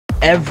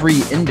every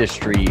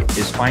industry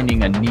is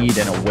finding a need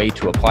and a way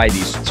to apply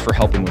these. It's for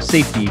helping with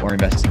safety or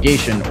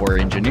investigation or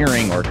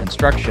engineering or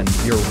construction.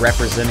 You're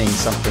representing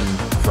something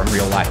from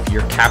real life.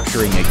 You're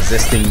capturing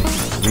existing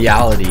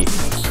reality.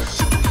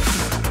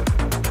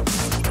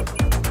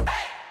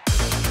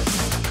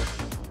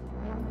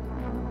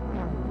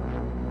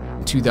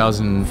 In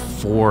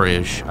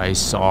 2004-ish, I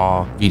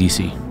saw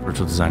VDC,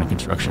 Virtual Design and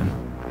Construction.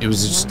 It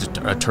was just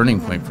a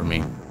turning point for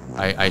me.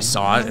 I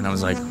saw it and I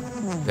was like,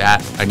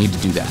 I need to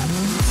do that.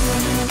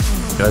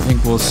 I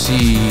think we'll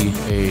see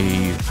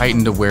a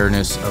heightened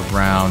awareness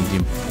around the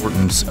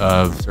importance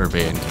of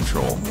survey and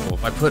control. Well,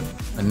 if I put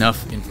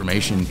enough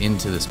information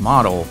into this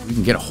model, we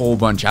can get a whole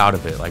bunch out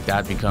of it. Like,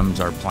 that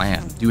becomes our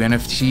plan. Do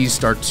NFTs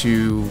start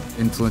to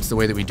influence the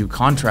way that we do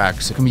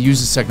contracts? Can we use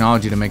this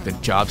technology to make the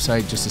job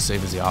site just as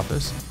safe as the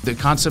office? The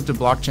concept of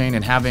blockchain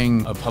and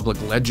having a public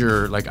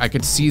ledger, like, I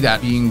could see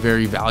that being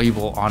very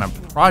valuable on a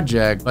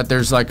project, but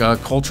there's like a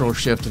cultural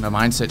shift and a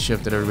mindset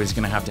shift that everybody's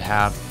gonna have to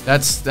have.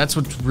 That's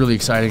what's really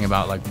exciting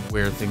about like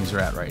where things are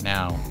at right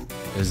now,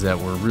 is that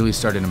we're really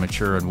starting to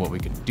mature in what we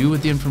can do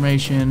with the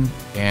information,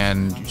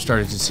 and you're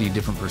starting to see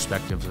different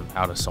perspectives of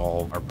how to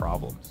solve our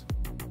problems.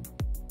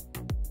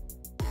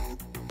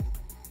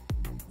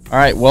 All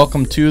right,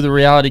 welcome to the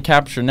Reality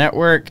Capture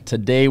Network.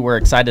 Today we're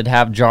excited to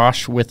have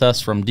Josh with us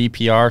from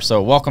DPR.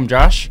 So welcome,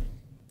 Josh.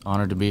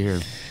 Honored to be here.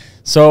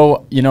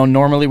 So,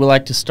 normally we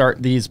like to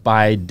start these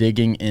by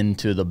digging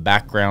into the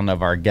background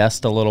of our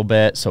guest a little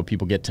bit so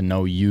people get to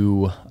know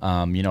you,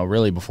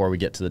 really before we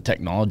get to the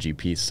technology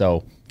piece.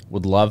 So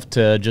would love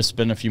to just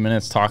spend a few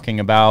minutes talking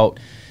about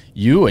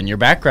you and your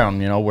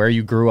background, where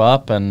you grew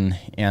up, and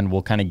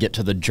we'll kind of get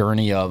to the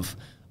journey of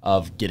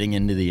getting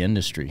into the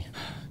industry.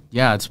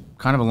 Yeah, it's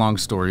kind of a long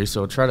story,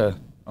 so I'll try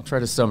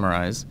to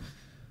summarize.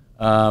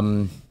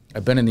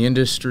 I've been in the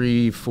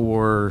industry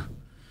for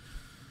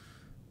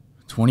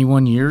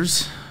 21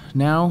 years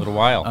now. A little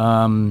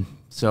while.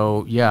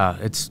 So yeah,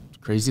 it's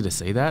crazy to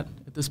say that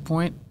at this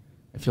point.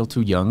 I feel too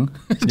young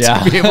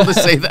to be able to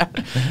say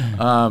that.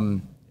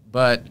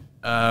 But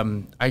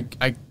I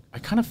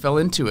kind of fell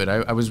into it.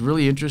 I was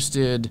really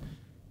interested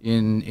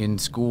in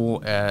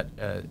school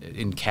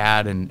in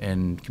CAD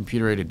and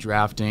computer-aided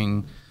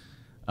drafting.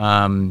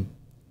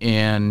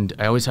 And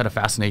I always had a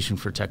fascination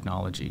for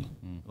technology.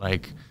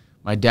 Like,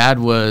 my dad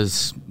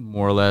was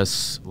more or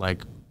less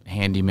like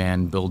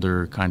handyman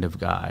builder kind of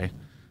guy.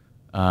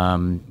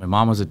 My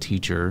mom was a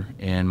teacher,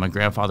 and my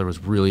grandfather was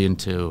really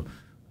into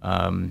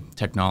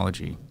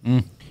technology.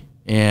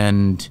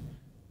 And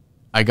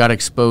I got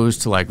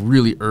exposed to like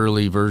really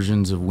early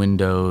versions of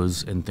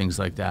Windows and things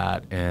like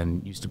that,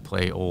 and used to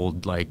play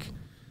old like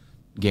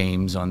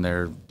games on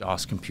their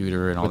DOS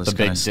computer and all this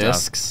kind of stuff. With the big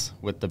discs,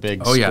 with the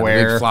big square. Oh yeah,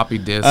 the big floppy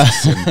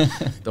disks and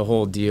the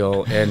whole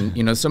deal.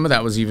 And some of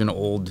that was even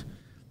old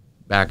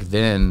back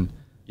then.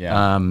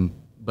 Yeah.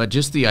 But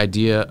just the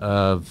idea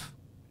of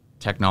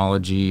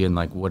technology and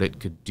like what it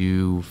could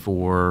do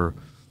for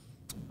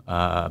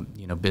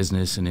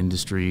business and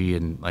industry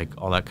and like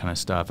all that kind of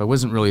stuff. I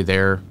wasn't really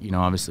there,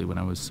 obviously when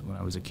I was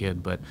a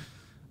kid, but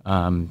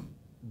then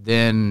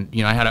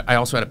I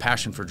also had a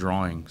passion for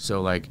drawing.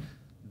 So like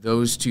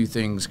those two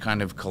things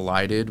kind of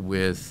collided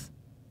with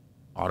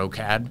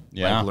AutoCAD,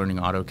 like learning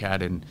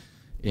AutoCAD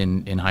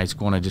in high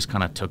school, and I just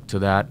kind of took to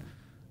that.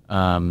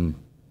 I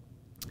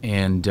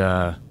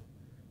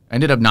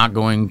ended up not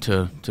going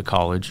to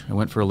college. I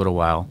went for a little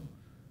while.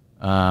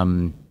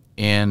 And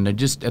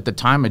at the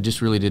time, I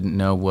just really didn't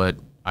know what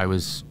I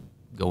was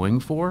going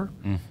for.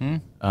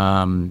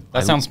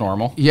 That sounds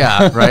normal.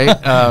 Yeah,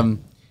 right?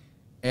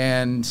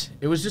 And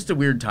it was just a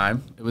weird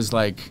time. It was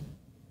like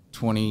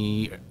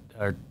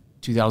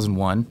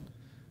 2001.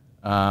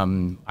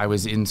 I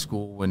was in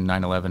school when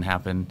 9/11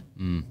 happened.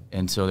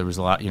 And so there was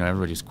a lot,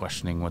 everybody was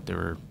questioning what they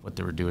were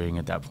doing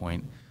at that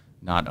point.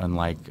 Not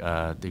unlike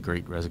the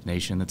Great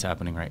Resignation that's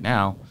happening right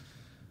now.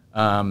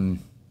 I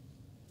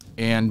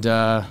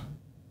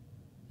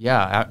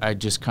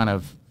just kind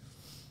of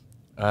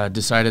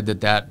decided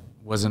that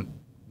wasn't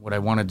what I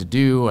wanted to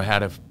do. I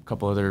had a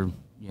couple other,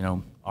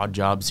 odd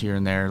jobs here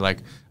and there. Like,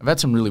 I've had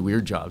some really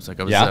weird jobs.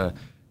 Like, I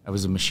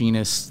was a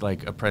machinist,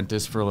 like,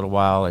 apprentice for a little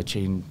while. I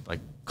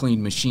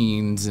cleaned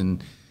machines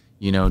and,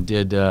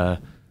 did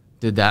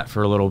that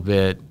for a little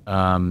bit.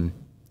 I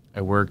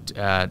worked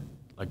at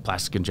like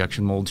plastic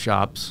injection mold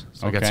shops.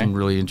 So I got some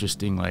really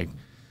interesting like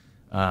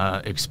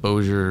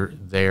exposure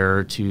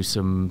there to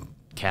some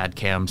CAD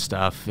CAM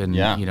stuff and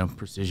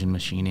precision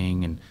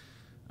machining and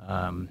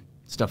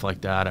stuff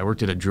like that. I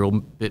worked at a drill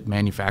bit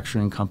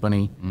manufacturing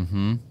company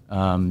in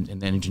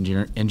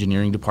the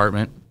engineering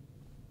department,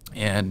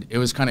 and it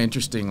was kind of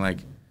interesting.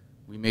 Like,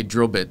 we made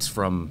drill bits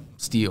from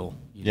steel.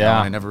 And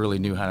I never really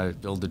knew how to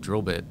build a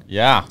drill bit.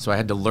 So I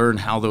had to learn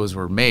how those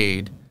were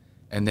made,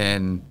 and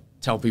then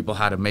tell people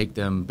how to make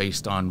them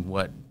based on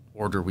what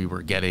order we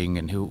were getting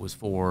and who it was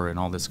for and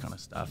all this kind of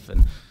stuff.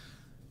 And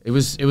it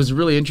was a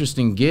really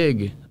interesting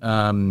gig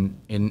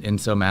in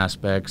some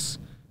aspects,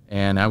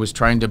 and I was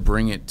trying to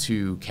bring it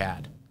to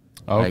CAD.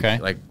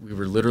 Like we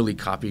were literally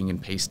copying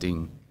and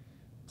pasting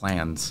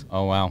plans.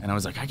 Oh, wow. And I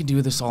was like, I can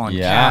do this all in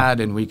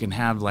CAD, and we can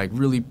have like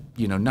really,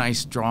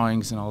 nice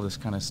drawings and all this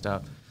kind of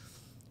stuff.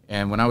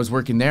 And when I was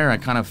working there, I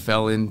kind of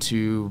fell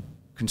into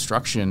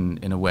construction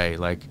in a way.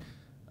 Like,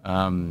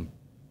 I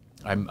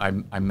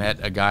met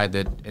a guy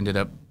that ended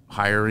up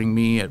hiring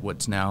me at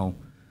what's now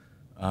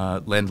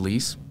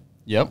Lend-Lease.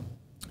 Yep.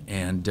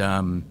 And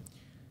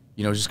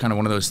just kind of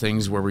one of those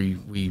things where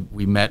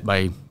we met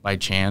by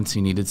chance.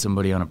 He needed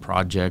somebody on a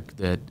project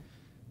that,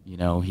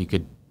 he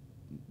could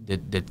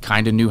that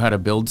kind of knew how to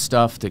build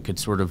stuff, that could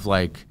sort of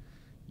like,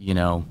 be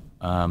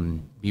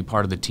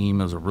part of the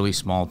team. It was a really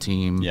small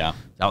team. Yeah.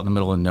 Out in the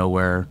middle of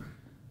nowhere.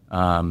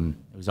 It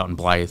was out in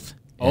Blythe.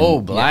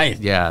 Oh,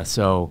 Blythe. Yeah.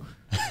 So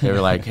they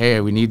were like,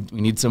 hey, we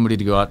need somebody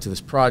to go out to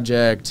this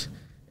project.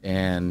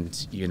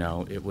 And,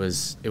 it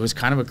was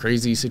kind of a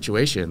crazy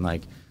situation.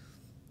 Like,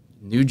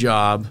 new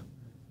job,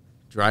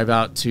 drive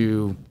out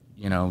to,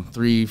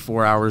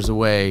 3-4 hours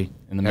away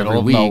in the middle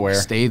of week, nowhere,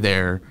 stay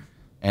there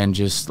and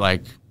just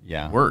like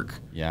work.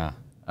 Yeah.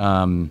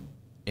 And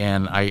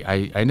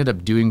I ended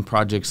up doing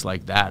projects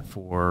like that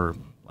for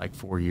like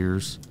 4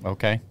 years.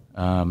 Okay.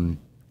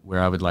 Where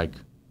I would like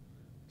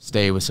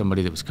stay with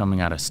somebody that was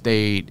coming out of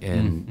state,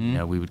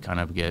 and we would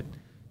kind of get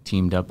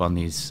teamed up on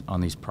these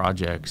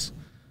projects.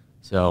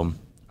 So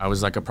I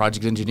was like a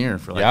project engineer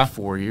for like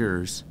 4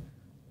 years,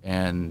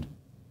 and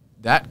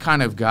that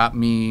kind of got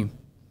me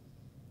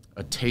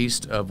a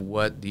taste of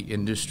what the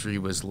industry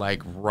was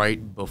like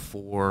right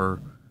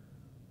before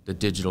the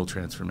digital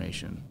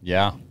transformation.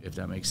 Yeah. If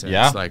that makes sense.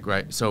 Yeah. Like,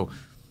 right. So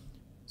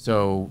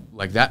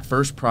like that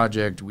first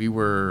project, we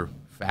were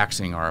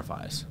faxing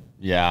RFIs.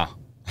 Yeah.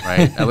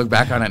 Right. I look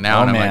back on it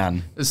now, and I'm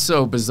like, it's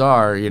so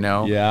bizarre,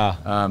 Yeah.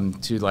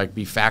 to like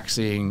be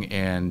faxing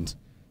and,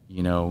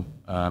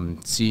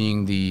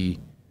 seeing the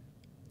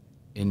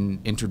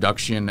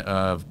introduction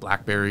of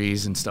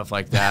Blackberries and stuff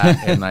like that.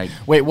 And like,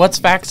 wait, what's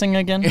faxing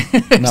again?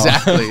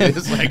 Exactly.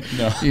 It's like,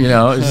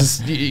 it's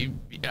just,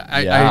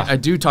 I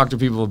do talk to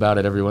people about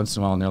it every once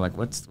in a while, and they're like,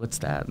 what's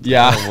that? It's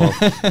yeah.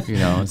 Like,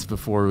 well, it's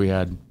before we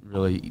had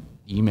really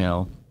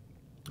email.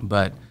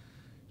 But,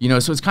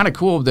 so it's kind of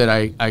cool that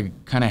I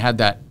kind of had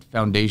that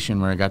foundation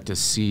where I got to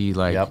see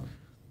like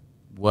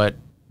what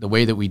the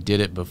way that we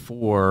did it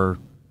before,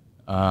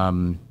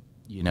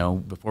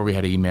 before we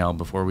had email,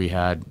 before we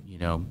had,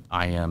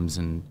 IMs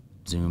and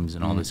Zooms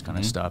and all this kind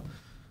of stuff.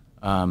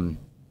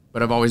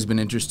 But I've always been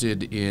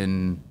interested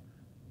in,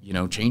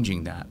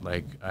 changing that.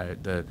 Like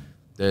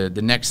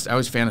the next, I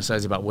always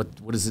fantasize about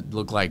what does it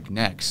look like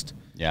next?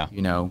 Yeah.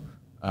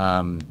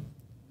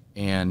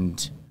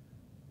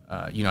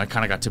 I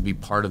kind of got to be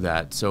part of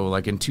that. So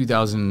like in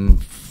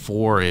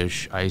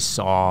 2004-ish, I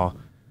saw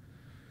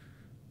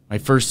my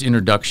first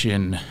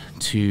introduction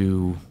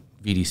to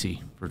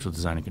VDC, Virtual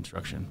Design and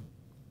Construction.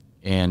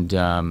 And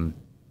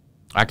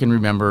I can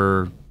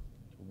remember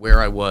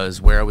where I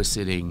was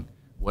sitting,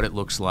 what it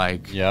looks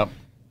like, Yep.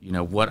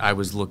 What I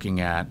was looking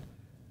at.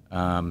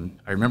 I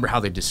remember how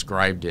they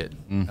described it.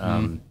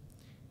 And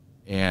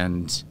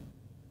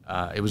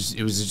it was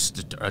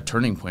just a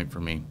turning point for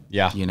me.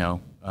 Yeah.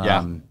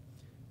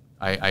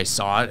 I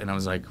saw it and I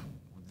was like,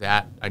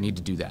 I need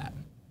to do that.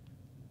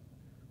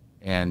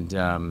 And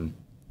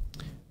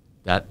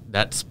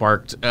that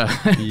sparked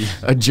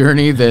a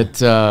journey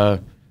that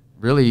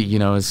really,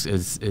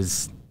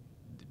 is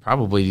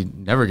probably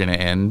never going to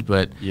end.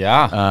 But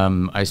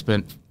I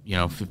spent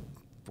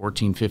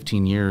 14,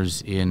 15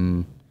 years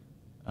in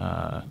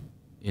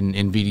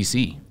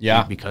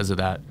VDC because of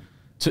that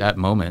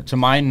moment. To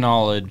my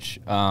knowledge,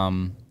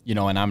 and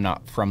I'm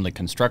not from the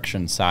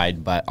construction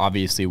side, but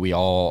obviously we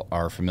all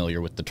are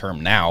familiar with the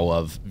term now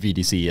of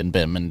VDC and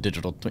BIM and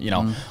digital,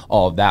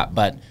 all of that.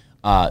 But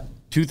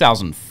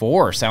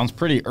 2004 sounds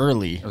pretty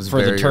early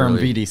for the term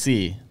early.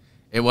 VDC.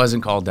 It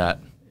wasn't called that.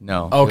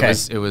 No. Okay.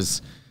 It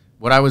was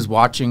what I was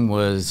watching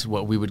was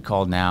what we would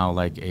call now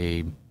like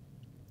a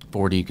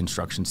 4D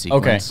construction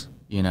sequence.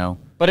 Okay.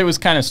 But it was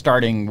kind of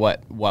starting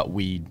what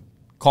we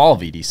call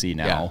VDC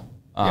now.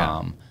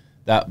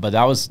 That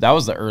was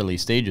the early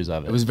stages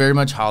of it. It was very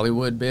much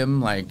Hollywood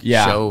BIM,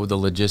 show the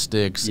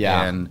logistics.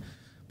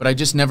 But I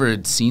just never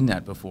had seen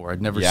that before.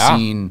 I'd never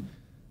seen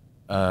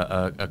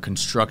a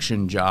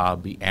construction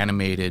job be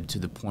animated to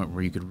the point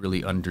where you could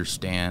really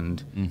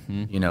understand,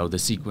 the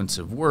sequence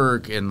of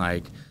work, and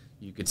like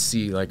you could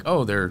see like,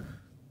 oh, they're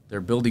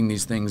building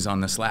these things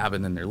on the slab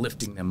and then they're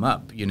lifting them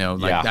up,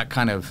 that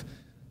kind of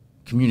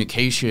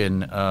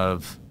communication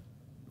of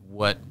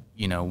what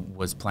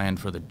was planned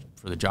for the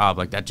job,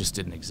 like that just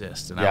didn't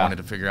exist. And I wanted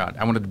to figure out,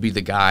 I wanted to be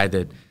the guy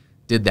that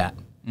did that.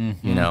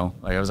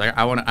 Like I was like,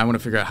 I want to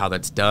figure out how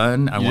that's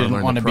done. I want to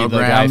learn the programs. Be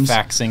the guy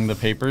faxing the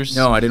papers?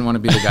 No, I didn't want to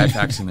be the guy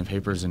faxing the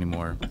papers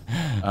anymore.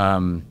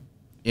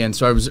 And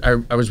so I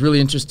was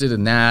really interested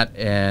in that,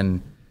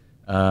 and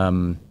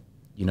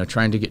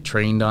trying to get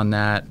trained on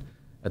that.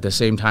 At the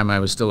same time, I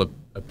was still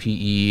a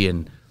PE,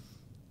 and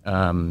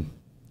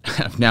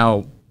I've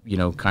now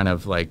kind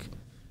of like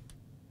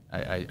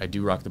I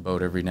do rock the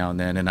boat every now and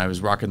then, and I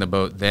was rocking the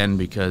boat then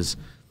because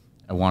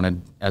I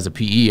wanted, as a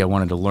PE, I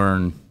wanted to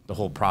learn the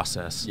whole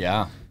process.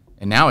 Yeah.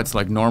 And now it's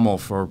like normal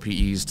for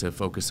PEs to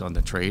focus on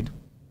the trade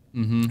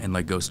and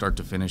like go start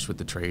to finish with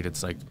the trade.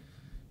 It's like,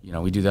 you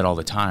know, we do that all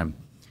the time.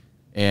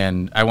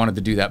 And I wanted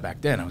to do that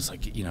back then. I was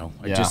like, you know,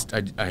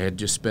 I had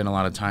just spent a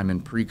lot of time in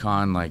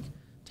pre-con, like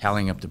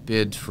tallying up the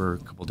bids for a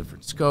couple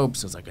different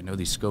scopes. I was like, I know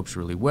these scopes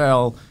really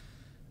well.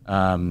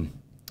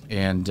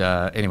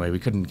 Anyway, we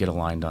couldn't get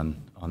aligned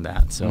on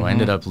that. So I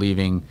ended up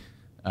leaving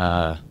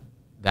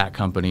that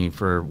company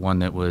for one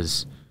that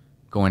was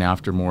going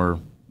after more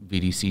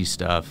VDC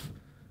stuff.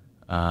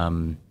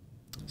 So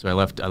I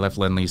left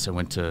Lend-Lease. I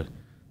went to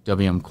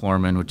WM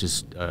Klorman, which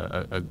is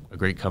a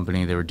great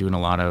company. They were doing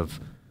a lot of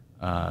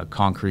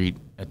concrete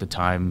at the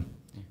time.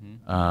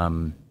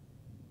 I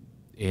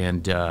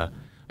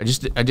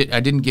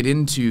didn't get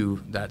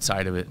into that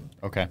side of it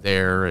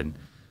there. And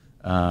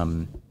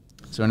so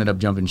I ended up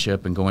jumping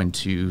ship and going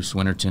to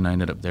Swinnerton. I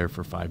ended up there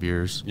for 5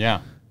 years.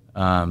 Yeah.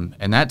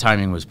 And that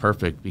timing was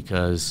perfect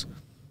because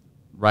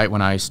right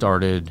when I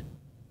started,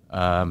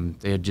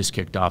 they had just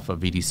kicked off a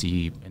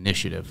VDC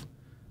initiative.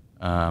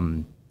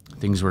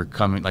 Things were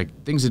coming,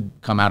 like things had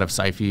come out of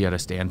SciFi out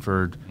of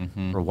Stanford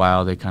for a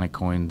while. They kind of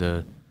coined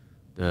the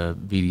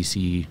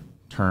VDC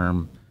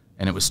term,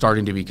 and it was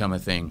starting to become a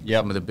thing.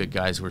 Some of the big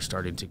guys were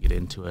starting to get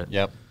into it.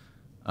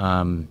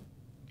 And,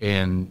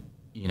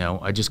 you know,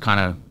 I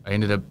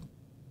ended up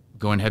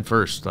going head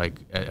first. Like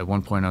at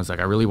one point I was like,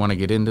 I really want to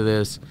get into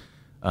this.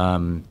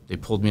 They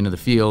pulled me into the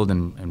field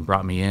and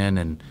brought me in,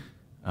 and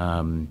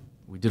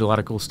we did a lot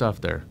of cool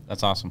stuff there.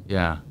 That's awesome.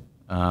 Yeah.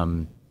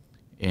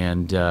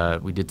 And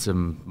we did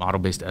some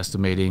model-based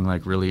estimating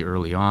like really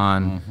early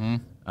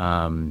on.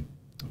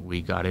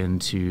 We got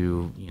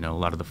into, you know, a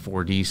lot of the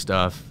 4D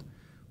stuff.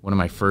 One of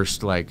my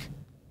first like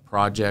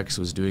projects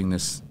was doing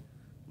this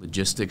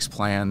logistics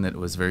plan that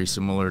was very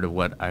similar to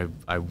what I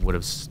would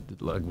have,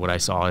 like what I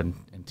saw in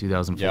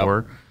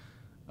 2004.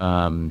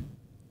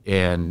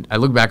 And I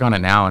look back on it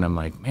now and I'm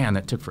like, man,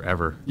 that took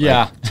forever.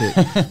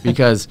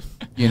 Because,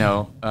 you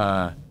know,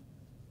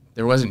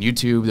 there wasn't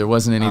YouTube, there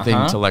wasn't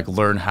anything to like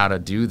learn how to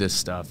do this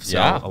stuff. So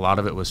a lot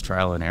of it was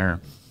trial and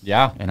error.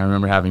 And I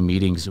remember having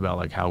meetings about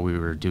like how we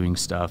were doing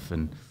stuff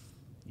and,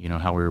 you know,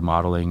 how we were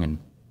modeling, and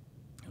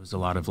it was a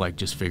lot of like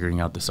just figuring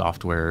out the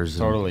softwares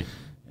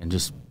and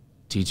just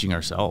teaching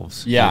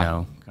ourselves, you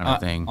know, kind of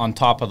thing. On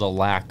top of the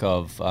lack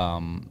of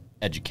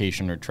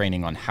education or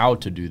training on how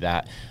to do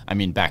that, I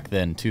mean, back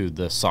then too,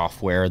 the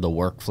software, the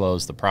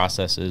workflows, the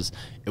processes,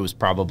 it was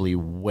probably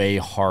way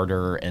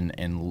harder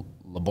and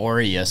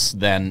laborious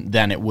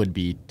than it would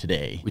be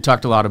today. We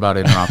talked a lot about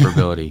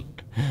interoperability.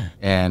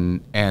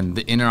 and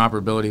the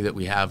interoperability that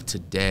we have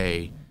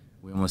today,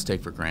 we almost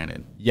take for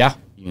granted.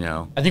 You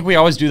know, I think we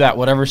always do that,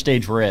 whatever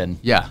stage we're in.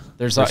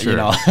 There's you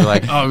know, we're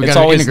like, oh, we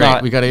got to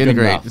integrate. We got to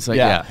integrate. It's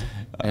like,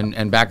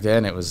 And back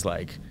then it was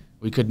like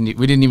we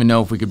didn't even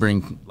know if we could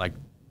bring like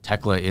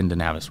Tekla into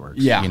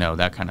Navisworks. You know,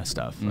 that kind of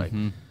stuff. Like,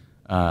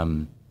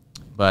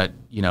 but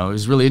you know, it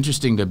was really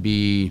interesting to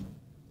be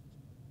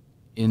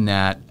in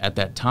that at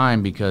that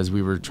time because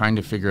we were trying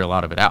to figure a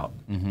lot of it out.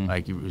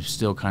 Like it was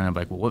still kind of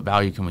like, well, what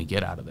value can we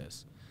get out of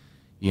this?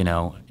 You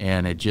know,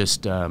 and it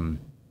just sort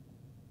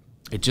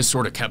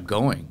of kept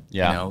going.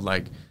 You know,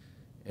 like,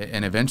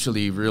 and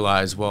eventually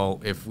realized,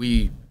 well, if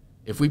we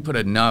put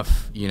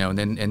enough, you know,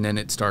 and then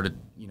it started,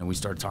 you know, we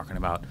started talking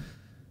about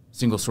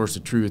single source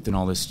of truth and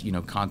all this, you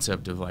know,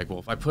 concept of like, well,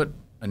 if I put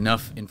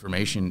enough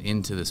information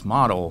into this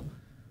model,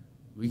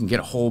 we can get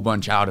a whole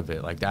bunch out of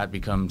it. Like that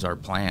becomes our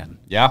plan.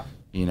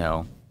 You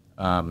know,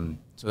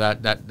 so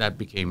that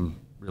became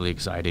really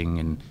exciting,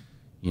 and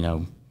you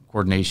know,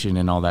 coordination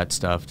and all that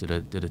stuff. Did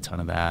a ton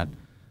of that,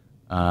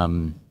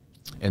 and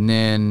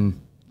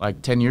then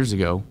like 10 years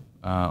ago,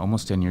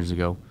 almost 10 years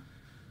ago,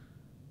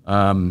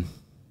 I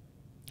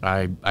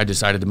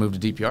decided to move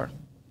to DPR.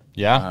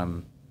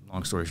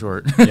 Long story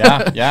short.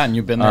 And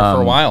you've been there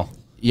for a while.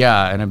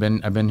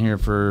 And I've been here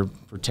for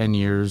 10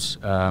 years.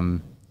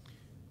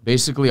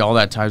 Basically, all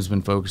that time's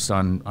been focused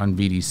on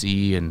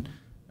VDC, and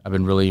I've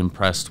been really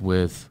impressed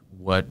with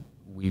what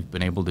we've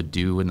been able to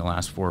do in the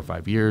last 4 or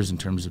 5 years in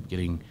terms of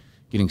getting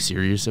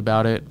serious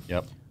about it.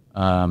 You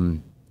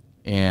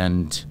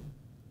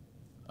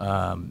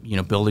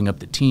know, building up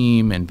the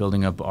team and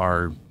building up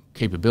our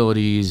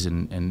capabilities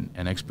and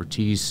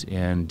expertise,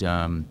 and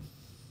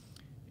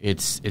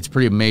it's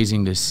pretty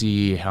amazing to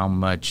see how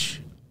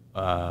much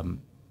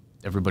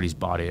everybody's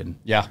bought in.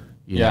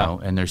 You know,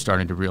 and they're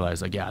starting to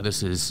realize like,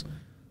 this is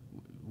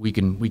we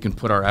can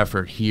put our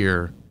effort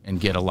here and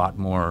get a lot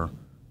more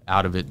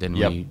out of it than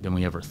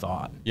we ever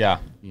thought. You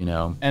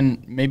know,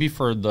 and maybe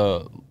for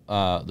the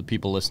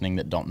people listening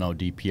that don't know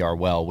DPR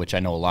well, which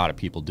I know a lot of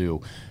people do,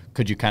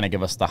 could you kind of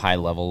give us the high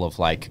level of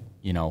like,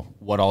 you know,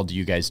 what all do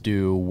you guys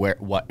do?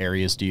 What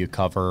areas do you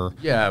cover?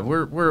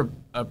 We're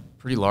a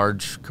pretty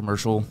large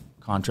commercial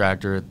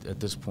contractor at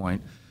this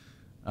point.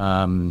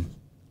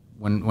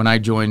 When I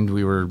joined,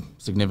 we were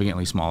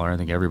significantly smaller. I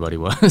think everybody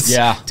was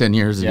 10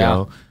 years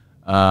ago.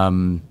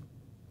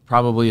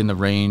 Probably in the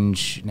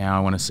range now, I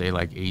want to say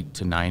like $8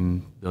 to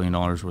 $9 billion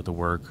worth of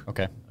work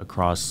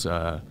across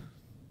the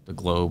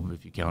globe,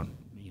 if you count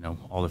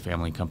all the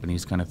family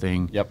companies kind of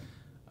thing. Yep.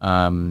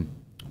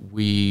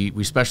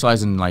 We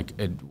specialize in like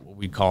what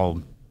we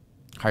call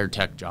higher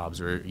tech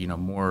jobs, or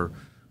more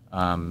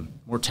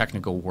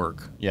technical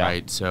work. Yeah.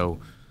 Right. So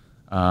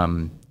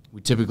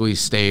we typically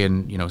stay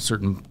in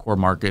certain core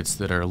markets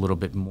that are a little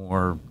bit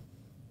more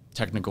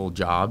technical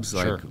jobs,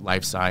 like Sure.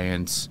 life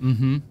science,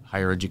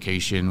 higher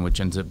education, which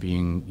ends up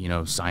being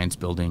science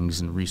buildings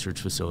and research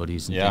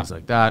facilities and Yeah. things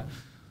like that.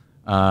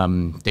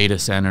 Data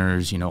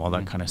centers, all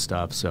that kind of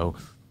stuff. So,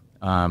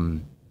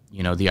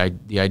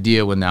 the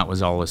idea when that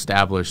was all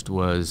established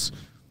was,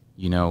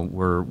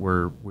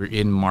 we're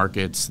in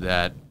markets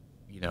that,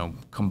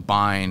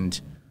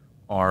 combined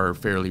are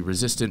fairly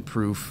resistant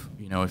proof.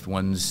 If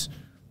one's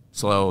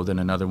slow, then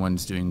another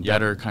one's doing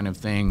better, kind of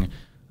thing.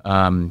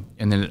 And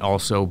then it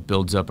also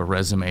builds up a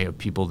resume of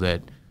people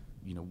that,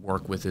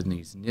 work within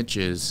these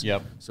niches.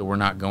 Yep. So we're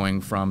not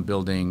going from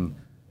building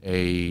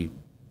a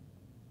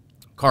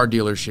car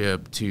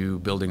dealership to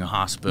building a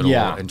hospital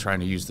Yeah. and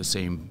trying to use the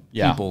same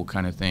Yeah. people,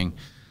 kind of thing.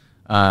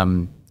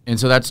 And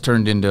so that's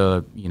turned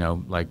into,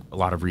 like a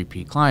lot of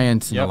repeat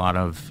clients and Yep. a lot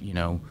of,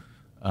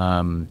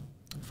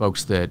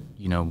 folks that,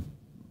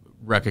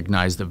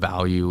 recognize the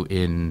value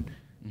in,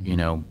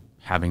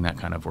 having that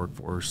kind of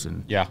workforce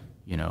and, Yeah.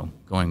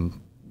 going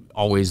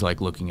always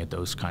like looking at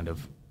those kind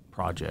of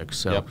projects.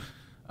 So, Yep.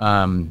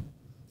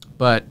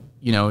 but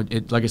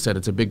like I said,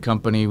 it's a big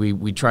company.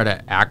 We try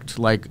to act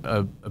like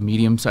a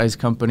medium-sized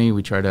company.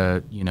 We try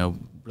to,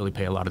 really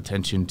pay a lot of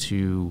attention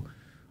to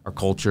our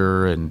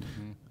culture, and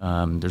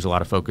there's a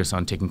lot of focus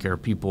on taking care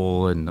of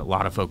people and a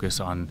lot of focus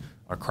on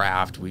our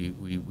craft. We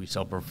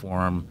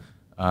self-perform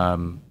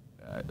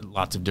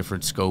lots of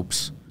different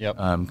scopes, Yep.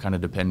 kind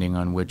of depending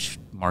on which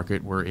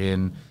market we're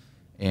in.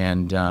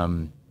 And,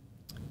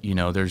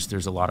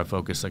 there's a lot of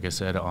focus, like I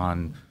said,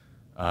 on,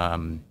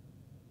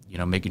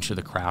 making sure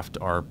the craft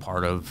are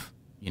part of,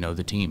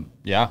 the team.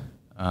 Yeah.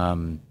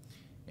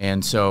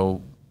 And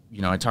so,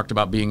 I talked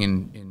about being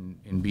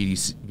in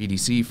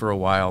VDC for a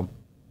while.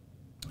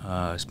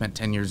 I spent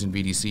 10 years in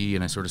VDC,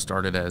 and I sort of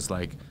started as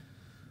like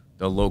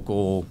the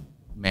local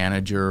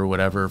manager or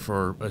whatever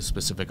for a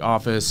specific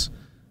office.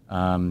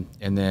 And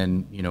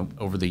then,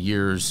 over the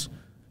years,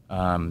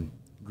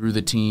 grew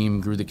the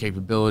team, grew the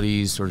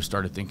capabilities, sort of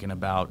started thinking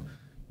about,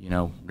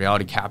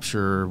 reality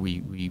capture.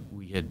 We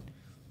had,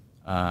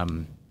 I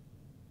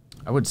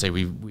would say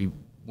we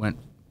went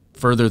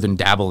further than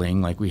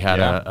dabbling. Like we had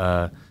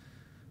a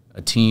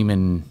team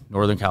in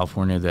Northern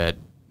California that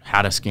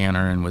had a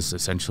scanner and was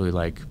essentially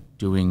like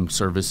doing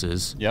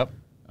services. Yep.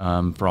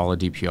 For all of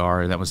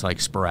DPR, and that was like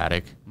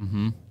sporadic.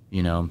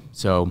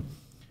 So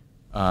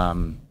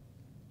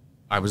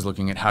I was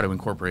looking at how to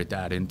incorporate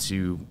that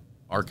into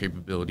our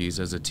capabilities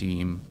as a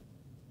team.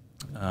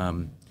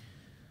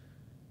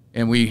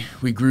 And we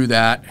grew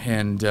that,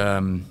 and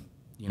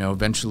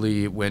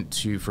eventually it went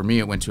to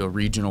a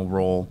regional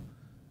role.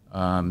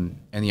 And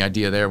the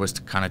idea there was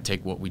to kind of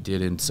take what we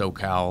did in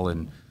SoCal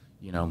and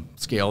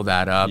scale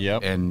that up.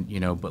 Yep.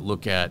 And but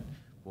look at,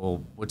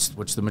 well, what's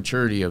the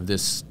maturity of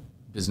this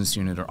business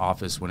unit or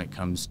office when it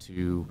comes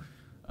to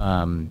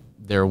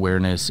their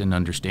awareness and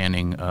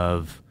understanding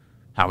of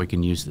how we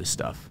can use this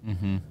stuff.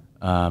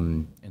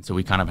 And so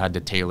we kind of had to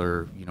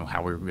tailor,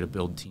 how we were going to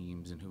build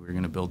teams and who we were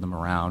going to build them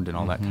around and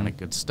all that kind of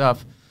good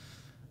stuff.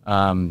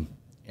 And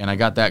I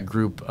got that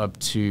group up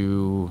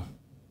to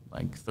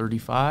like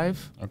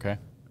 35. Okay.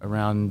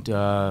 Around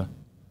the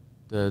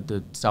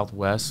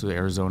Southwest, so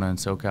Arizona and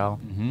SoCal.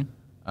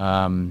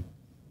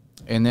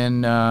 And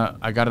then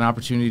I got an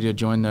opportunity to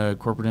join the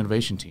corporate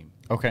innovation team.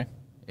 Okay.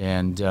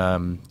 And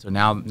so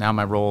now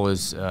my role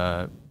is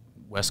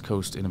West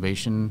Coast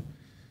innovation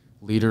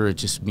leader. It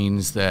just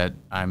means that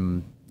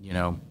I'm,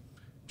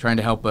 trying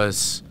to help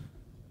us,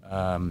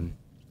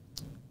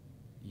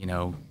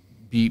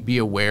 be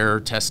aware,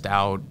 test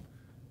out,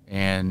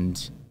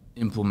 and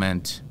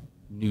implement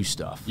new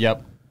stuff.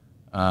 Yep.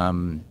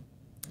 And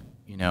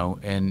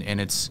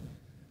it's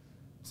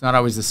not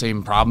always the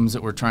same problems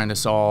that we're trying to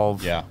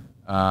solve. Yeah.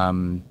 I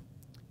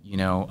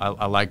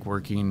like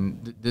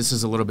working. This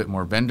is a little bit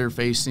more vendor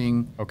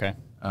facing. Okay.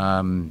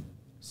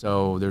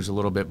 So there's a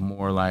little bit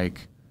more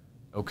like,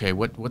 okay,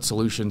 what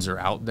solutions are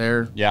out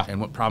there? Yeah.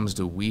 And what problems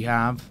do we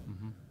have?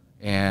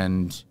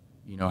 And,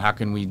 how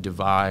can we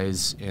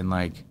devise and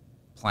like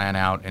plan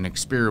out and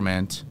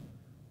experiment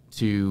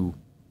to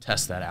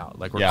test that out?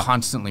 Like we're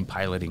constantly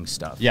piloting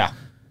stuff. Yeah.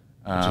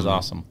 Which is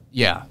awesome.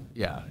 Yeah,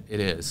 it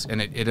is.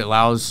 And it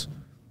allows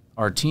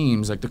our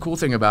teams, like the cool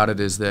thing about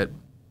it is that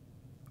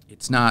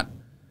it's not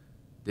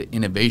the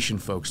innovation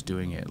folks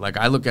doing it. Like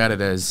I look at it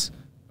as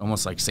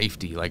almost like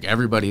safety. Like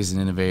everybody's an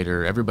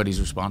innovator, everybody's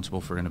responsible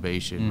for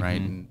innovation,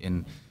 right?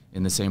 In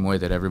the same way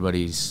that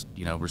everybody's,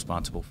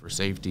 responsible for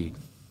safety.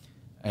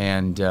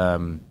 And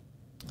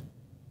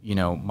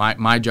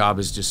my job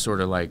is just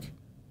sort of like,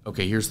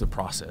 okay, here's the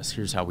process.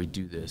 Here's how we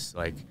do this.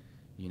 Like,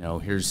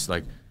 here's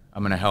like,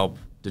 I'm going to help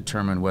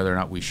determine whether or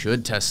not we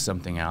should test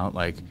something out.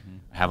 Like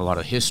I have a lot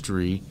of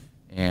history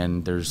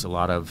and there's a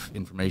lot of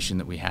information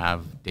that we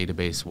have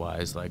database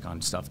wise, like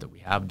on stuff that we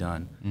have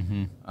done.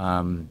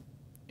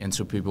 And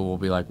so people will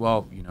be like,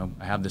 well, you know,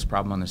 I have this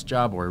problem on this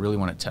job, or I really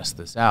want to test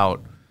this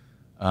out.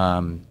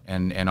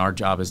 And our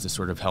job is to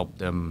sort of help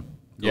them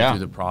go through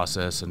the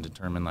process and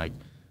determine, like,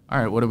 all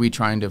right, what are we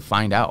trying to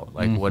find out?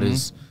 Like, what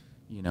is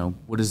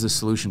the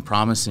solution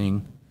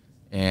promising,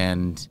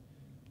 and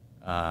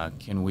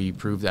can we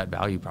prove that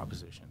value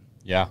proposition?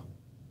 Yeah,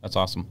 that's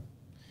awesome.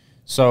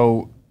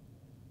 So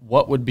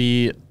what would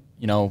be,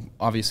 you know,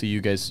 obviously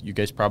you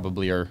guys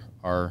probably are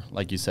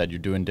like you said, you're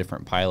doing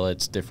different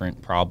pilots,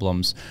 different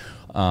problems.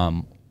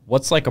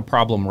 What's like a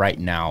problem right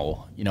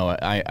now? You know,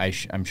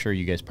 I'm sure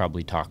you guys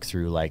probably talk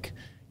through, like,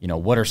 you know,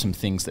 what are some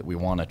things that we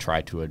want to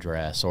try to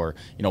address, or,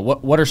 you know,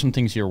 what are some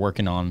things you're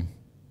working on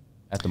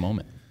at the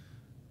moment?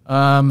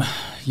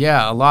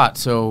 Yeah, a lot.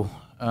 So,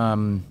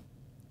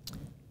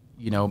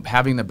 you know,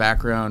 having the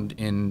background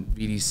in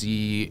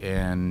VDC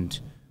and,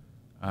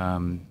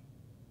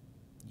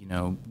 you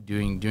know,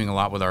 doing a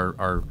lot with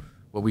our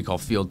what we call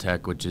field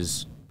tech, which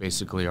is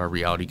basically our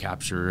reality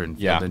capture and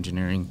field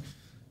engineering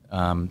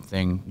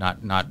thing. Not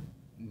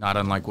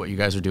unlike what you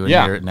guys are doing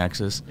here at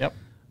Nexus. Yep.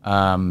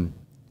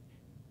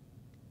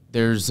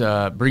 There's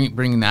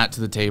bringing that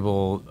to the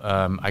table.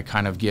 I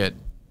kind of get,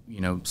 you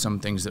know, some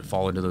things that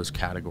fall into those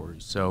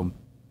categories. So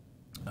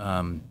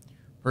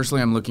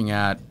personally, I'm looking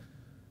at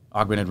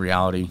augmented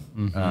reality.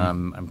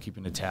 I'm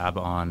keeping a tab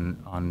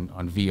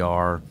on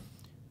VR.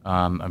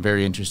 I'm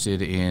very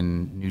interested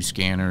in new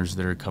scanners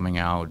that are coming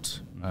out.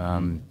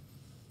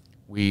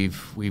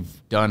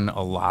 We've done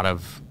a lot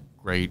of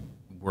great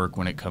work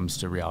when it comes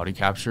to reality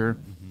capture.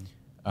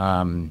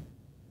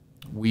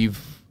 We've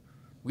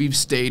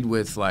stayed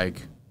with,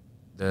 like,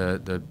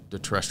 the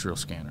terrestrial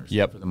scanners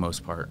for the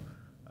most part.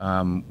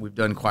 We've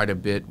done quite a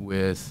bit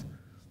with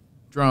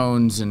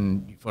drones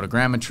and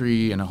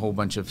photogrammetry and a whole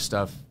bunch of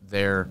stuff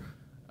there.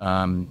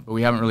 But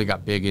we haven't really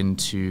got big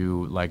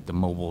into, like, the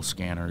mobile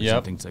scanners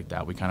and things like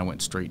that. We kind of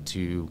went straight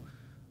to,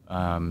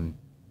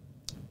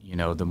 you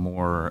know, the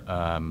more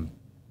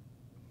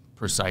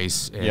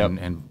precise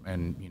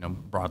and you know,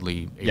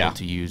 broadly able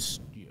to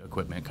use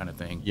equipment kind of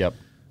thing.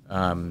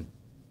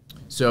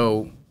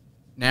 So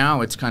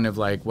now it's kind of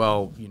like,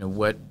 well, you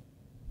know,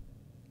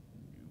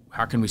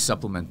 how can we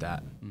supplement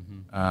that?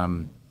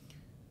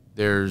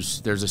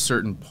 There's a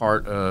certain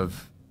part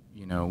of,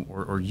 you know,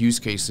 or use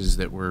cases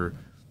that we're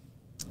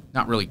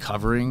not really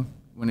covering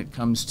when it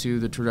comes to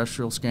the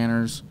terrestrial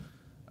scanners.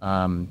 So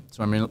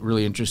I'm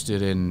really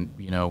interested in,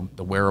 you know,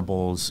 the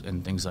wearables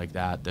and things like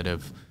that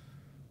have,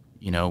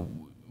 you know,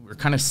 we're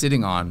kind of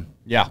sitting on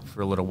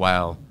for a little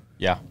while.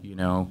 You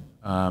know,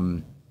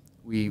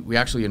 we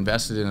actually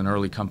invested in an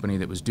early company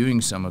that was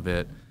doing some of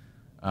it.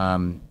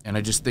 And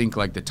I just think,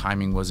 like, the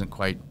timing wasn't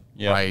quite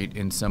right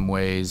in some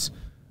ways.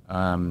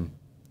 You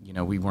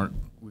know, we weren't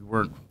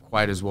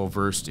quite as well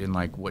versed in,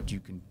 like, what you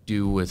can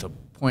do with a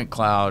point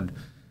cloud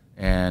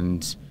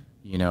and,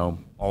 you know,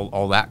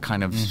 all that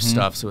kind of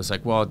stuff. So it's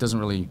like, well, it doesn't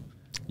really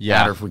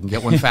matter if we can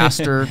get one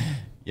faster.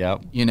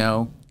 You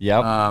know.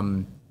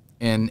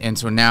 And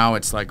so now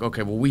it's like,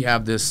 okay, well, we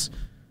have this,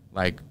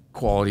 like,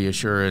 quality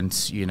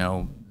assurance, you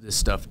know, this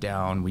stuff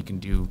down. We can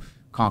do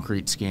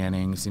concrete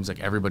scanning. It seems like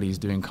everybody's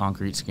doing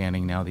concrete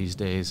scanning now these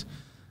days.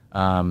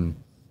 And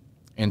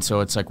so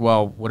it's like,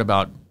 well, what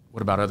about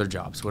other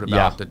jobs? What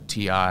about the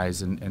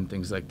TIs and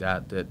things like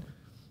that,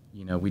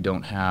 you know, we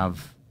don't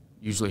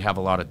usually have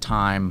a lot of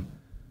time.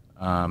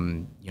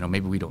 You know,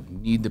 maybe we don't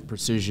need the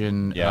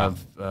precision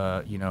of,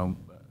 you know,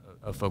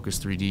 a Focus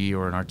 3D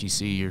or an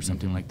RTC or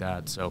something like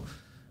that. So,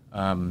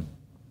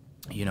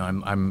 you know,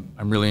 I'm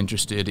really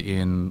interested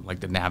in, like,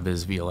 the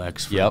Naviz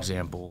VLX, for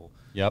example.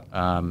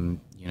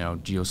 You know,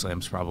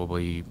 GeoSlam's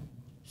probably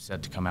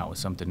set to come out with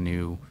something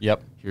new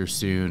here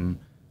soon.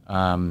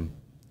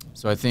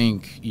 So I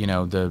think, you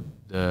know,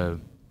 the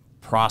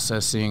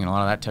processing and a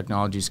lot of that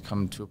technology's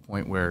come to a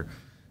point where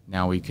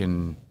now we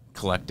can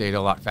collect data a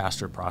lot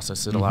faster,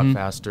 process it a lot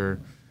faster.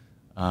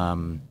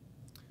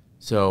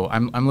 So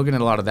I'm looking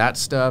at a lot of that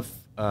stuff.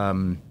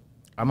 I'm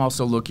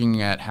also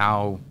looking at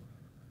how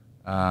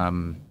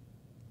to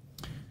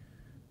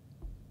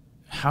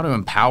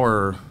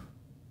empower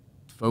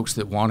folks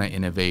that want to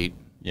innovate.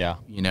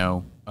 You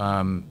know,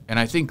 and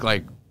I think,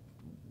 like,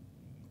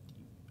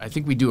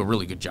 we do a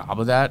really good job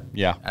of that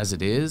as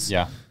it is.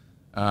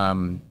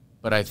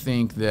 But I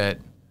think that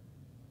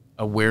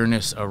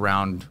awareness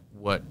around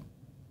what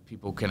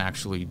people can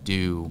actually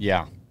do.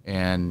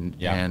 And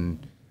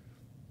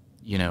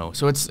you know,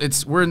 so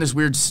we're in this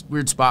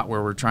weird spot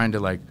where we're trying to,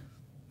 like,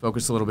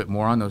 focus a little bit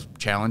more on those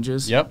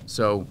challenges.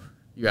 So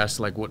you asked,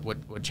 like,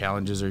 what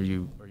challenges are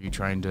you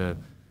trying to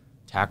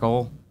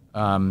tackle?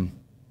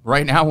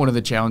 Right now, one of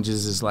the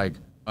challenges is, like,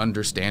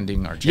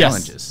 understanding our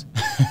challenges.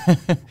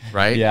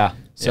 Right?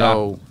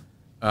 So,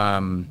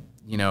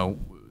 you know,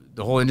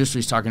 the whole industry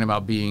is talking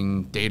about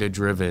being data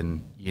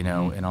driven, you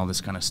know, and all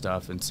this kind of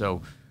stuff. And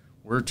so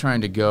we're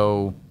trying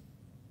to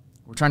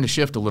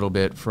shift a little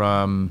bit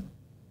from,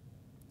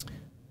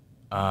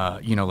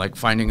 you know, like,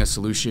 finding a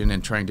solution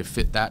and trying to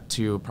fit that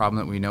to a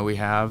problem that we know we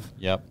have.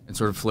 And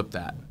sort of flip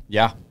that.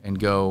 And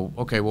go,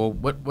 okay, well,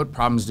 what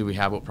problems do we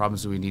have? What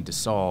problems do we need to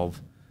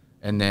solve?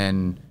 and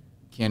then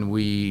can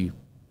we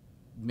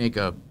make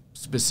a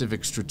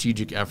specific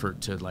strategic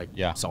effort to like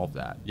solve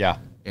that? Yeah.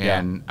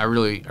 And I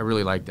really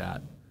like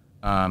that,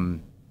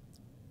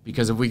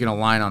 because if we can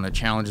align on the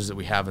challenges that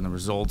we have and the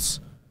results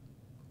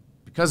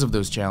because of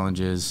those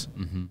challenges,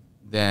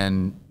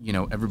 then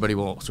everybody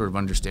will sort of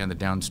understand the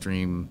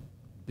downstream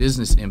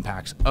business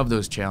impacts of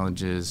those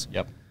challenges.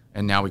 Yep.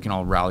 And now we can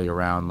all rally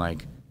around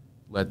like,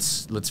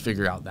 let's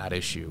figure out that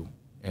issue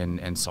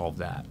and solve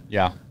that.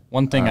 Yeah.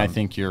 One thing I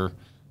think you're,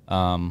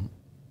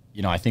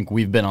 I think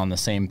we've been on the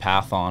same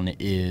path on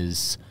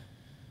is,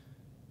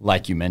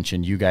 like you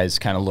mentioned, you guys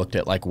kind of looked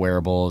at like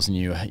wearables, and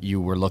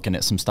you were looking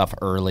at some stuff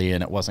early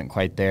and it wasn't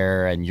quite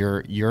there, and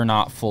you're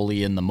not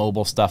fully in the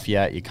mobile stuff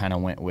yet. You kind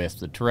of went with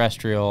the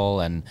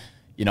terrestrial, and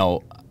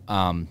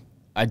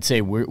I'd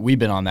say we've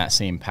been on that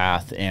same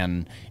path,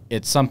 and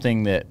it's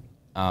something that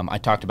I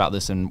talked about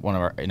this in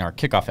our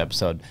kickoff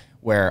episode,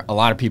 where a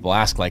lot of people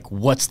ask like,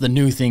 what's the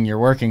new thing you're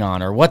working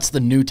on, or what's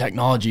the new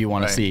technology you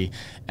want to see?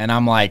 And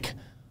I'm like,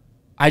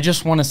 I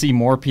just want to see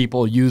more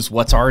people use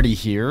what's already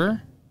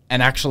here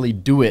and actually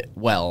do it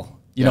well,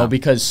 you know,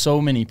 because so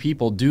many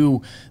people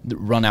do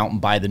run out and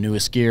buy the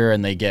newest gear,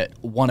 and they get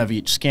one of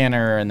each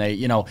scanner, and they,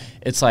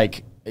 it's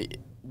like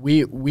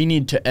we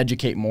need to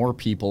educate more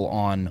people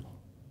on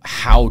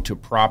how to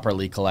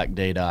properly collect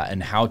data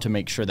and how to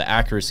make sure the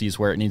accuracy is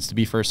where it needs to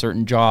be for a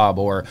certain job,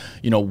 or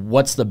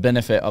what's the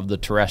benefit of the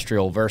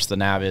terrestrial versus the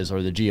nav is,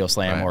 or the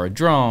geoslam or a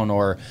drone,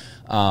 or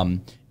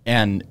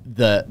and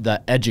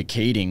the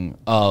educating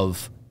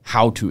of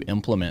how to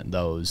implement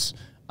those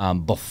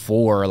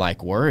before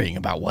like worrying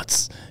about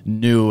what's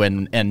new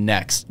and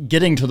next,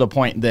 getting to the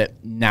point that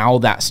now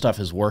that stuff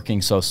is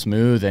working so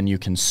smooth and you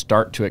can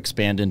start to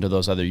expand into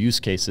those other use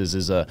cases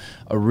is a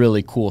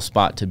really cool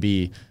spot to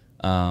be.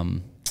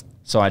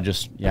 So I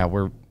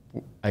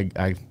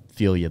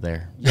feel you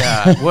there.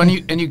 Yeah. Well,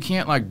 and you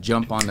can't like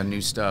jump on the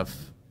new stuff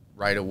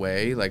right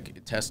away.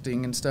 Like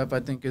testing and stuff, I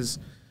think is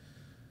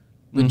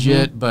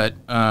legit, but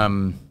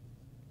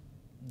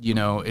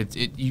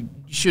you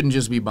shouldn't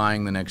just be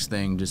buying the next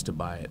thing just to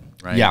buy it,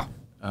 right? Yeah.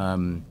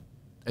 One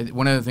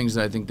of the things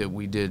that I think that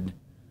we did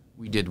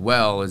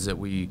well is that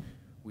we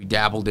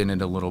dabbled in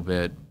it a little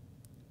bit,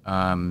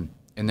 and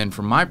then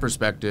from my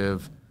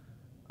perspective,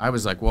 I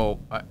was like,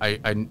 well,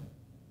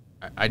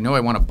 I know I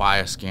want to buy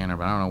a scanner,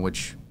 but I don't know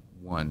which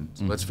one.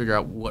 So let's figure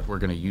out what we're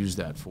going to use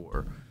that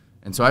for.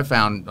 And so I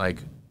found, like,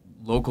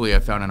 locally, I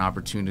found an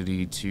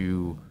opportunity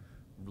to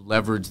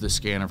leverage the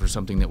scanner for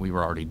something that we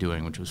were already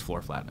doing, which was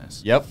floor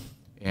flatness. Yep.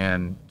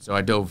 And so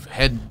I dove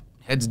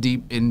heads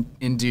deep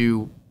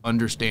into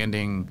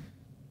understanding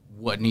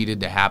what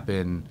needed to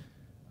happen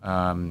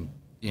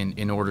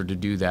in order to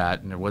do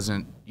that. And there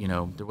wasn't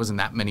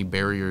that many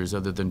barriers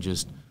other than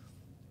just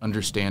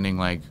understanding,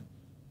 like,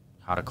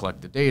 how to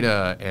collect the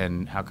data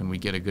and how can we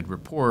get a good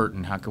report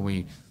and how can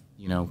we,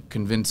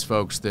 convince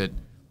folks that,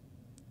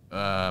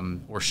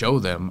 or show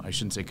them, I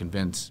shouldn't say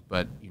convince,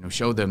 but,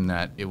 show them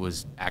that it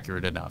was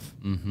accurate enough,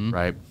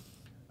 right?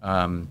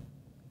 And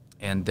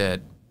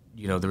that,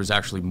 there was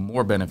actually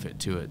more benefit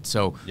to it.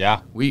 So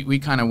we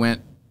kind of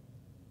went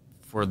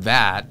for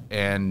that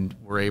and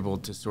were able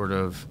to sort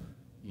of,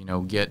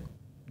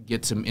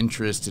 get some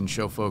interest and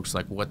show folks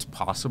like what's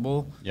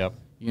possible,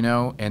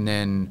 and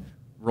then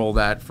roll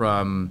that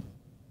from,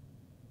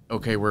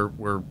 okay,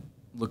 we're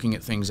looking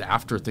at things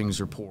after things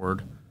are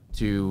poured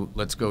to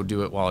let's go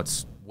do it while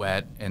it's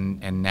wet,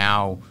 and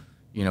now,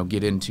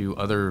 get into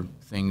other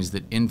things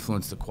that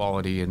influence the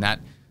quality, and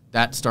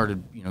that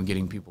started,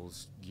 getting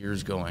people's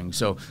gears going.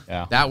 So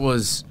that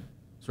was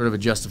sort of a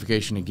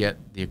justification to get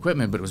the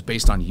equipment, but it was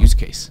based on use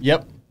case.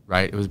 Yep.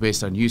 Right? It was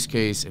based on use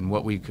case and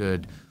what we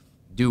could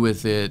do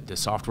with it, the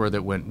software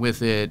that went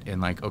with it,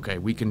 and like, okay,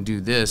 we can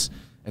do this,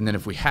 and then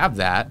if we have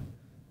that,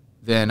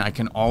 then I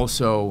can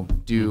also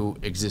do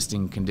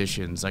existing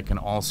conditions. I can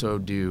also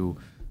do,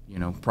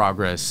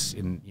 progress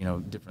in,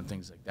 different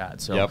things like that.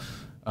 So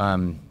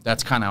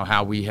that's kind of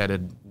how we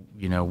headed,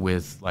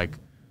 with like,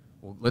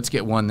 well, let's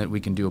get one that we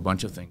can do a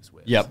bunch of things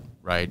with.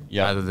 Right?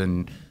 Rather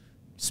than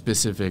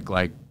specific,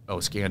 like, oh,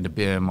 scan to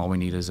BIM, all we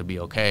need is a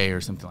BOK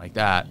or something like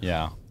that.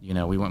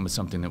 We went with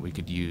something that we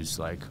could use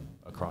like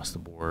across the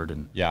board,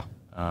 and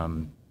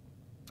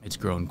it's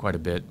grown quite a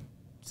bit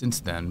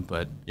since then,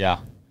 but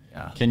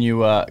Can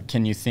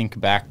you think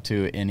back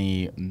to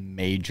any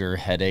major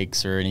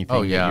headaches or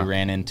anything that you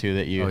ran into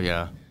that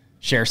you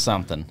share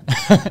something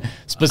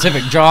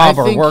specific job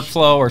or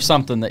workflow or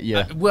something that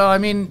you well, I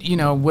mean,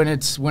 when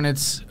it's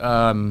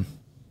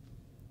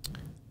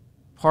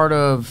part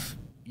of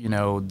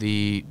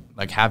the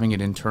like having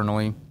it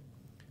internally,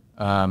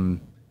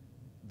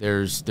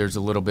 there's a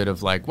little bit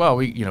of like, well,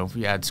 we if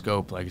we add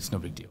scope, like, it's no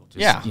big deal,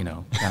 just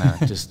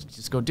kind of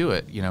just go do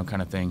it,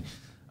 kind of thing.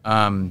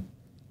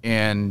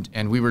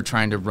 And we were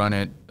trying to run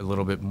it a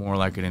little bit more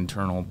like an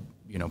internal,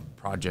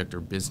 project or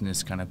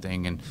business kind of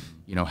thing, and,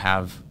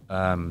 have,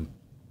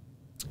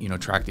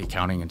 track the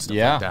accounting and stuff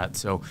like that.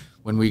 So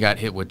when we got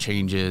hit with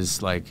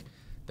changes, like,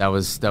 that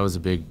was a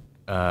big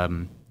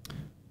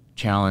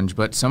challenge.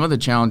 But some of the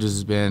challenges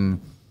has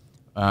been,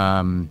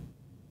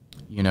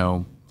 you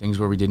know, things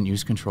where we didn't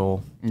use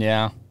control.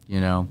 Yeah. You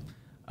know,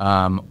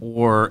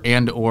 or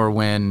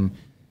when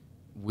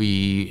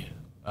we,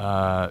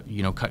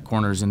 you know, cut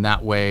corners in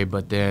that way,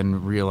 but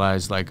then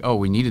realized like, oh,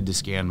 we needed to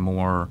scan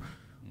more,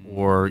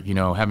 or, you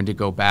know, having to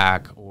go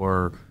back,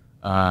 or,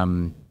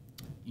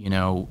 you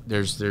know,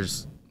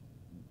 there's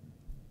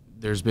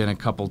been a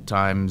couple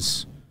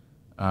times,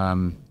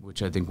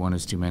 which I think one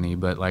is too many,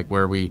 but like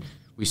where we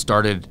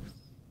started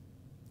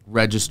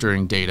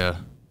registering data,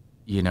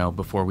 you know,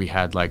 before we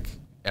had like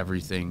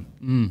everything,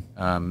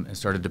 and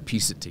started to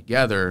piece it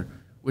together,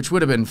 which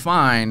would have been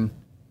fine,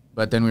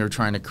 but then we were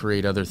trying to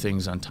create other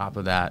things on top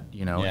of that,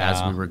 you know,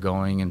 as we were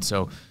going, and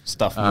so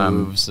stuff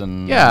moves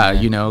and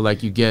you know,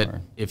 like you get,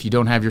 if you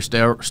don't have your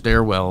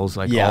stairwells,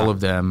 like all of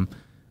them,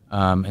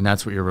 and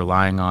that's what you're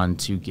relying on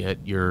to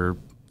get your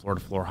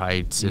floor-to-floor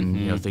heights and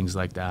you know, things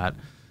like that.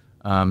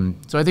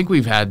 So I think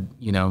we've had,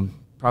 you know,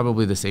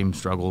 probably the same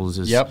struggles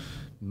as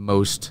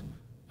most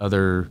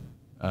other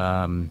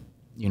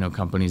you know,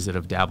 companies that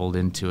have dabbled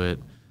into it.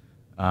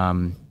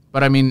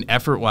 But I mean,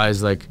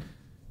 effort-wise, like,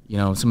 you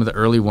know, some of the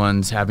early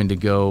ones having to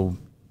go,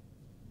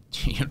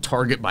 you know,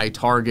 target by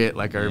target.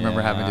 Like I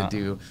remember having to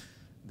do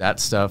that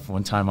stuff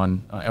one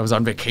time I was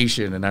on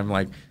vacation, and I'm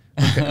like,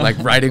 like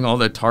writing all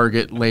the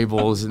target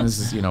labels, and this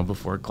is, you know,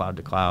 before cloud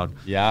to cloud.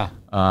 Yeah.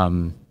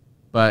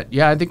 But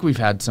yeah, I think we've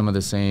had some of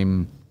the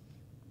same,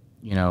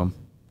 you know,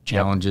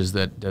 challenges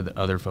that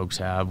other folks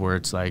have, where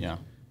it's like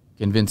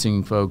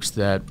convincing folks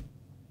that,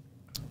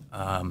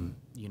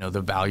 you know,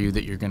 the value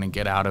that you're going to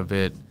get out of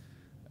it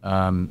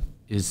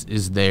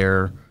is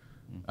there.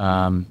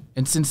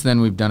 And since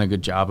then, we've done a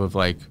good job of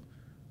like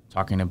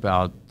talking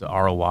about the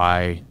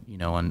ROI, you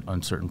know,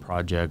 on certain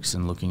projects,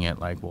 and looking at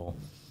like, well,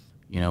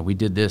 you know, we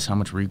did this, how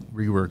much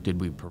rework did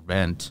we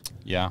prevent?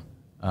 Yeah.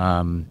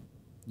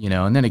 You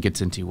know, and then it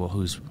gets into, well,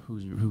 whose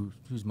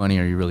money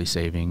are you really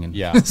saving,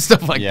 and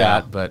stuff like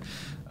that. But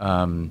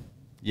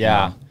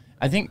yeah,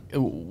 I think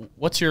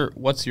what's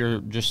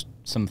your just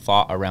some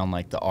thought around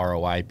like the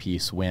ROI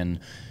piece, when,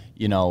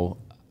 you know,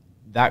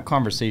 that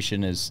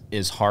conversation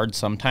is hard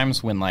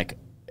sometimes when like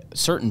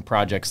certain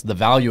projects, the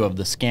value of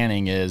the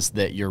scanning is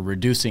that you're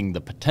reducing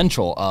the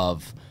potential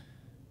of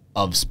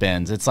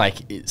spends. It's like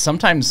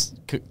sometimes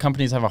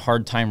companies have a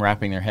hard time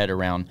wrapping their head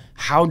around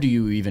how do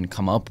you even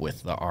come up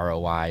with the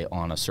ROI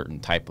on a certain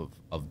type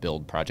of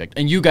build project.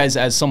 And you guys,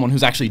 as someone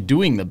who's actually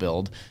doing the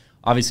build,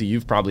 obviously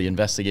you've probably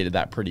investigated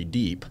that pretty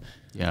deep.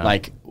 Yeah.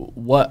 Like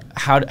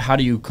how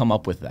do you come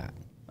up with that?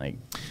 Like,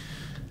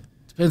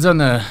 depends on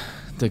the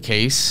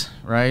case,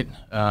 right?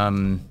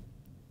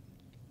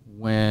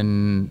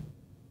 When,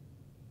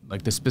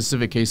 like, the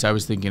specific case I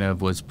was thinking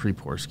of was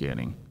pre-pour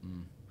scanning,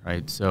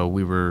 right? So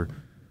we were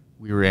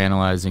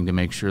analyzing to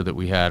make sure that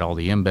we had all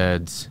the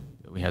embeds,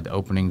 that we had the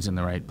openings in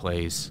the right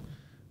place,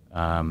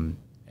 and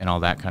all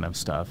that kind of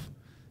stuff.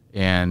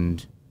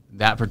 And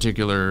that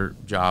particular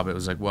job, it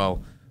was like,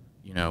 well,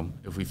 you know,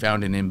 if we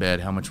found an embed,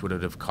 how much would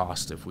it have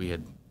cost if we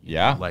had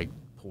like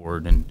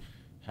poured and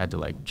had to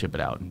like chip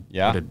it out and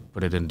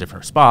put it in a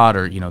different spot,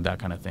 or, you know, that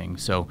kind of thing.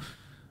 So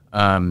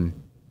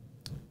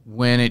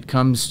when it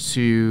comes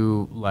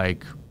to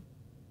like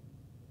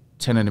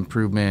tenant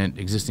improvement,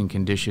 existing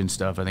condition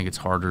stuff, I think it's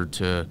harder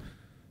to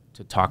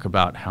talk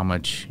about how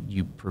much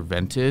you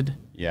prevented.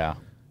 Yeah.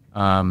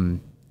 And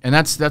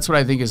that's what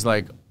I think is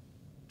like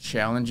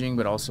challenging,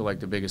 but also like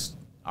the biggest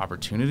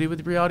opportunity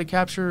with reality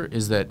capture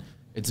is that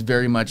it's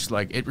very much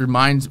like,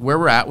 where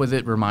we're at with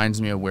it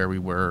reminds me of where we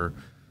were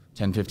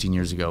 10, 15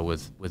 years ago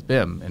with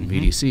BIM and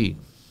VDC,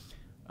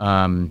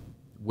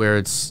 where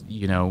it's,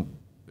 you know,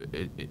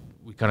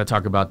 we kind of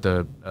talk about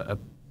the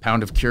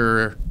pound of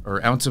cure,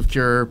 or ounce of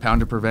cure,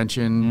 pound of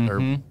prevention, or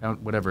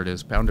pound, whatever it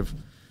is, ounce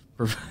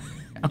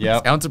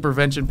of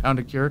prevention, pound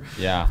of cure.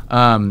 Yeah.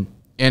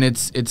 And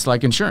it's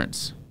like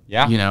insurance.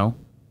 Yeah. You know,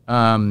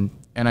 and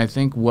I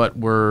think what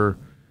we're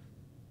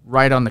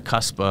right on the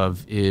cusp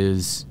of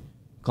is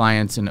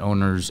clients and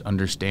owners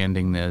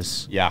understanding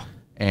this. Yeah.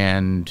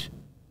 And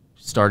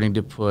starting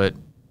to put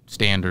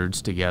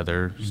standards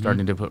together,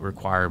 starting to put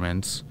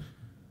requirements,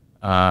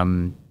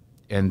 and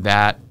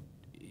that,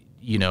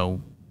 you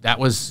know, that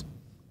was,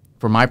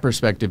 from my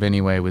perspective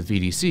anyway, with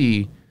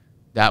VDC,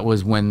 that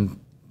was when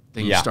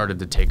things started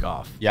to take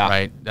off. Yeah.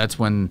 Right. That's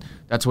when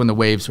the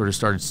wave sort of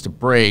starts to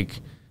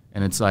break,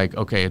 and it's like,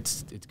 okay,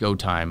 it's go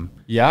time.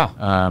 Yeah.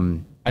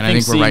 And I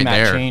think we're right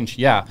there.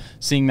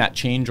 Seeing that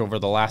change over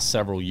the last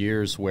several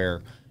years,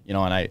 where, you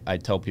know, and I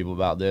tell people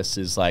about this,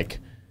 is like,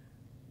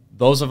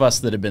 those of us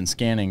that have been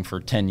scanning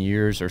for 10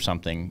 years or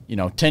something, you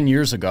know, 10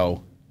 years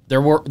ago,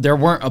 there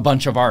weren't a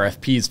bunch of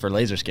RFPs for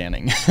laser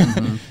scanning.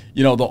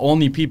 You know, the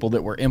only people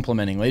that were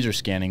implementing laser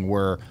scanning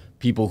were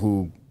people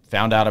who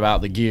found out about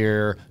the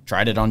gear,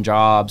 tried it on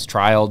jobs,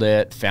 trialed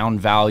it,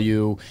 found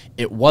value.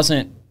 It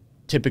wasn't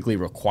typically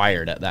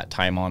required at that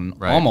time on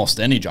almost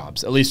any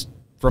jobs, at least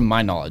from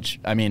my knowledge.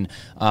 I mean,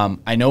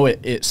 I know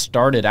it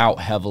started out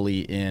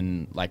heavily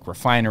in like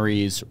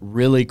refineries,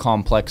 really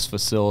complex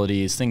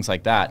facilities, things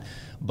like that.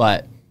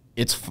 But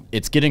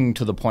it's getting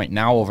to the point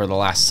now over the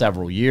last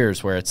several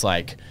years where it's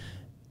like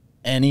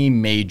any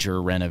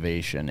major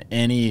renovation,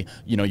 any,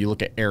 you know, you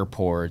look at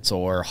airports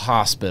or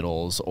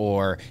hospitals,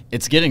 or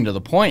it's getting to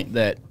the point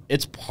that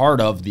it's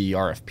part of the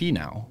RFP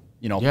now.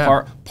 You know,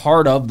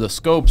 part of the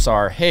scopes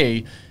are,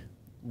 hey,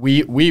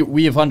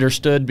 we have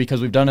understood, because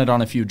we've done it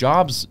on a few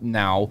jobs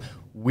now,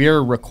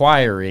 we're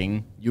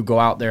requiring you go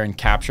out there and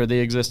capture the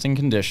existing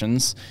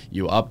conditions.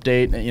 You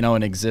update, you know,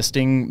 an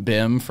existing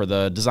BIM for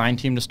the design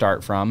team to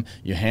start from.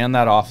 You hand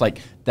that off.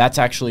 Like, that's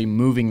actually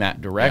moving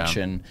that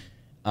direction.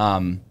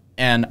 Yeah.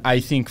 And I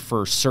think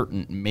for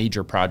certain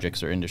major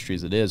projects or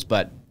industries it is,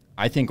 but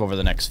I think over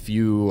the next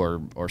few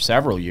or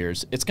several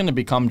years, it's going to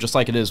become just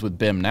like it is with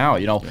BIM now.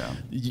 You know,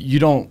 you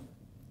don't,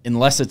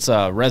 unless it's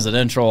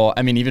residential,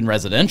 I mean, even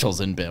residential's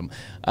in BIM,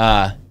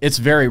 it's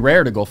very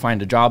rare to go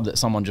find a job that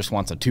someone just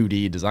wants a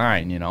 2D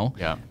design, you know?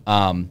 Yeah.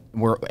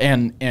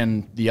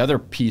 And the other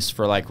piece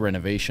for like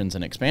renovations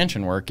and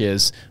expansion work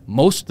is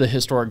most of the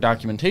historic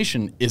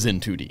documentation is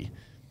in 2D.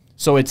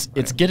 So it's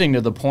getting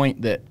to the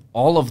point that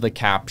all of the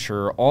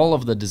capture, all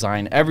of the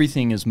design,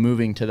 everything is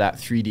moving to that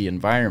 3D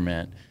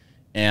environment.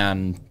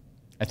 And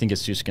I think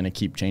it's just going to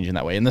keep changing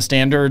that way. And the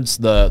standards,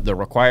 the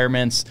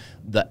requirements,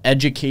 the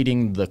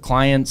educating the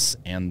clients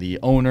and the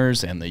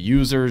owners and the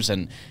users,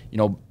 and, you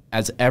know,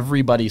 as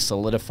everybody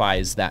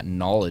solidifies that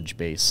knowledge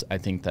base, I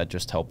think that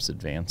just helps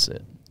advance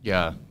it.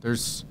 Yeah,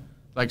 there's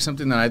like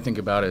something that I think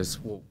about is,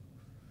 well,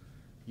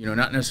 you know,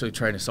 not necessarily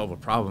trying to solve a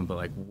problem, but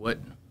like, what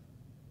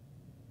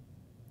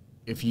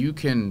if you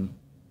can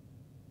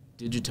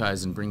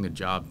digitize and bring the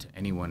job to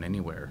anyone,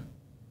 anywhere,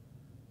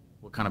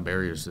 what kind of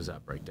barriers does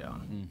that break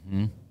down?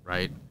 Mm-hmm.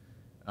 Right?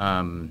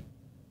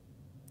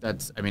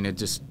 That's, I mean,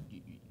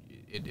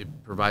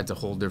 it provides a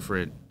whole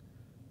different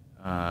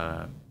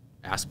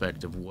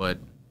aspect of what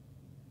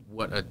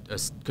a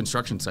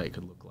construction site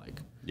could look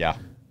like. Yeah.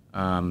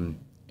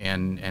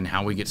 And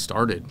how we get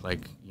started.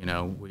 Like, you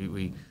know,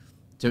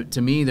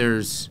 to me,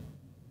 there's,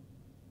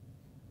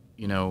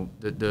 you know,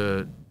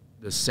 the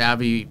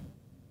savvy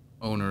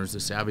owners, the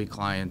savvy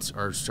clients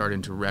are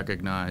starting to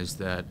recognize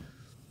that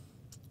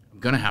I'm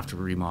going to have to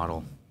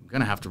remodel, I'm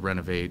going to have to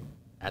renovate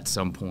at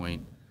some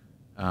point.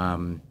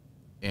 And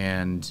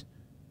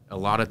a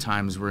lot of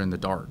times we're in the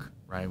dark,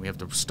 right? We have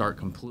to start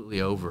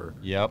completely over.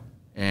 Yep.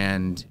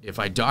 And if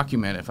I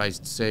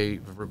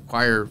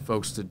require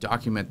folks to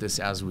document this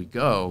as we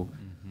go,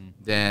 mm-hmm.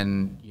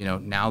 then, you know,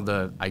 now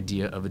the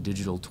idea of a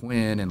digital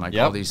twin and like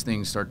all these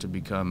things start to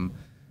become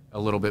a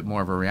little bit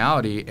more of a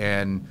reality.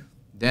 And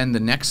then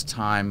the next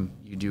time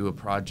you do a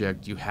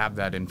project, you have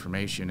that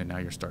information, and now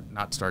you're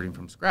not starting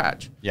from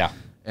scratch. Yeah.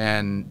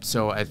 And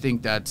so I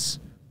think that's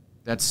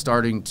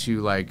starting to,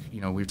 like, you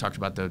know, we've talked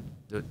about the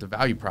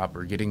value prop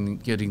or getting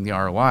the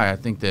ROI. I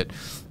think that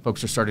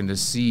folks are starting to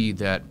see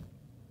that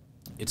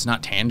it's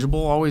not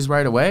tangible always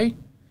right away,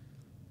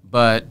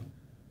 but,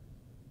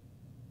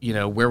 you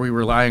know, where we were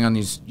relying on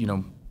these, you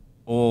know,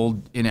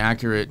 old,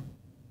 inaccurate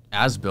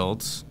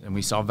as-built, and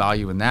we saw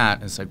value in that,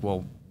 and it's like,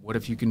 well, what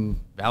if you can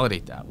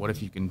validate that? What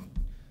if you can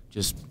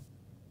just,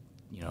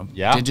 you know,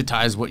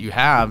 digitize what you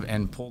have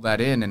and pull that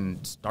in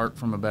and start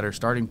from a better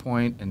starting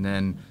point, and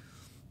then,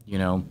 you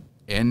know,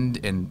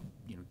 end and,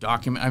 you know,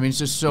 document. I mean, it's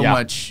just so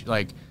much,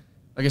 like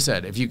I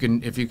said, if you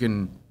can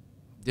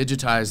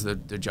digitize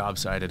the job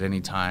site at any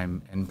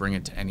time and bring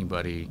it to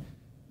anybody,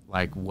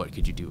 like, what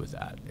could you do with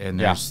that? And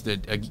there's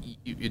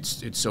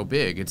it's so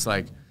big. It's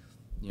like,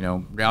 you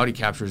know, reality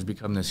capture has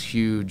become this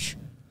huge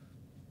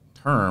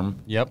term.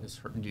 Yep.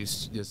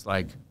 This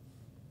like,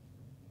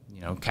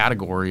 you know,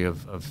 category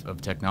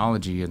of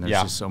technology, and there's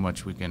just so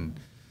much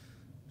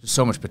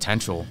so much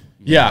potential.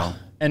 You know?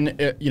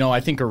 And you know, I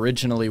think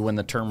originally when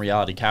the term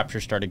reality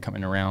capture started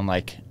coming around,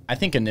 like, I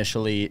think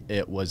initially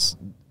it was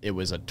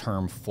a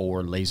term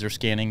for laser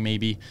scanning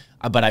maybe,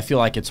 but I feel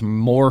like it's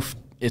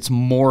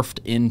morphed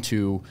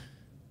into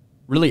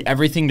really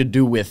everything to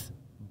do with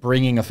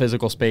bringing a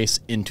physical space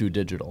into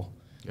digital.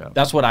 Yeah.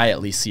 That's what I at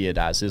least see it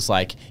as, is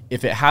like,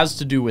 if it has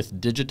to do with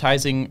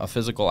digitizing a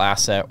physical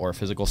asset or a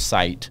physical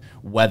site,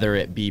 whether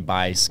it be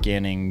by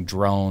scanning,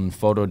 drone,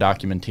 photo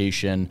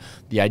documentation,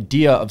 the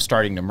idea of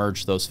starting to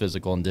merge those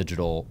physical and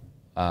digital,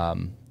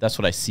 that's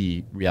what I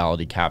see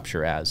reality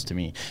capture as to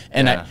me.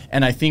 And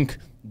I think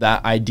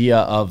that idea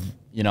of,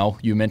 you know,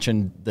 you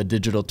mentioned the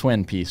digital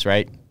twin piece,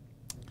 right?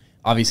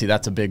 Obviously,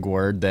 that's a big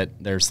word that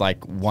there's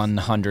like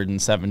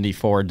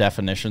 174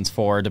 definitions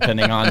for,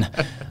 depending on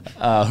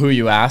who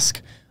you ask.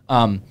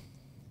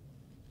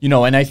 You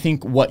know, and I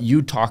think what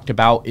you talked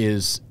about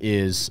is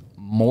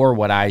more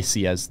what I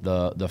see as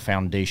the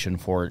foundation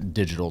for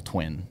digital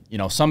twin. You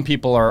know, some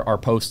people are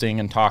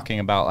posting and talking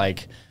about,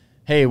 like,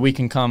 hey, we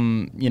can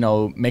come, you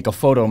know, make a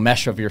photo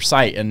mesh of your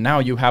site, and now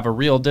you have a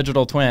real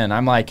digital twin.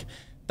 I'm like,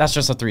 that's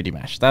just a 3D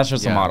mesh. That's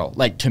just a model.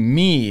 Like, to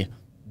me,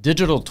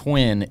 digital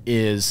twin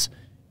is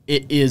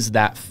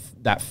that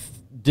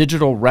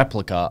digital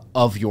replica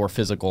of your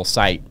physical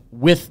site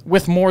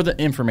with more the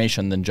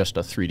information than just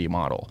a 3D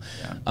model.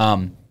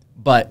 Yeah.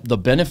 But the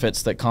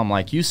benefits that come,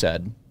 like you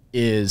said,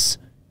 is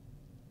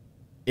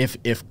if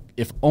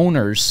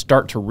owners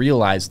start to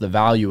realize the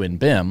value in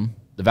BIM,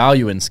 the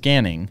value in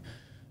scanning,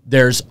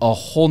 there's a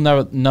whole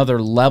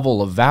nother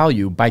level of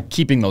value by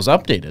keeping those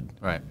updated.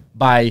 Right.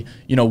 By,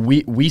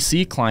 we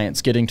see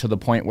clients getting to the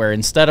point where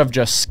instead of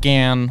just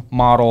scan,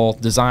 model,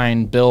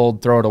 design,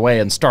 build, throw it away,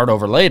 and start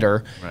over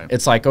later,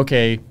 it's like,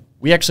 okay,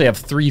 we actually have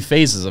 3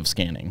 phases of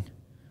scanning.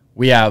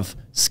 We have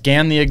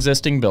scan the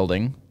existing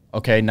building.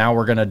 Okay, now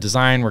we're going to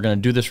design, we're going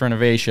to do this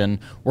renovation.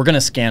 We're going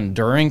to scan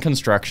during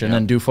construction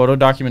and do photo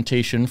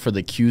documentation for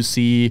the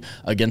QC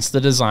against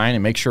the design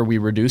and make sure we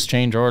reduce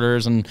change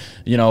orders and,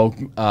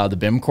 the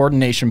BIM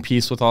coordination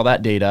piece with all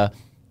that data.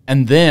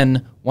 And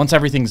then once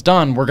everything's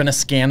done, we're going to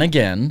scan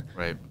again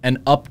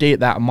and update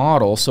that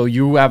model so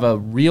you have a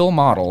real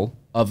model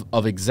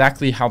of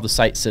exactly how the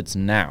site sits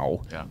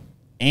now. Yeah.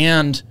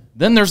 And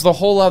then there's the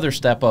whole other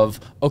step of,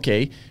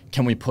 okay,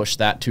 can we push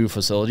that to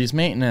facilities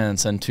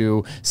maintenance and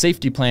to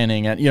safety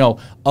planning and,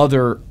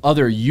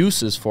 other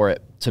uses for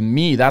it? To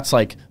me, that's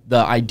like the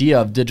idea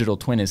of digital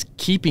twin is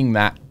keeping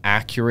that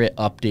accurate,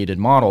 updated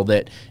model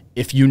that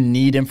if you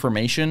need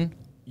information,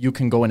 you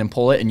can go in and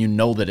pull it and you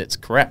know that it's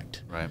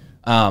correct. Right.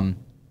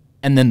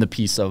 And then the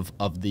piece of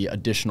the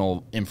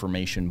additional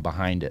information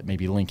behind it,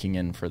 maybe linking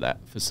in for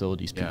that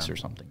facilities piece or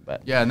something.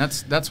 But yeah, and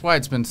that's why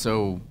it's been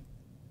so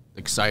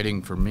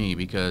exciting for me,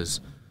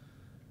 because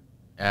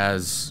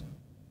as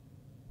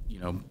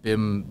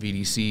BIM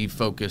VDC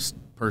focused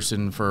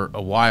person for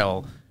a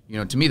while,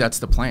 to me that's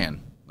the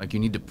plan. Like, you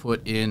need to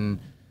put in,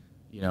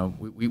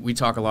 we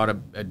talk a lot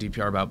at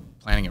DPR about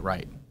planning it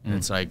right, and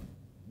it's like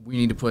we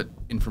need to put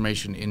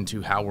information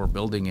into how we're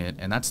building it,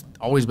 and that's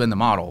always been the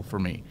model for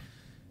me.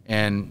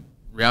 And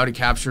reality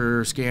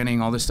capture,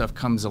 scanning, all this stuff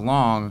comes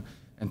along,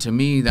 and to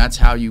me that's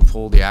how you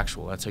pull the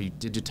actual. That's how you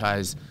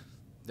digitize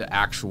the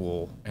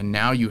actual, and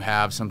now you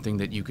have something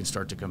that you can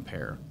start to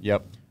compare.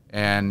 Yep.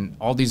 And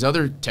all these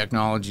other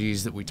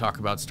technologies that we talk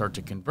about start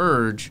to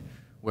converge,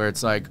 where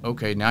it's like,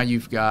 okay, now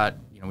you've got,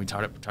 we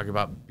talk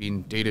about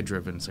being data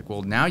driven. It's like,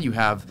 well, now you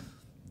have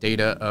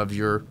data of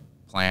your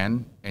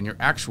plan and your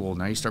actual.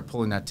 Now you start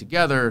pulling that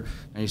together.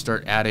 Now you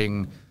start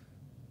adding,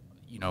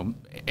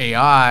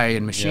 AI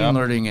and machine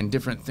learning and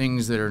different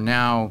things that are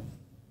now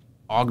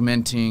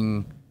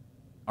augmenting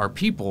our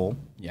people.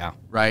 Yeah.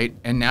 Right.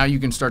 And now you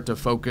can start to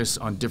focus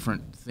on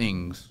different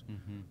things.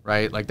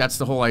 Right. Like, that's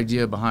the whole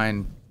idea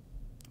behind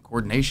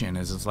coordination,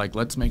 is it's like,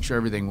 let's make sure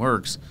everything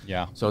works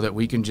so that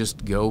we can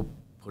just go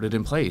put it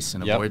in place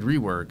and avoid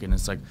rework. And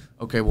it's like,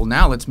 okay, well,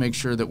 now let's make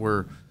sure that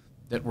we're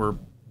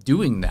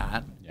doing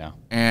that. Yeah.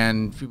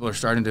 And people are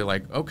starting to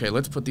like, okay,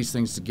 let's put these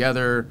things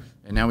together,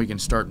 and now we can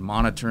start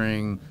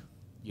monitoring,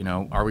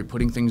 are we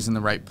putting things in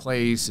the right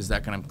place? Is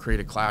that going to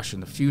create a clash in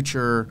the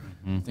future?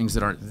 Things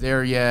that aren't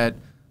there yet.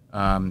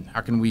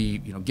 How can we,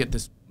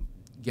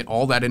 get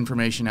all that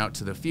information out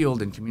to the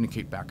field and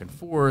communicate back and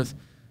forth?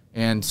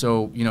 And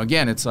so,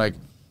 again, it's like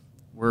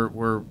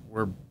we're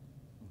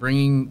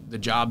bringing the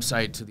job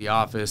site to the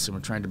office, and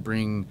we're trying to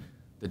bring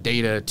the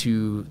data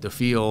to the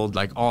field,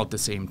 like, all at the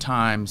same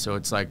time. So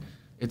it's like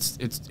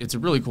it's a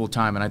really cool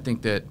time, and I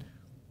think that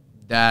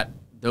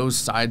those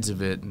sides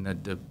of it and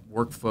the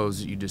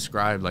workflows that you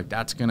described, like,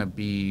 that's going to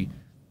be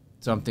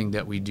something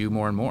that we do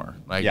more and more.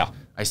 Like,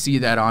 I see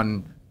that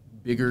on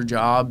bigger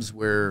jobs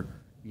where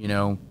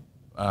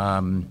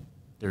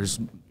there's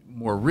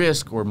more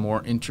risk or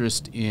more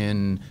interest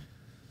in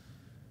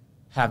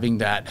having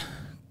that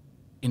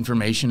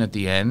information at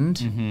the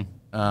end.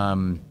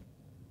 But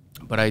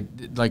I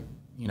like,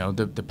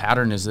 the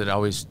pattern is that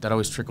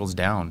always trickles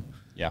down.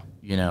 Yeah.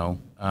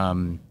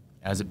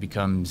 As it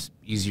becomes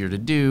easier to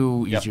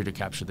do, easier to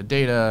capture the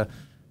data,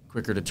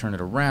 quicker to turn it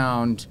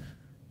around,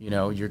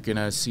 you're going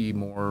to see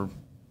more,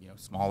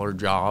 smaller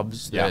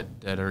jobs that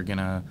are going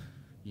to,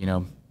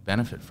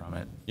 benefit from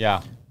it.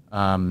 Yeah.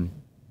 And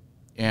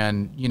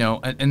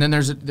and then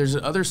there's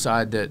the other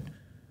side that,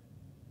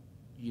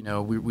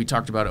 we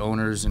talked about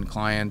owners and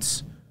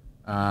clients,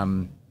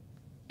 and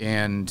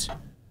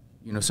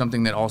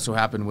something that also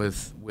happened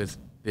with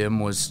BIM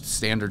was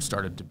standards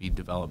started to be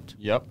developed.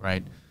 Yep.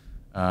 Right.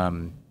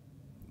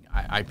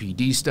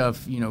 IPD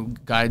stuff,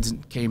 guides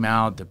came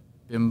out. The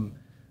BIM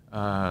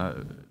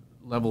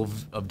level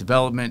of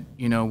development,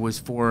 was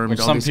formed. Which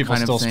all some these people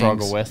kind still of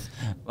struggle with.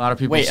 A lot of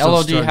people. Wait, still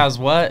LOD struggle. has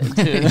what?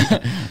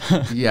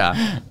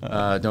 Yeah.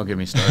 Don't get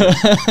me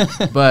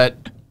started. But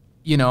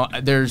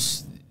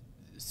there's.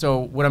 So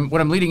what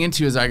I'm leading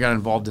into is I got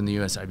involved in the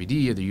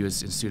USIBD, the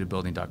U.S. Institute of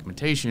Building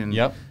Documentation.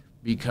 Yep.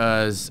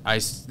 Because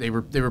they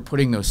were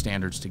putting those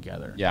standards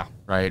together. Yeah.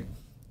 Right.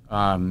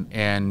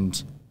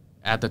 And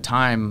at the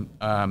time,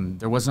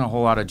 there wasn't a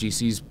whole lot of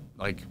GCs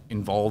like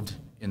involved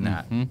in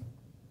that.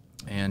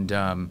 And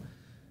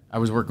I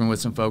was working with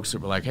some folks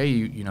that were like, hey,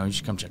 you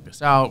should come check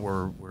this out.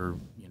 We're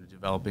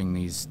developing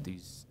these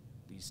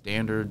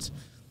standards.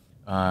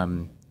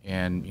 And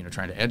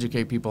trying to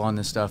educate people on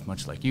this stuff,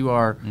 much like you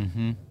are.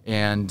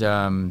 And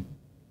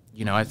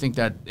I think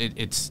that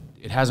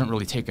it hasn't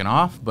really taken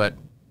off, but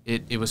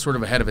it was sort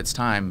of ahead of its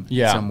time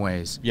in some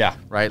ways. Yeah.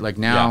 Right. Like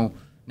now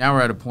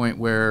we're at a point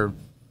where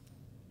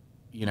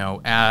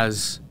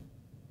as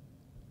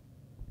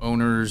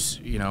owners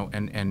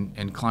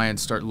and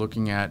clients start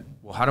looking at,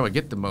 well, well, how do I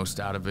get the most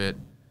out of it?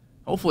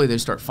 Hopefully they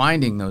start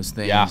finding those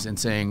things and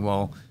saying,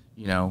 well,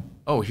 you know,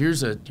 oh,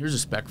 here's a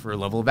spec for a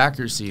level of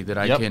accuracy that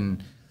I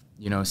can,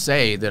 you know,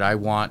 say that I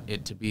want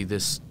it to be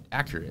this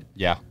accurate.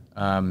 Yeah.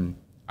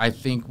 I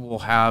think we'll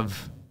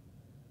have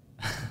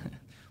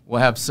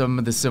some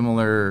of the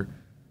similar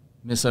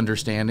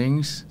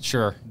misunderstandings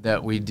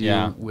that we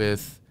do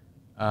with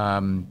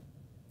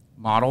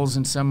models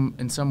in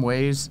some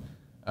ways,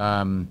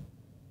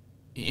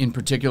 in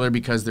particular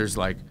because there's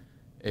like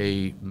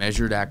a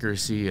measured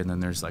accuracy and then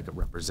there's like a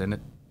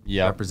representative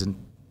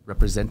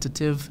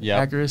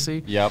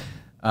accuracy.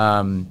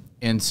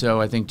 And so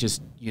I think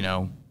just, you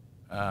know,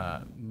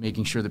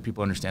 making sure that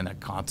people understand that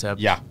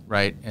concept,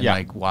 right? And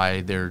like why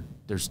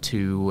there's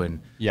two,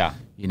 and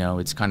you know,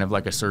 it's kind of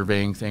like a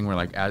surveying thing where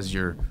like as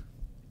your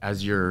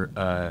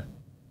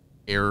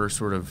error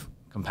sort of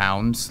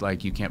compounds,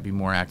 like you can't be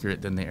more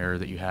accurate than the error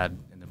that you had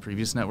in the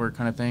previous network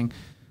kind of thing.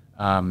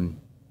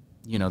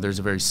 You know, there's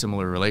a very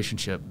similar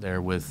relationship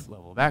there with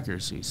level of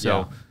accuracy.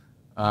 So,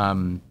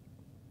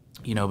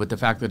 you know, but the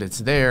fact that it's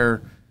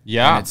there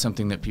and it's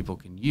something that people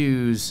can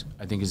use,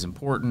 I think is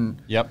important.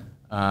 So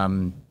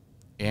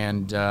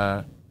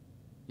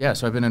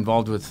I've been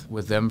involved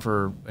with them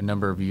for a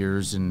number of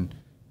years, and,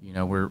 you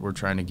know, we're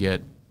trying to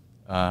get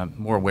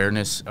more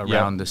awareness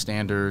around the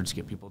standards,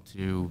 get people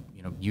to,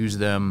 you know, use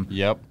them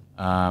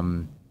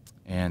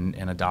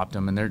and adopt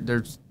them. And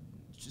they're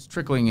just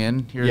trickling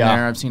in here and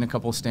there. I've seen a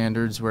couple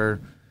standards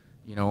where,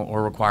 you know,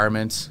 or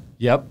requirements.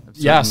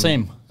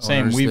 Same.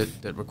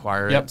 That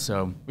require it.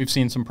 So we've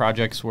seen some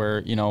projects where,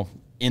 you know,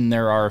 in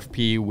their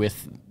RFP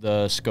with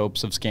the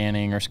scopes of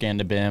scanning or scan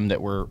to BIM that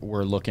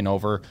we're looking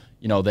over,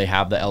 you know, they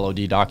have the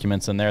LOD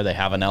documents in there. They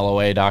have an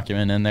LOA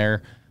document in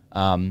there.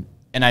 And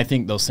I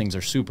think those things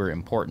are super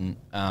important.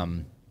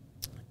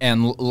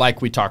 And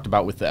like we talked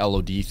about with the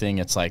LOD thing,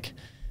 it's like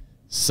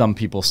some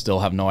people still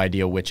have no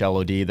idea which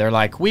LOD. They're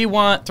like, we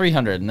want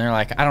 300. And they're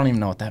like, I don't even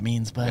know what that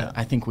means, but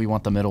I think we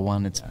want the middle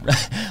one. It's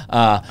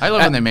I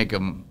love when they make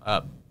them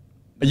up.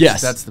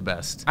 Yes. That's the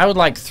best. I would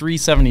like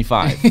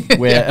 375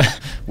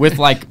 with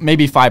like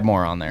maybe 5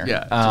 more on there.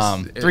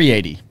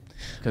 380.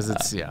 Because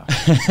it's,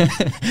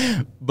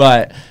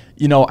 But,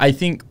 you know, I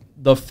think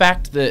the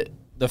fact that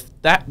the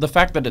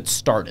fact that it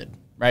started,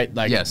 right?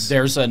 Like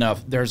there's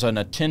an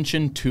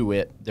attention to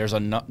it. There's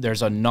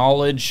a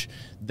knowledge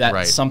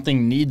that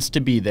something needs to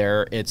be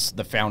there. It's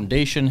the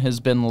foundation has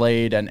been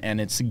laid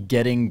and it's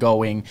getting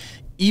going.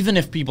 Even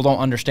if people don't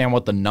understand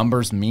what the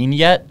numbers mean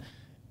yet,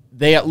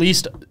 they at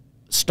least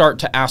start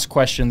to ask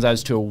questions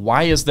as to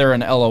why is there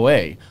an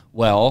LOA?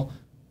 Well,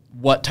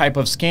 what type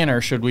of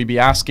scanner should we be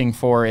asking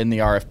for in the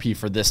RFP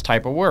for this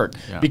type of work?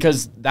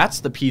 Because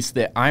that's the piece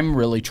that I'm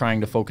really trying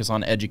to focus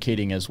on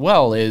educating as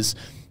well, is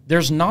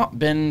there's not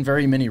been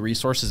very many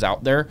resources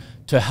out there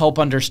to help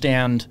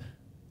understand,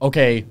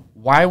 okay,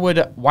 why would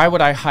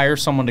I hire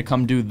someone to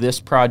come do this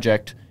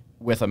project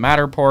with a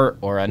Matterport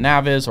or a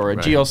Navis or a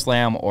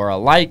GeoSlam or a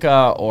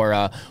Leica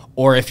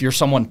or if you're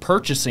someone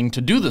purchasing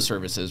to do the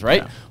services,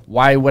 right?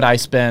 Why would I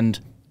spend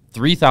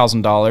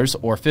 $3,000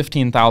 or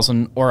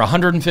 $15,000 or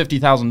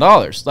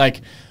 $150,000?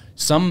 Like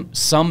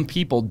some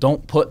people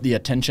don't put the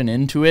attention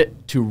into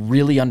it to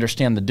really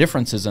understand the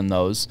differences in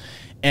those.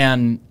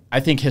 And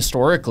I think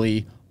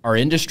historically our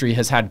industry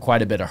has had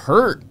quite a bit of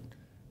hurt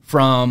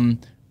from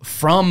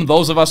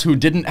those of us who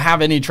didn't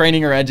have any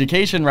training or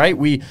education, right?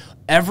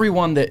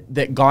 Everyone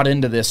that got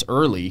into this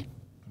early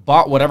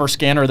bought whatever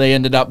scanner they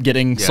ended up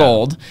getting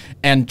sold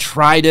and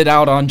tried it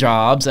out on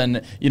jobs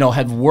and, you know,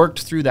 had worked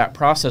through that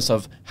process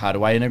of how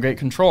do I integrate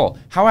control?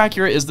 How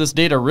accurate is this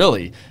data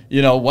really?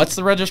 You know, what's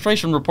the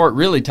registration report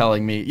really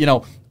telling me? You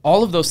know,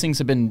 all of those things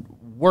have been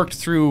worked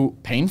through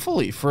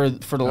painfully for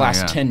the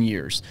last 10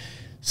 years.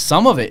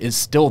 Some of it is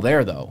still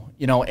there though,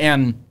 you know,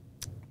 and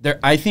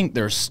I think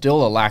there's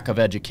still a lack of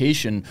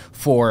education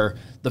for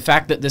the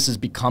fact that this is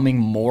becoming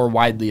more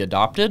widely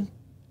adopted.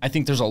 I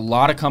think there's a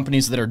lot of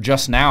companies that are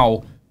just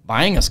now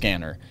buying a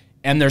scanner.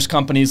 And there's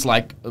companies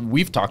like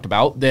we've talked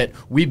about that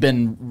we've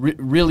been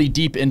really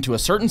deep into a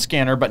certain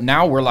scanner, but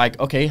now we're like,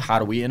 okay, how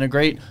do we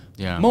integrate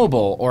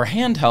mobile or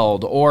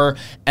handheld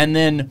and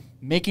then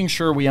making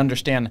sure we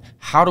understand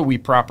how do we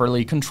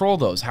properly control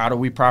those? How do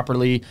we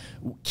properly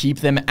keep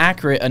them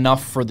accurate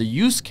enough for the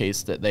use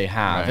case that they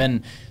have?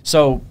 And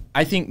so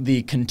I think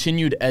the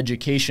continued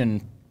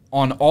education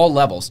on all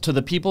levels, to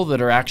the people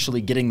that are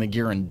actually getting the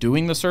gear and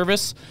doing the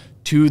service,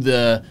 to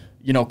the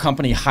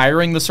company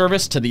hiring the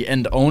service, to the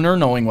end owner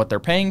knowing what they're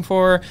paying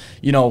for,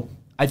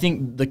 I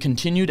think the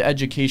continued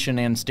education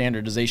and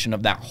standardization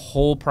of that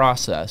whole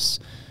process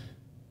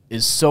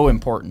is so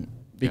important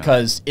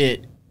because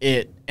the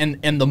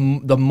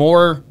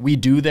more we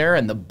do there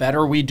and the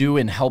better we do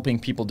in helping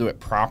people do it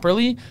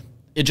properly,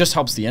 it just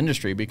helps the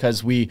industry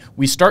because we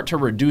start to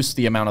reduce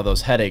the amount of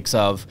those headaches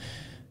of,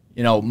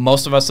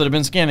 most of us that have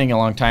been scanning a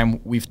long time,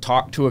 we've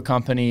talked to a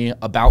company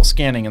about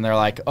scanning and they're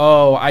like,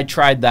 oh, I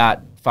tried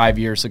that 5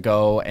 years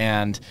ago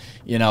and,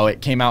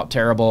 it came out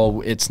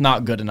terrible. It's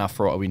not good enough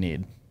for what we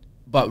need.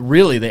 But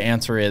really the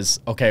answer is,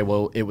 okay,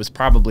 well, it was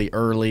probably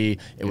early.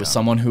 It was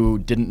someone who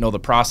didn't know the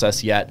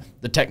process yet.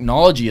 The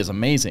technology is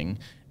amazing.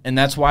 And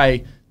that's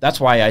why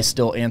I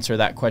still answer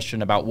that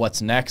question about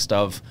what's next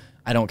of,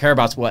 I don't care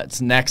about what's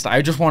next.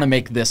 I just want to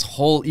make this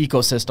whole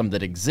ecosystem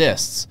that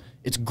exists.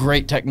 It's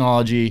great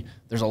technology.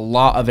 There's a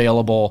lot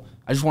available.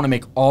 I just want to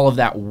make all of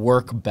that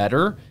work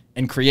better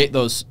and create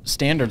those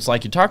standards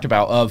like you talked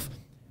about of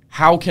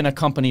how can a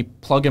company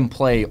plug and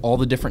play all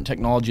the different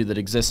technology that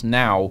exists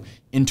now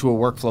into a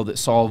workflow that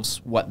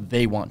solves what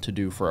they want to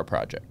do for a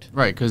project.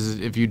 Right, because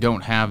if you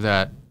don't have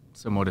that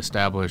somewhat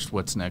established,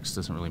 what's next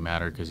doesn't really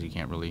matter because you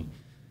can't really,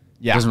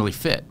 it doesn't really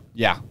fit.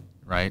 Yeah.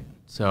 Right?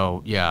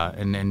 So, yeah,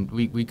 and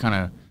we kind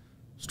of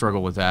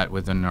struggle with that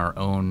within our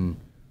own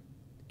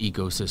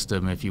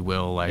ecosystem, if you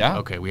will. Like,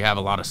 okay, we have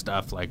a lot of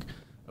stuff. Like,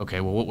 okay,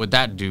 well, what would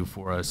that do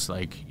for us?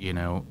 Like, you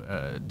know,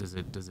 does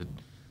it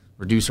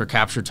reduce our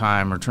capture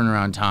time or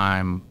turnaround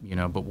time? You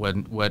know, but what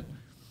am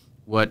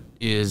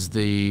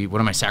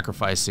I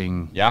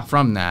sacrificing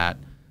from that?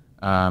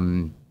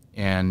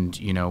 And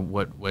you know,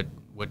 what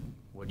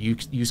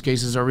use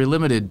cases are we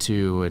limited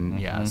to?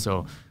 And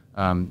so,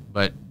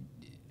 but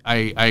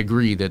I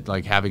agree that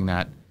like having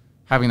that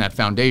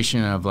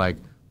foundation of like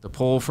the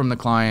pull from the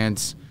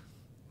clients,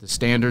 the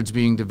standards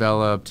being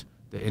developed,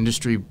 the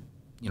industry,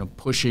 you know,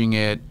 pushing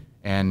it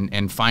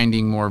and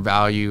finding more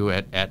value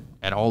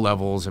at all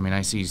levels. I mean,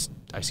 I see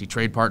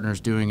trade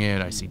partners doing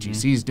it. I see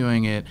GCs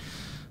doing it.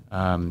 You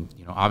know,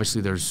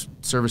 obviously there's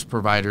service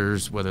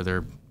providers, whether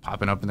they're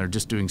popping up and they're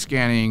just doing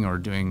scanning or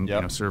doing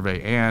you know,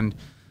 survey and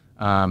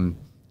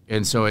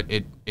so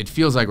it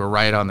feels like we're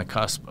right on the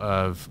cusp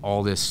of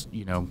all this,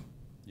 you know,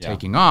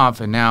 taking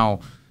off. And now,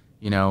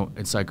 you know,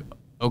 it's like,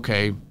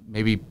 okay,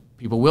 maybe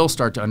people will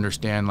start to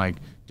understand like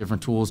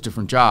different tools,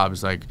 different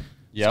jobs. Like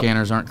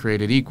scanners aren't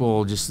created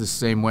equal, just the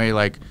same way,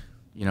 like,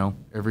 you know,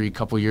 every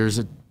couple of years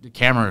the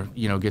camera,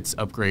 you know, gets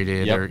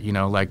upgraded or, you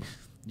know, like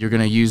you're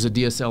going to use a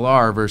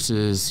DSLR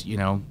versus, you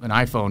know, an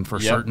iPhone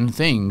for certain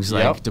things,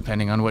 like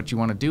depending on what you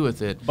want to do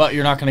with it. But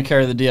you're not going to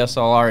carry the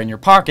DSLR in your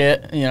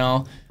pocket, you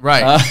know.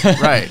 Right,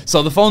 right.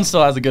 So the phone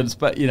still has a good,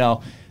 you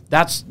know,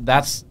 that's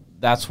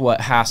what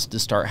has to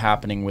start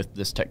happening with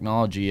this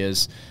technology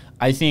is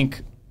I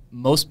think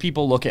most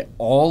people look at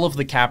all of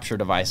the capture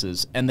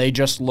devices and they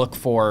just look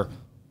for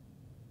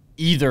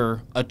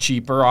either a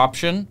cheaper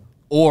option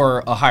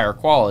or a higher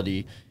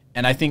quality.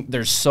 And I think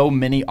there's so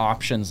many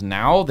options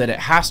now that it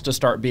has to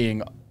start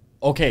being,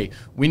 okay,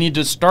 we need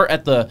to start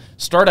at the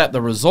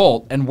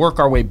result and work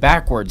our way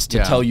backwards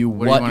to tell you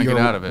what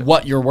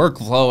your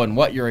workflow and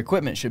what your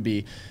equipment should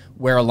be.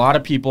 Where a lot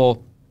of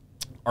people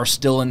are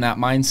still in that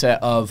mindset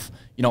of,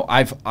 you know,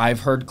 I've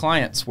heard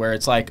clients where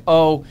it's like,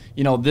 oh,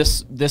 you know,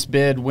 this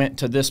bid went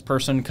to this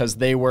person because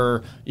they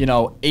were, you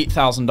know,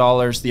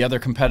 $8,000. The other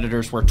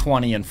competitors were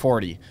 20 and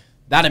 40.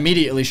 That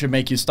immediately should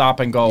make you stop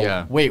and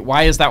go, wait,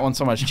 why is that one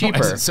so much cheaper?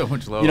 Why is it so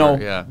much lower? You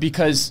know,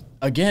 because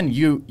again,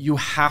 you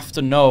have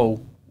to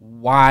know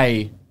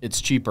why it's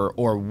cheaper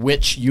or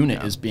which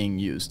unit is being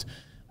used.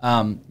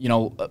 You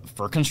know,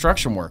 for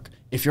construction work,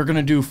 if you're going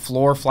to do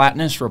floor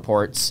flatness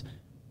reports,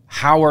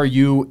 how are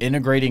you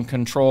integrating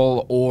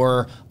control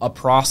or a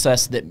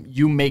process that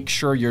you make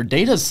sure your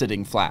data's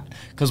sitting flat?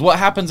 Because what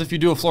happens if you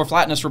do a floor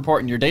flatness report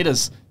and your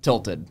data's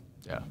tilted?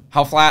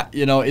 How flat,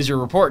 you know, is your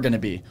report going to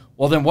be?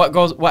 Well, then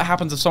what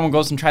happens if someone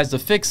goes and tries to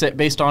fix it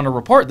based on a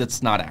report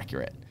that's not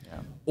accurate?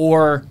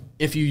 Or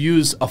if you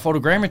use a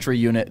photogrammetry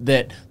unit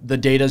that the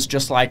data is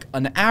just like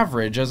an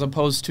average as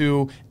opposed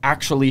to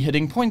actually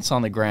hitting points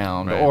on the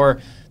ground, or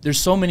there's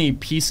so many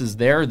pieces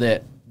there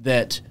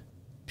that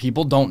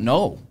people don't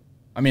know.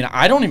 I mean,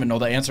 I don't even know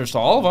the answers to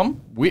all of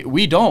them.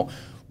 We don't.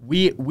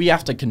 We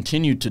have to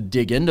continue to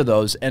dig into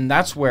those, and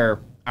that's where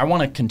I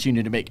want to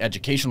continue to make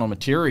educational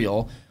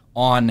material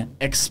on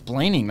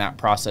explaining that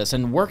process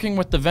and working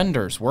with the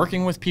vendors,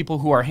 working with people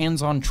who are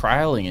hands-on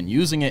trialing and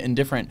using it in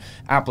different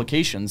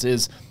applications.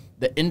 Is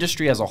the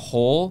industry as a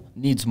whole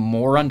needs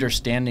more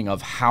understanding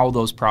of how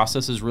those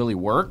processes really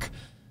work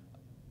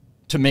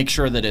to make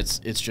sure that it's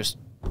just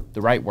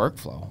the right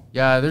workflow.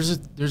 Yeah,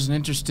 there's an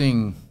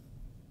interesting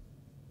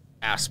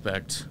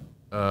aspect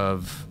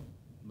of,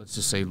 let's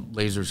just say,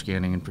 laser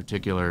scanning in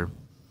particular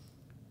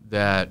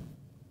that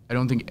I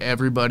don't think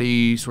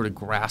everybody sort of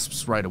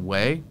grasps right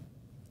away.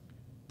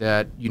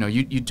 That, you know,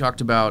 you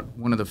talked about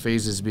one of the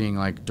phases being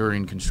like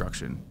during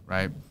construction,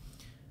 right?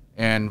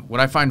 And what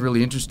I find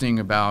really interesting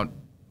about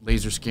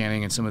laser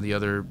scanning and some of the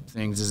other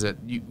things is that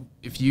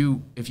if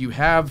you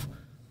have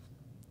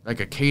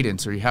like a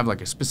cadence or you have like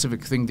a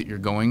specific thing that you're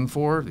going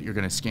for, that you're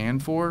going to scan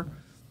for,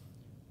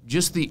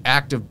 just the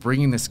act of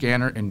bringing the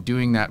scanner and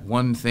doing that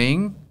one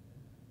thing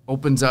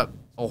opens up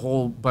a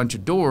whole bunch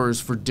of doors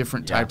for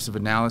different types of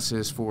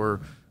analysis, for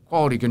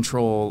quality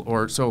control,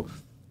 or so.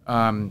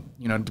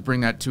 You know, to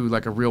bring that to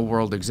like a real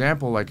world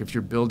example, like if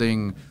you're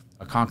building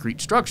a concrete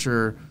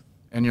structure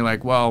and you're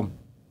like, well,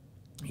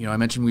 you know, I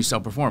mentioned we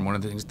self-perform. One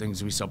of the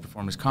things we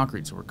self-perform is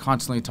concrete. So we're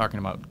constantly talking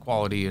about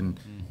quality and,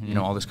 you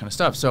know, all this kind of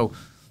stuff. So,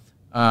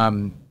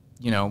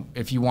 you know,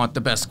 if you want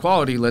the best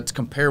quality, let's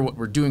compare what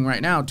we're doing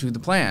right now to the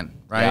plan,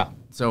 right? Yeah.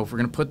 So if we're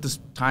going to put this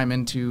time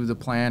into the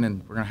plan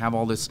and we're going to have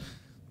all this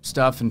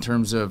stuff in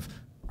terms of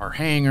our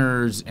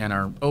hangars and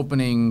our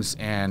openings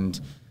and,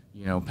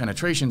 you know,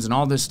 penetrations and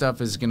all this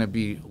stuff is going to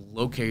be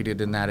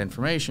located in that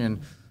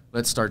information,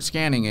 let's start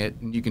scanning it.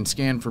 And you can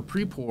scan for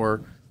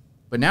pre-pour,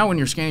 but now when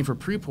you're scanning for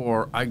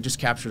pre-pour, I just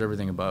captured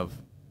everything above,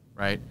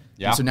 right?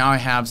 Yeah. And so now I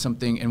have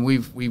something, and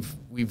we've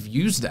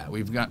used that.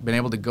 We've been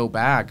able to go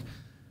back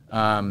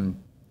and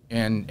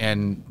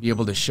be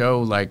able to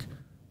show, like,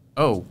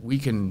 oh, we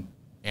can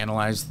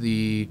analyze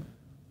the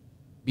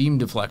beam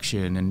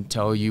deflection and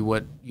tell you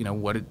what, you know,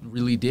 what it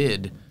really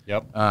did.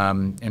 Yep.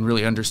 And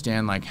really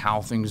understand, like,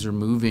 how things are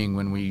moving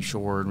when we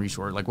shore and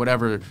reshore, like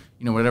whatever,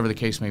 you know, whatever the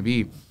case may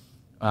be.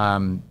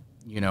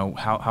 You know,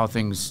 how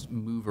things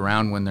move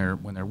around when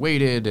they're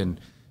weighted, and,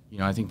 you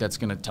know, I think that's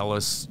going to tell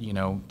us, you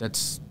know,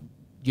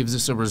 gives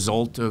us a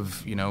result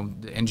of, you know,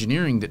 the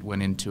engineering that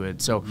went into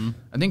it. So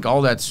I think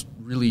all that's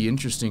really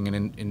interesting,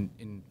 and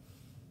in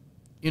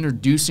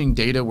introducing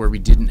data where we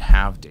didn't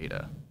have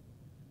data,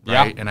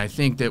 right? Yeah. And I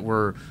think that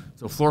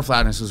so floor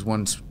flatness is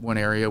one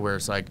area where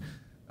it's like,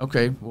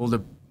 okay, well,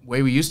 the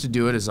way we used to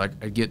do it is like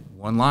I get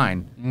one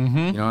line,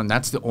 you know, and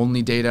that's the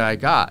only data I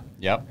got.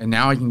 Yep. And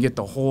now I can get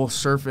the whole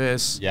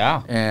surface.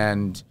 Yeah.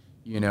 And,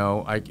 you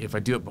know, if I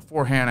do it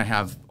beforehand, I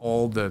have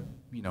all the,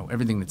 you know,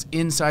 everything that's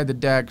inside the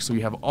deck. So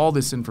you have all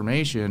this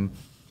information.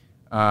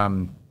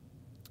 And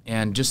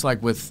just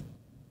like with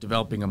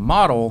developing a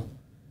model,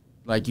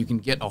 like, you can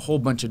get a whole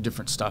bunch of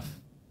different stuff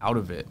out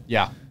of it.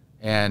 Yeah.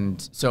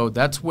 And so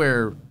that's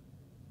where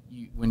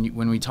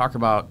when we talk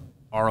about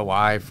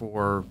ROI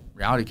for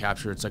reality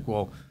capture, it's like,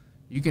 well,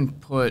 you can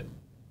put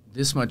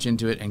this much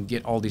into it and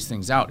get all these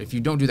things out. If you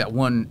don't do that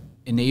one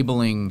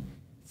enabling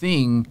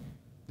thing,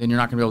 then you're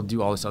not going to be able to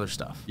do all this other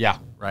stuff. Yeah.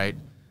 Right?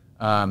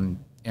 And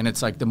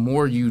it's like, the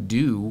more you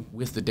do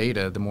with the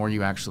data, the more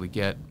you actually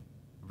get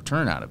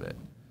return out of it.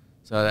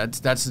 So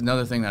that's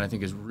another thing that I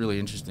think is really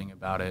interesting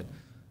about it,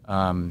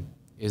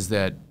 is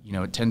that, you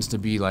know, it tends to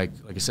be like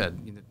I said,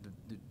 you know,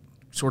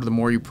 sort of the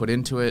more you put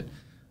into it,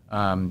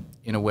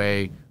 in a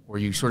way where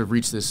you sort of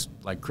reach this,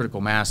 like,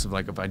 critical mass of,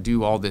 like, if I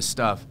do all this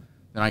stuff,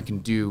 then I can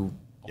do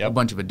a whole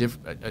bunch of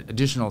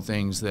additional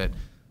things that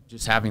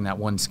just having that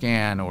one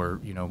scan,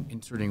 or, you know,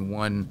 inserting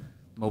one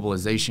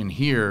mobilization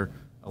here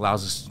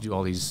allows us to do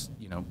all these,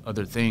 you know,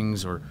 other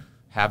things, or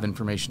have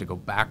information to go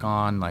back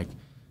on. Like,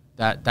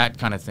 that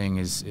kind of thing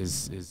is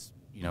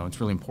you know, it's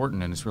really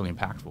important, and it's really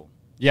impactful.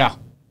 Yeah.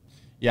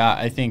 Yeah,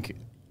 I think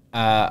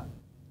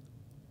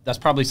that's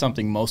probably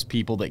something most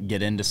people that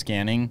get into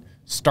scanning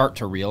start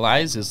to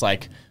realize is,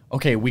 like,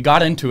 okay, we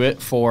got into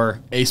it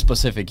for a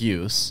specific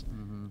use,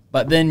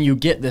 but then you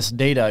get this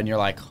data and you're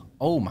like,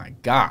 oh my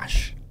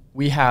gosh,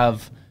 we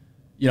have,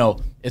 you know,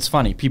 it's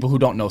funny, people who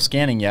don't know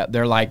scanning yet,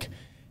 they're like,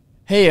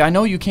 hey, I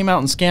know you came out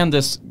and scanned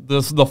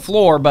the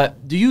floor,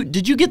 but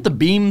did you get the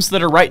beams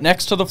that are right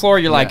next to the floor?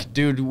 You're like,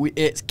 dude,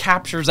 it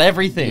captures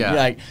everything. Yeah. You're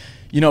like,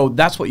 you know,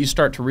 that's what you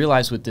start to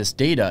realize with this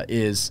data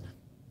is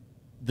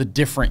the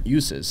different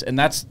uses. And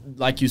that's,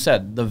 like you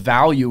said, the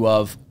value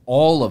of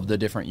all of the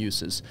different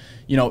uses.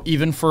 You know,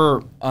 even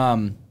for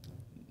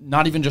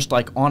not even just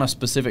like on a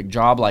specific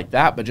job like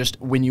that, but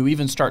just when you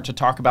even start to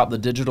talk about the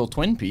digital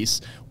twin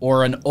piece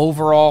or an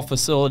overall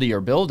facility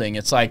or building,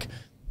 it's like,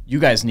 you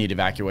guys need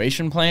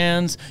evacuation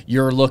plans.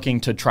 You're looking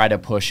to try to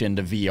push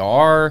into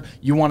VR.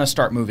 You want to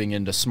start moving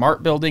into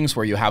smart buildings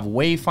where you have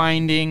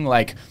wayfinding.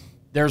 Like,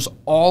 there's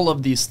all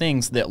of these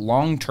things that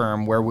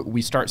long-term where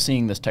we start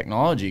seeing this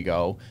technology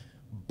go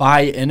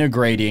by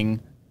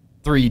integrating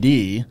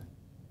 3D,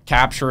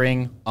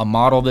 capturing a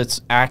model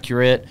that's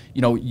accurate.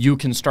 You know, you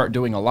can start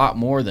doing a lot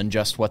more than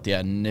just what the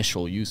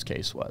initial use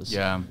case was.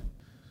 Yeah.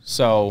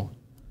 So,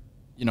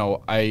 you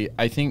know, I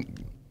think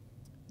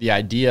the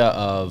idea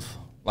of,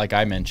 like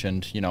I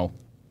mentioned, you know,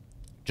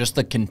 just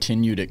the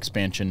continued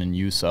expansion and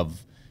use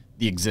of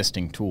the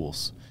existing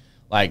tools.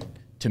 Like,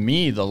 to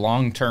me, the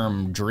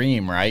long-term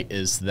dream, right,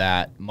 is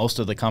that most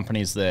of the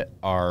companies that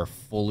are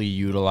fully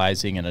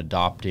utilizing and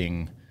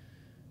adopting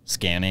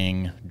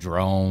scanning,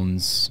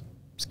 drones,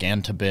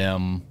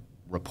 scan-to-BIM,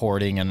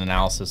 reporting and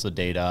analysis of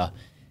data,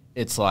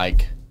 it's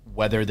like,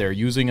 whether they're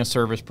using a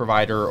service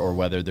provider or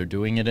whether they're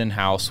doing it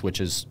in-house,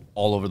 which is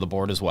all over the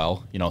board as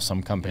well. You know,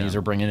 some companies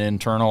are bringing it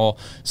internal.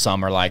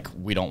 Some are like,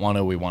 we don't want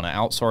to, we want to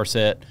outsource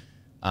it.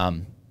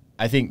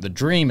 I think the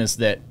dream is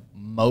that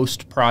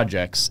most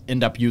projects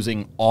end up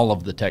using all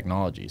of the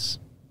technologies.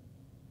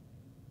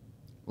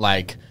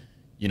 Like,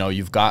 you know,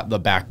 you've got the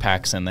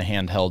backpacks and the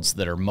handhelds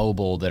that are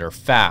mobile, that are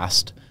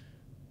fast.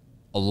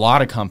 A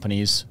lot of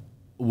companies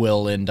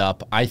will end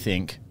up, I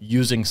think,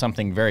 using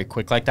something very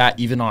quick like that,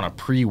 even on a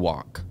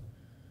pre-walk.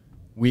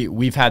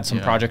 We've had some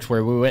projects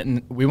where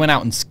we went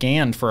out and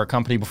scanned for a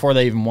company before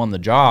they even won the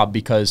job,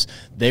 because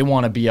they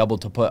want to be able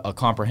to put a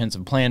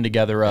comprehensive plan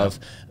together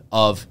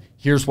of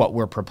here's what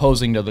we're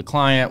proposing to the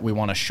client. We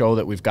want to show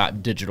that we've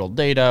got digital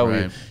data.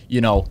 Right.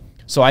 You know,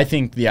 so I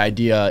think the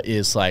idea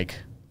is, like,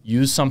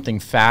 use something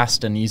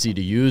fast and easy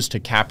to use to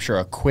capture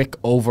a quick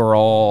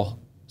overall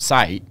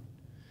site,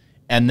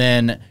 and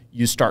then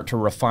you start to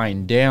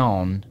refine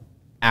down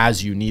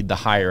as you need the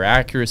higher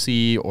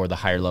accuracy or the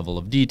higher level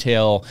of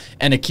detail.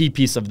 And a key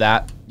piece of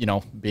that, you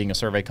know, being a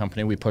survey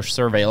company, we push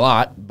survey a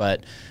lot,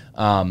 but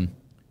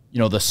you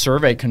know, the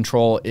survey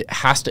control, it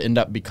has to end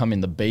up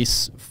becoming the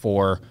base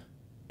for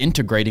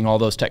integrating all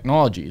those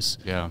technologies.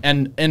 Yeah.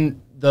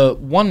 And the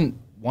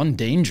one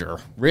danger,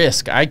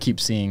 risk I keep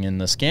seeing in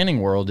the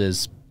scanning world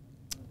is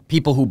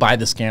people who buy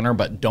the scanner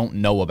but don't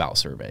know about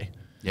survey.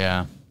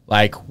 Yeah.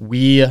 Like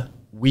we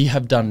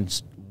have done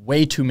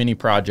way too many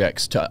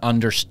projects to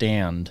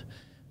understand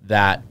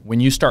that when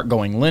you start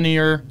going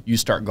linear, you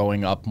start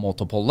going up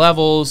multiple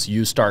levels,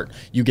 you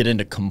get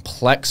into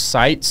complex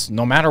sites,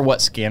 no matter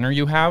what scanner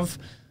you have,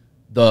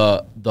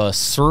 the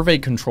survey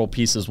control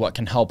piece is what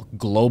can help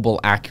global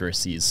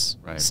accuracies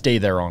stay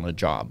there on a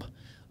job.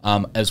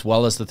 As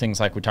well as the things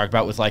like we talked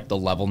about with like the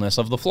levelness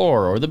of the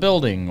floor or the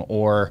building,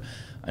 or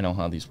I know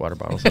how these water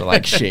bottles are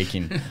like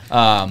shaking.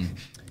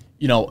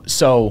 You know,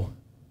 so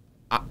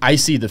I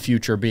see the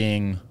future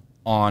being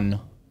on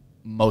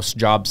most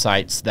job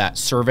sites that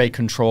survey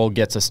control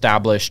gets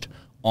established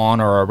on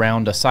or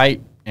around a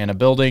site and a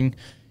building.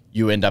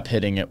 You end up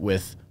hitting it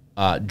with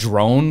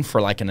drone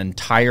for like an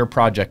entire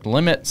project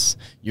limits.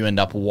 You end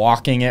up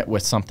walking it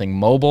with something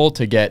mobile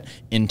to get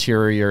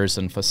interiors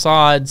and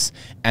facades.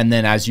 And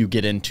then as you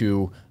get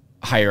into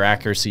higher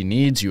accuracy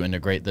needs, you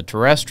integrate the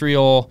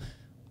terrestrial.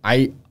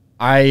 I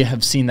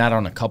have seen that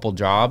on a couple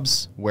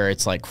jobs where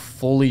it's like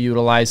fully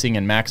utilizing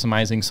and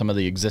maximizing some of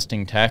the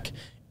existing tech.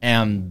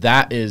 And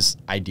that is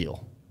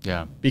ideal.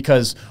 Yeah.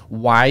 Because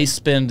why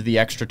spend the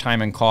extra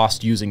time and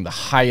cost using the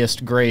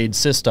highest grade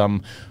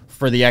system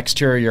for the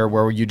exterior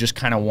where you just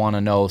kind of want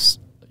to know,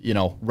 you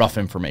know, rough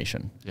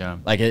information? Yeah.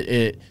 Like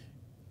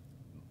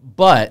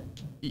but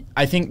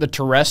I think the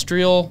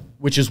terrestrial,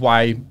 which is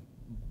why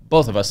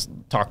both of us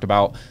talked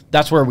about,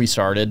 that's where we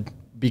started,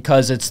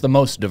 because it's the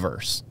most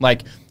diverse.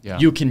 Like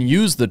you can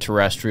use the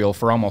terrestrial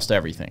for almost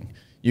everything.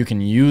 You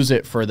can use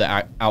it for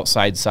the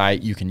outside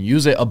site. You can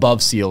use it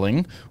above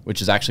ceiling,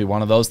 which is actually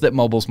one of those that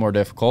mobile's more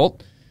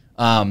difficult.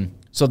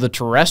 So the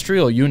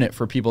terrestrial unit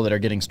for people that are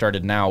getting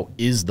started now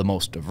is the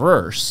most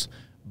diverse,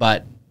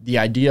 but the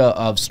idea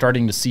of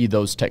starting to see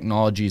those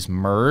technologies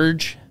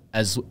merge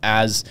as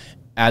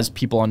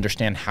people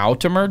understand how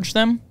to merge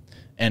them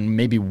and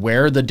maybe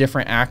where the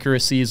different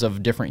accuracies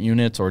of different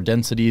units or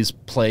densities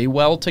play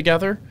well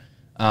together.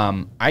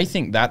 I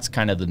think that's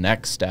kind of the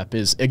next step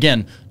is,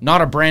 again,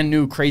 not a brand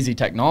new crazy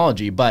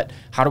technology, but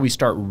how do we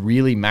start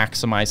really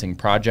maximizing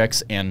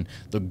projects and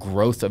the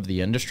growth of the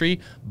industry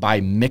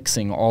by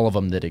mixing all of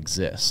them that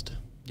exist?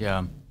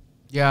 Yeah.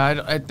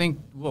 Yeah, I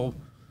think, well,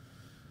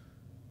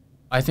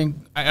 I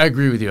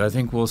agree with you. I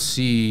think we'll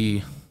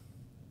see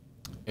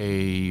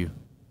a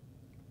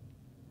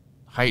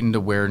heightened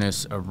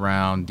awareness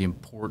around the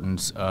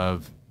importance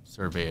of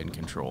survey and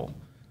control.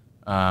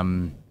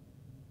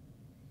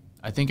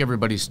 I think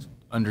everybody's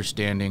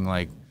understanding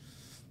like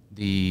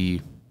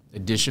the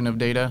addition of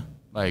data,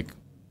 like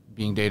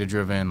being data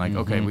driven, like,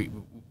 okay,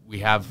 we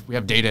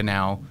have data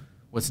now.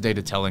 What's the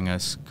data telling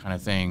us, kind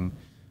of thing.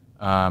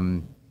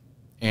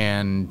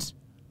 And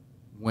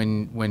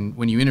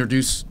when you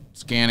introduce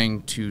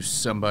scanning to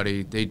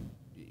somebody,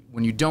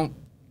 when you don't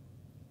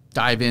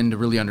dive in to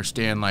really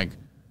understand like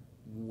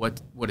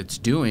what it's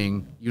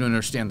doing, you don't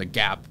understand the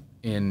gap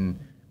in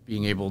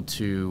being able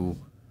to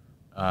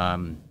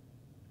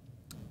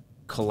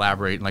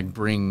collaborate and like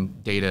bring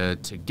data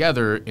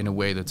together in a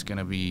way that's going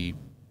to be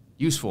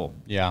useful.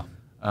 Yeah.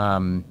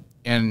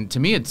 And to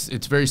me,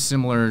 it's very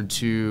similar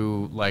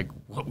to like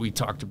what we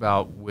talked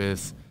about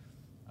with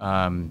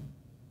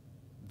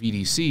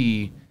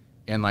VDC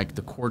and like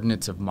the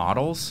coordinates of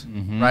models,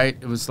 right?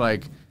 It was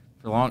like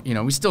for long, you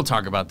know, we still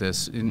talk about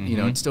this, and you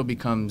know, it still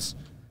becomes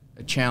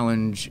a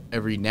challenge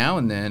every now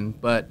and then,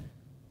 but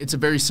it's a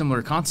very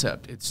similar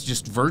concept. It's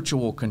just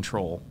virtual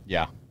control.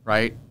 Yeah.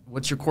 Right?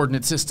 What's your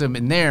coordinate system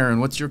in there,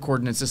 and what's your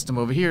coordinate system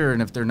over here?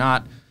 And if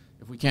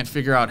we can't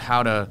figure out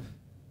how to,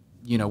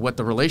 you know, what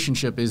the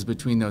relationship is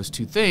between those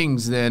two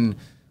things, then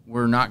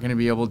we're not going to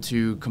be able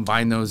to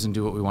combine those and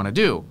do what we want to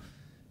do.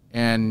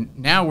 And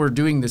now we're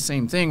doing the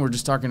same thing. We're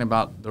just talking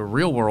about the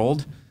real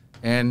world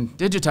and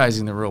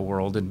digitizing the real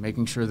world and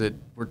making sure that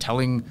we're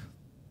telling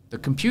the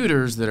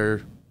computers that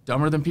are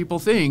dumber than people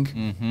think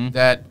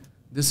that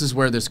this is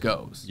where this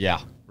goes.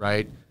 Yeah.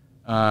 Right?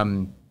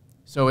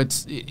 So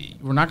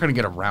we're not going to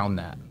get around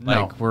that.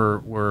 No.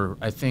 Like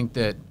I think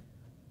that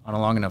on a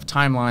long enough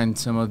timeline,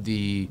 some of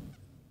the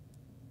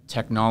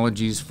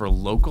technologies for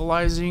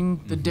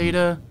localizing the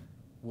data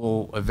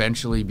will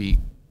eventually be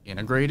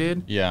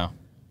integrated. Yeah.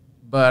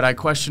 But I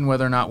question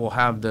whether or not we'll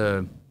have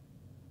the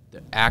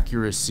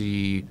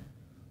accuracy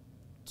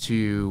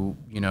to,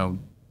 you know,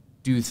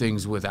 do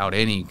things without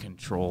any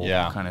control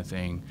kind of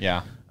thing.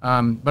 Yeah.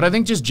 But I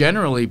think just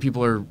generally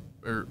people or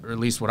at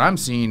least what I'm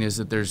seeing is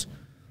that there's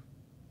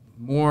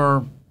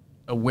more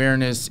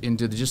awareness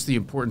into just the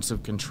importance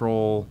of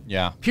control.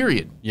 Yeah.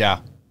 Period.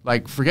 Yeah.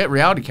 Like forget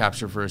reality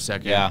capture for a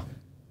second. Yeah.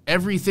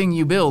 Everything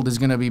you build is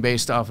going to be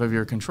based off of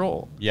your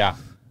control. Yeah.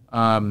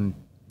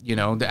 You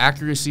know, the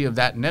accuracy of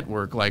that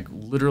network, like,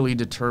 literally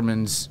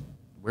determines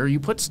where you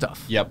put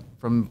stuff. Yep.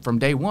 From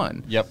day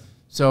one. Yep.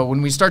 So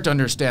when we start to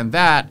understand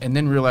that and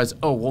then realize,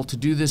 oh, well, to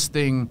do this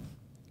thing,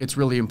 it's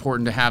really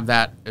important to have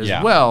that as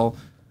well.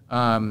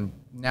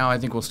 Now I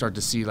think we'll start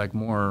to see like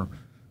a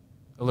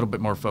little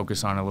bit more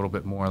focus on a little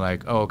bit more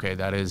like, oh, okay,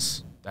 that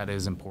is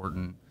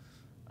important.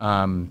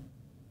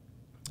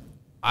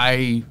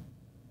 I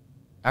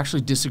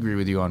actually disagree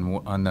with you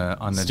on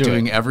the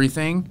doing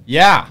everything.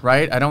 Yeah.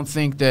 Right. I don't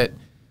think that.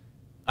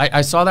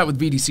 I saw that with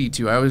VDC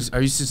too. I always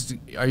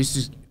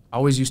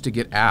used to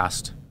get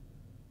asked,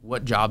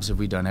 what jobs have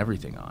we done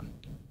everything on?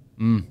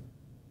 And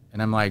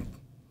I'm like,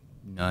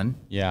 none.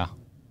 Yeah.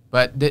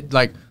 But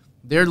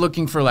they're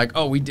looking for like,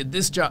 oh, we did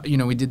this job, you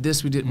know, we did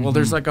this, we did. Well,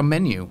 there's like a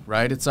menu,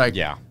 right? It's like,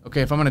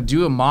 okay, if I'm going to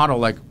do a model,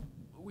 like,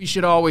 we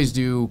should always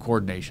do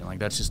coordination. Like,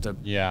 that's just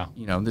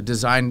you know, the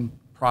design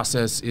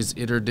process is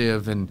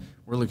iterative and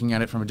we're looking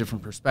at it from a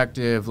different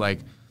perspective.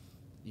 Like,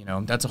 you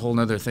know, that's a whole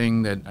nother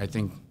thing that I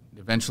think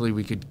eventually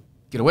we could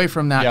get away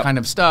from that kind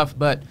of stuff.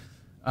 But,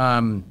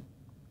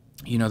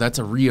 you know, that's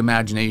a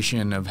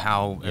reimagination of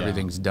how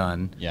everything's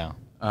done. Yeah.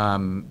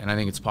 And I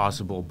think it's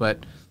possible.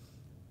 But,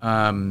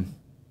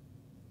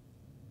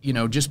 you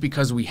know, just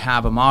because we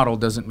have a model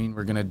doesn't mean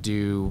we're going to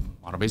do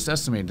model-based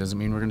estimating. Doesn't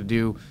mean we're going to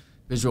do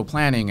visual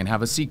planning and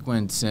have a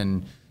sequence.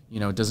 And, you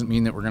know, it doesn't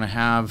mean that we're going to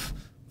have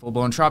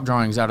full-blown shop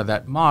drawings out of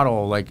that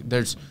model. Like,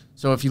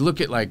 so if you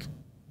look at, like,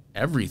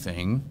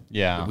 everything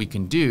that we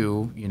can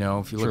do, you know,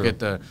 if you look at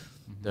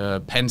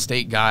the Penn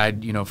State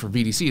guide, you know, for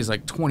VDC is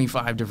like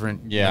 25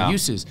 different you know,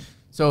 uses.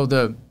 So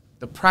the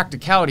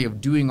practicality of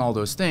doing all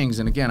those things,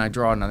 and again, I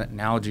draw an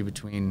analogy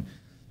between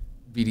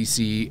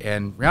VDC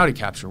and reality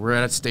capture. We're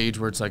at a stage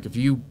where it's like, if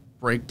you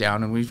break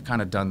down, and we've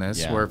kind of done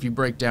this, where if you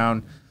break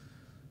down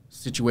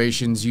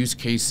situations, use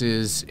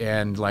cases,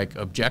 and like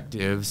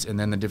objectives, and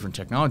then the different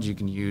technology you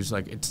can use,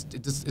 like it's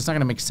not going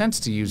to make sense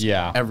to use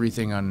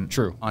everything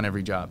on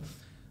every job.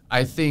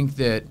 I think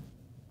that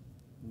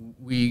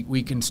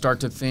we can start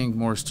to think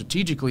more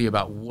strategically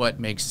about what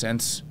makes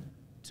sense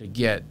to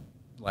get,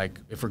 like,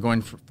 if we're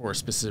going for a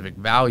specific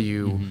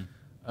value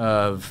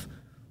of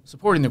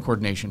supporting the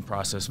coordination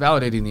process,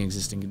 validating the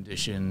existing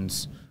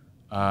conditions,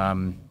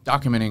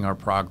 documenting our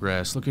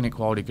progress, looking at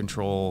quality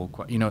control,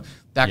 you know,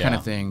 that kind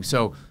of thing.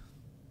 So,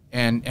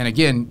 and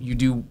again, you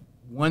do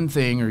one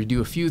thing or you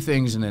do a few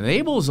things and it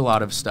enables a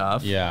lot of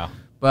stuff. Yeah.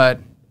 But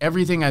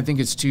everything, I think,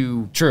 is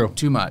too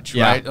much,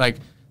 right?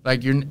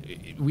 Like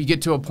we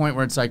get to a point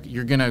where it's like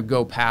you're gonna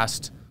go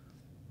past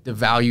the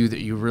value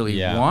that you really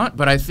want.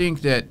 But I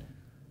think that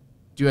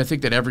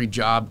every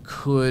job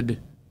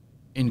could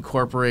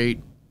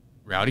incorporate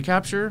reality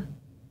capture?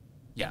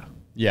 Yeah.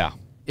 Yeah.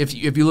 If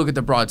you look at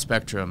the broad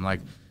spectrum, like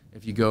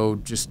if you go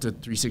just to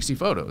 360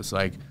 photos,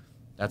 like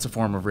that's a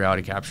form of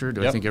reality capture.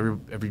 Do I think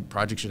every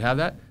project should have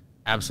that?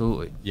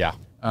 Absolutely. Yeah.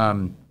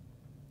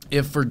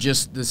 If for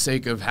just the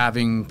sake of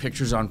having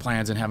pictures on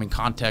plans and having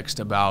context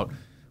about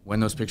when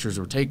those pictures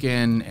were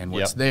taken and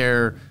what's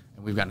there,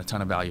 and we've gotten a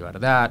ton of value out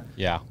of that.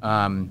 Yeah.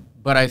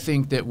 But I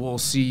think that we'll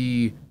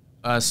see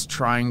us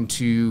trying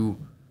to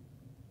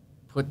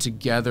put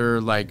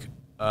together like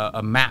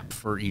a map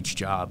for each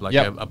job, like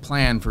a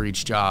plan for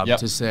each job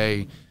to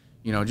say,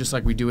 you know, just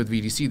like we do with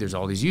VDC, there's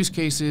all these use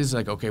cases.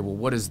 Like, okay, well,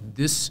 what is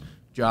this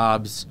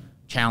job's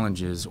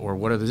challenges, or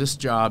what are this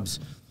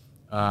job's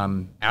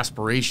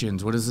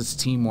aspirations? What does this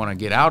team want to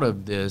get out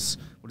of this?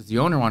 What does the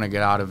owner want to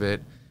get out of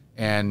it?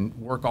 And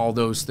work all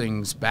those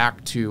things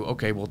back to,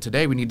 okay, well,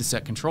 today we need to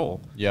set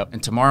control. Yep.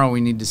 And tomorrow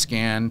we need to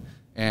scan,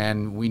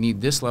 and we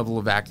need this level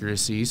of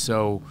accuracy.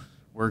 So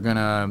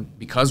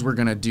because we're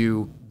gonna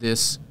do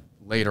this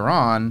later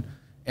on.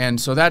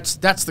 And so that's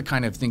the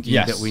kind of thinking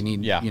that we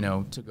need, you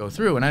know, to go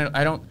through. And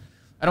I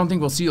don't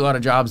think we'll see a lot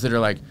of jobs that are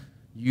like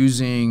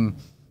using,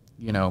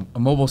 you know, a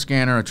mobile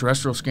scanner, a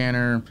terrestrial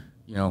scanner,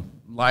 you know,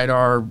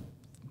 LiDAR,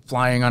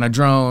 flying on a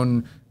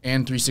drone,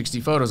 and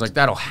 360 photos. Like,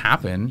 that'll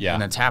happen,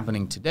 and that's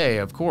happening today,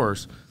 of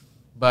course.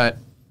 But,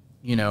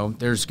 you know,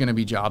 there's going to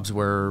be jobs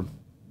where,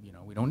 you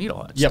know, we don't need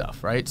all that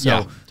stuff, right?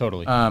 So,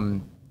 totally.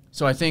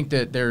 So I think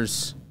that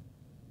there's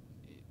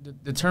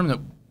the term that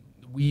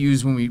we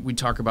use when we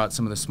talk about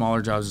some of the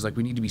smaller jobs is like,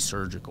 we need to be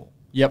surgical.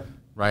 Yep.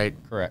 Right?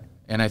 Correct.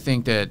 And I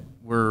think that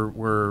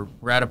we're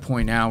at a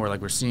point now where,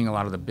 like, we're seeing a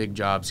lot of the big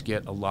jobs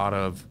get a lot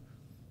of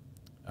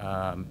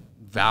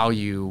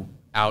value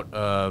out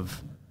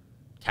of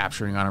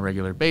capturing on a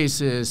regular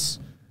basis,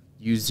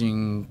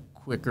 using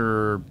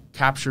quicker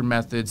capture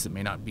methods that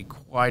may not be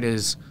quite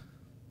as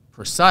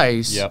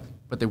precise,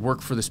 but they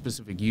work for the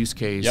specific use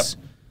case.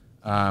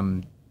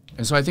 And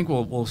so I think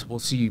we'll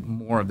see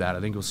more of that. I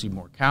think we'll see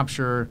more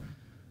capture.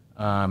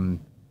 On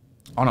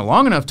a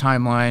long enough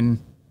timeline,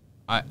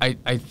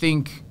 I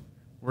think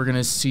we're going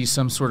to see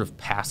some sort of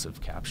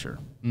passive capture.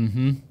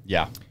 Mm-hmm.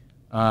 Yeah.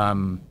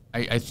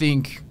 I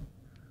think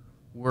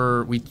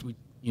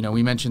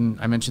I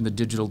mentioned the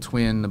digital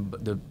twin,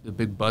 the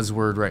big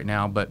buzzword right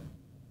now, but,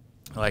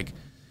 like,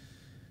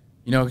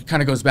 you know, it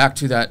kind of goes back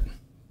to that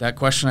that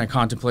question I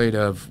contemplate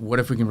of what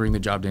if we can bring the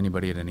job to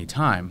anybody at any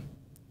time?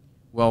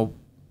 Well,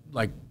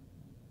 like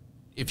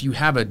if you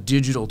have a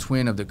digital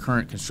twin of the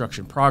current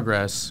construction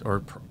progress or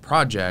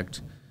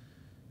project,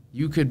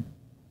 you could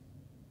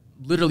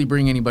literally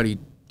bring anybody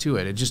to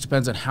it. It just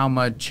depends on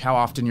how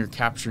often you're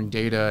capturing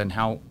data and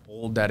how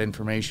old that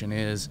information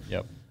is.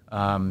 Yep.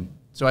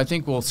 So I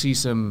think we'll see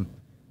some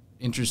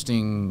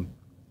interesting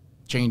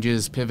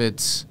changes,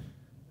 pivots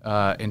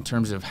in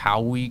terms of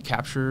how we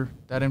capture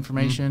that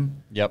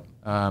information. Yep.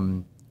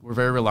 We're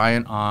very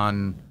reliant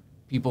on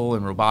people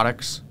and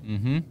robotics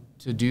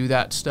to do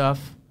that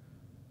stuff.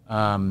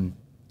 And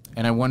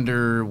I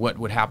wonder what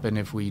would happen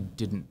if we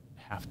didn't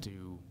have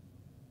to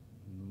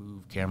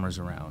move cameras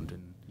around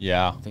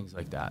and things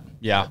like that.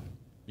 Yeah.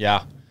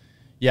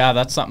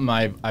 That's something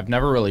I've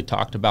never really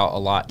talked about a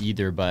lot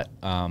either, but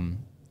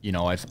you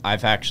know,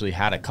 I've actually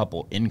had a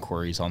couple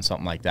inquiries on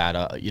something like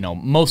that. You know,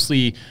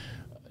 mostly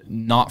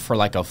not for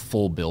like a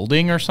full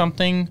building or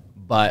something,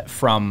 but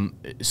from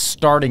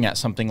starting at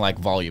something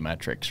like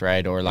volumetrics,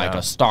 right? Or like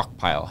a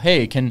stockpile.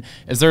 Hey,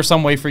 is there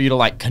some way for you to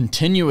like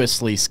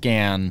continuously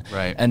scan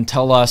and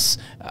tell us,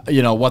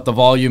 you know, what the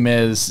volume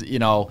is? You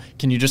know,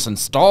 can you just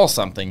install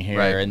something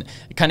here? And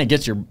it kind of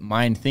gets your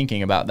mind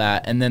thinking about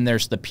that. And then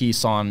there's the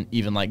piece on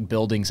even like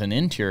buildings and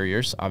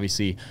interiors.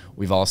 Obviously,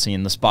 we've all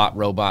seen the Spot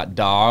robot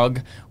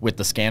dog with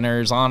the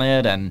scanners on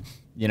it. And,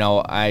 you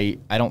know, I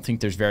don't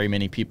think there's very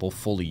many people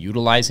fully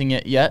utilizing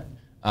it yet.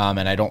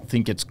 And I don't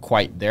think it's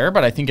quite there,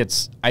 but I think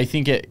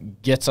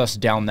it gets us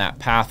down that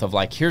path of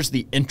like, here's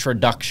the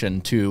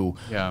introduction to,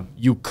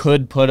 you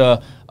could put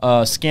a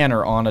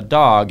scanner on a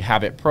dog,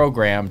 have it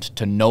programmed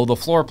to know the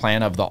floor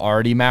plan of the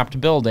already mapped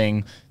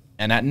building,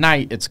 and at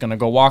night it's going to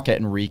go walk it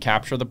and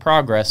recapture the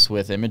progress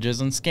with images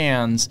and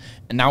scans.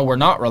 And now we're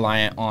not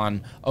reliant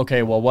on,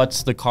 okay, well,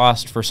 what's the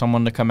cost for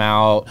someone to come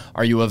out?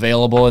 Are you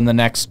available in the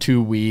next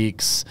 2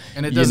 weeks?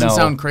 And it doesn't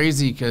sound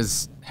crazy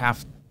because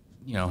half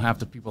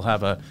the people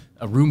have a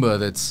Roomba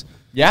that's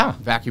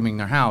vacuuming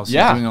their house,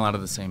 and doing a lot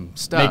of the same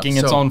stuff, making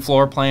its own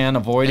floor plan,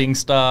 avoiding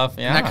stuff.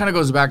 And that kind of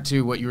goes back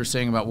to what you were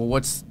saying about, well,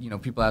 what's, you know,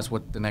 people ask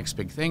what the next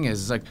big thing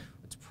is. It's like,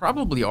 it's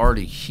probably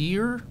already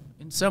here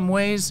in some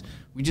ways.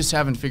 We just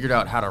haven't figured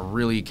out how to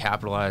really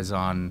capitalize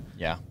on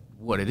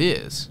what it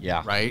is.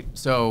 Right.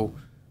 So,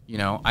 you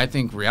know, I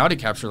think reality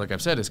capture, like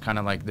I've said, is kind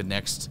of like the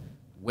next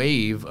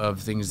wave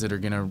of things that are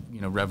going to, you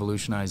know,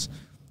 revolutionize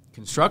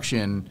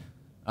construction.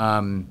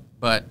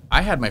 But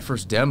I had my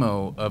first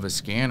demo of a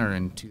scanner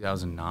in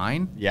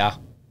 2009.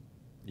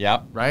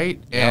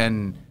 Right?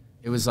 And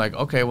it was like,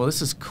 okay, well,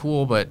 this is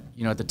cool, but,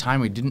 you know, at the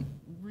time we didn't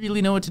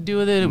really know what to do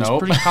with it. It was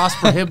pretty cost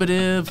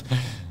prohibitive.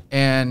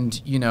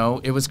 And, you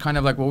know, it was kind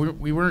of like, well,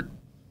 we weren't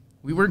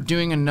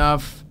doing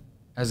enough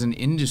as an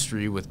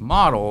industry with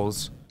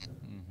models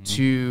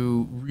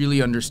to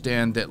really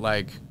understand that,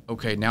 like,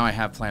 okay, now I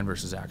have plan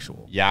versus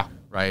actual.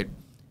 Right?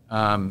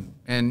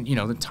 And, you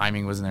know, the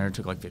timing wasn't there. It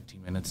took like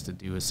 15 minutes to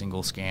do a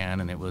single scan,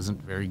 and it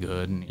wasn't very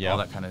good, and all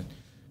that kind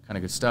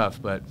of good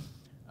stuff. But,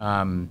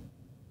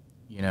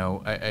 you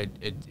know,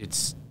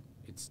 it's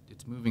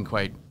moving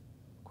quite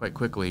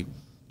quickly.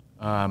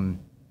 I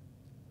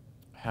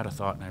had a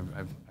thought, and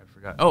I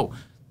forgot. Oh,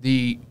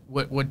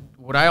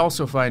 what I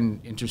also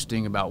find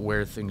interesting about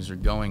where things are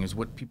going is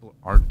what people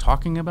aren't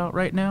talking about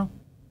right now.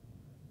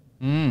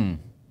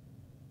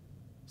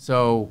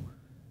 So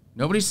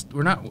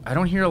I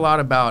don't hear a lot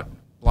about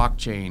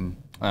blockchain.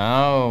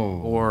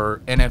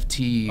 Or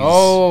NFTs.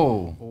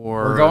 Or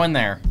we're going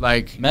there.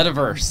 Like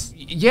metaverse.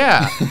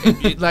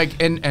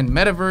 Like and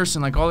metaverse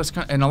and like all this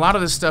and a lot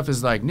of this stuff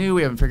is like new.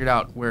 We haven't figured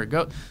out where it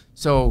goes.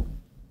 So,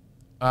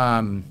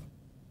 you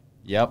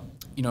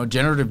know,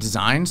 generative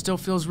design still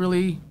feels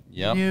really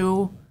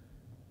new.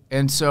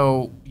 And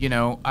so, you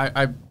know,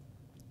 I'm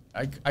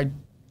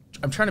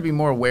trying to be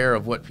more aware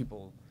of what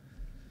people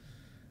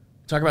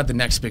talk about the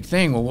next big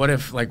thing. Well, what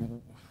if like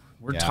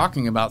we're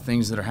talking about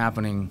things that are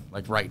happening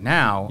like right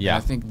now. And I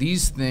think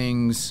these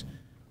things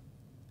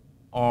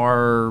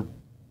are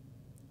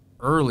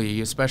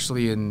early,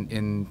 especially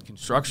in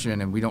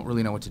construction, and we don't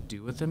really know what to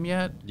do with them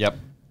yet.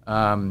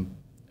 I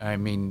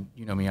mean,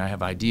 you know me, I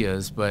have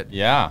ideas, but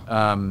you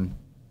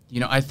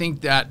know, I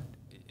think that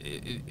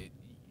it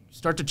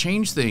start to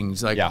change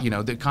things. Like you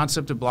know, the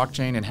concept of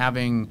blockchain and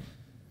having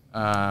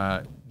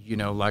you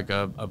know, like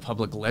a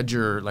public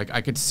ledger. Like I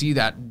could see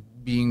that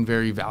being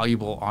very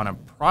valuable on a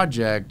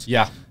project.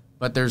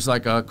 But there's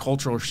like a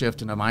cultural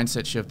shift and a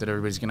mindset shift that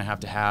everybody's going to have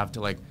to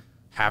like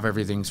have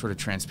everything sort of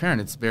transparent.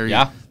 It's very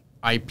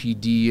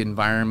IPD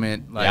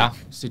environment like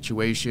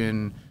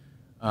situation.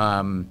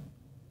 And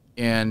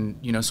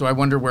you know, so I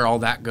wonder where all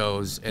that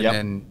goes. And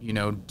then, you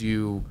know,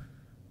 do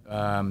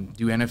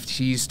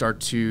NFTs start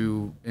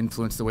to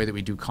influence the way that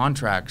we do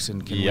contracts,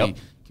 and can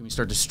we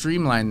start to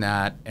streamline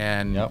that?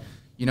 And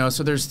you know,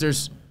 so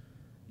there's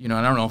you know,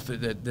 I don't know if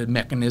the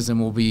mechanism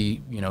will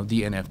be, you know,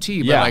 the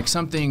NFT, but like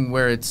something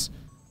where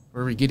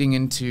we're getting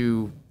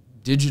into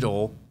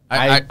digital.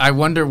 I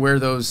wonder where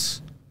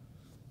those,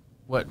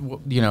 what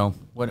you know,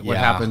 what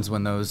happens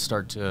when those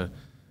start to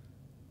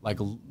like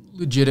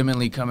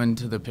legitimately come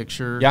into the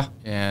picture. Yeah.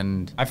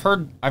 And I've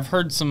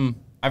heard some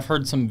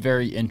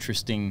very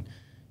interesting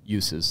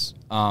uses.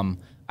 I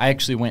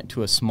actually went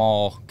to a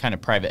small kind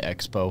of private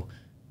expo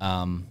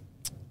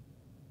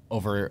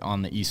over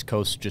on the East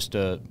Coast just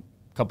a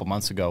couple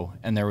months ago,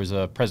 and there was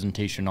a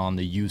presentation on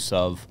the use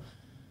of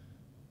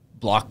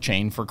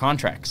blockchain for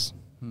contracts.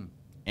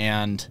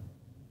 And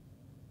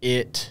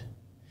it,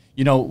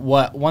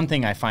 one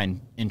thing I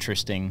find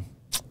interesting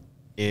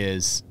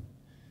is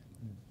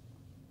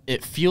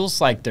it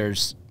feels like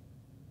there's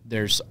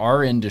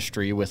our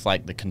industry with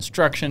like the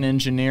construction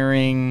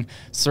engineering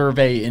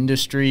survey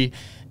industry,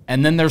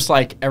 and then there's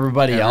like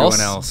everyone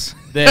else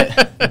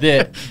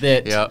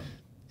that yep.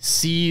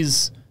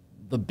 sees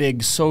the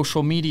big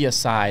social media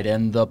side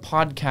and the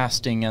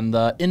podcasting and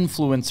the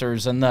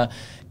influencers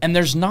and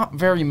there's not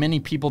very many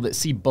people that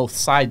see both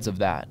sides of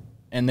that.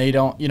 And they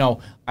don't,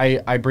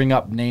 I bring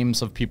up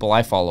names of people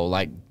I follow,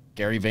 like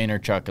Gary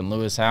Vaynerchuk and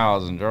Lewis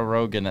Howes and Joe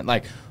Rogan and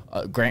like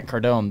Grant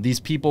Cardone, these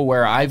people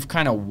where I've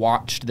kind of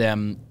watched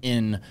them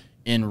in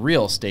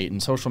real estate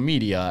and social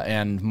media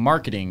and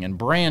marketing and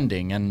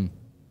branding. And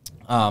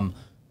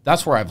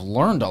that's where I've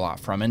learned a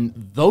lot from. And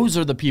those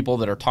are the people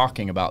that are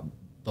talking about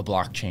the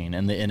blockchain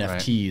and the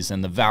NFTs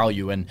and the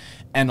value. And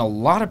a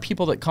lot of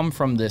people that come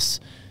from this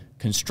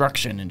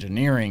construction,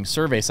 engineering,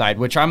 survey side,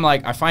 which I'm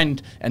like, I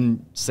find,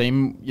 and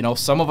same,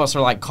 some of us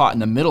are like caught in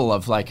the middle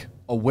of like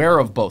aware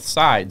of both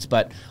sides,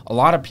 but a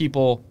lot of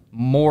people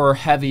more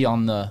heavy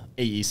on the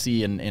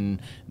AEC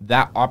and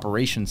that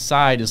operation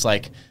side is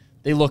like,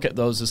 they look at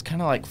those as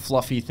kind of like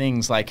fluffy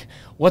things. Like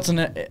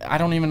I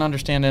don't even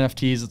understand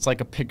NFTs. It's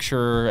like a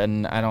picture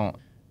and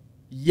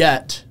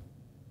yet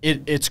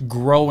it's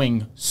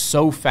growing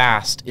so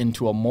fast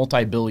into a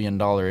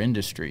multi-billion-dollar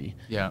industry.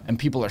 Yeah. And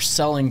people are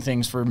selling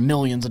things for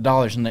millions of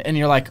dollars. And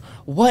you're like,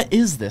 what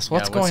is this?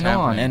 What's going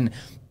on?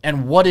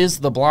 And what is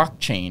the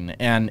blockchain?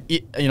 And,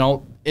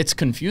 it's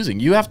confusing.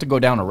 You have to go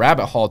down a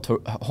rabbit hole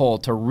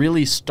to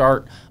really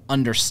start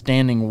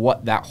understanding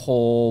what that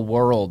whole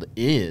world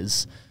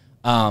is.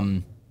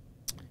 And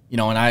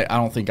I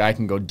don't think I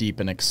can go deep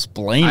and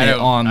explain it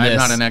on this. I'm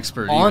not an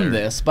expert on either.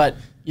 this, but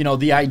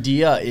the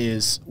idea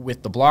is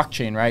with the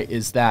blockchain, right,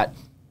 is that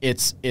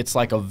it's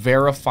like a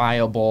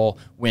verifiable,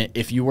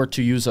 if you were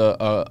to use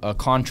a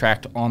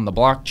contract on the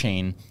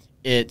blockchain,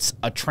 it's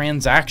a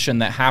transaction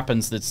that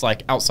happens that's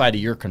like outside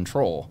of your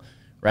control,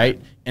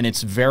 right? And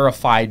it's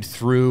verified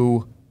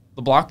through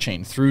the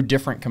blockchain, through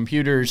different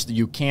computers.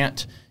 You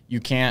can't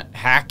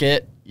hack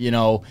it.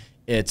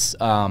 It's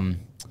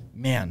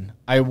man,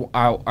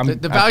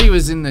 the value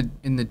is in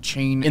the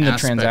chain, in the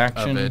aspect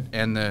transaction of it,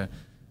 and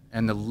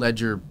the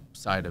ledger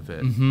side of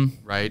it,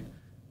 right?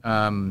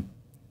 And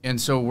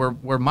so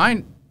where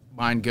my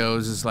mind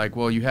goes is like,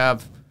 well, you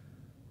have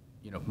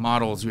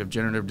models, you have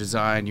generative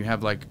design, you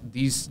have like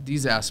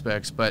these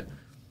aspects, but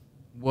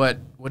what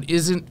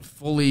isn't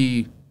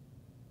fully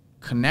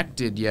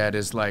connected yet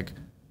is like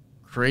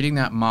creating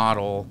that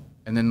model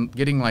and then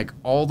getting like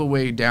all the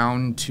way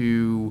down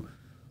to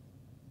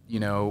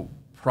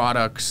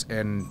products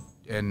and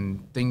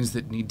things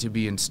that need to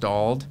be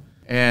installed.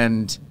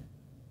 And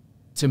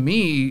to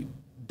me,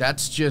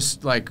 that's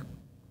just like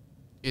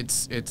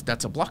that's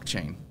a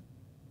blockchain.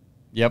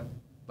 Yep.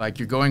 Like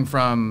you're going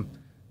from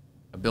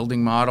a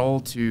building model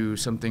to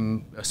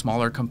a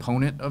smaller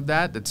component of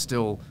that's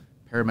still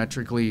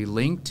parametrically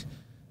linked.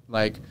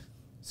 Like,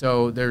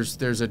 so there's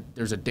a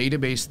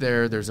database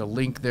there, there's a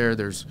link there,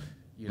 there's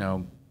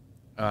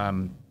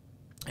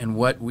and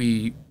what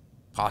we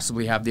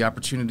possibly have the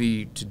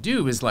opportunity to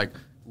do is like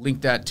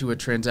link that to a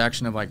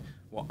transaction of like,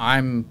 well,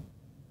 I'm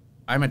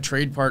a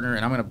trade partner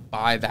and I'm going to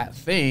buy that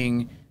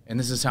thing, and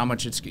this is how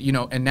much it's,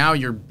 and now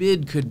your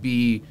bid could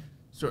be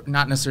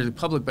not necessarily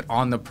public, but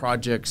on the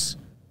project's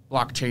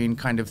blockchain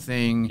kind of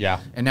thing. Yeah.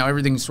 And now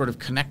everything's sort of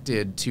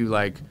connected to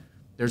like,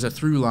 there's a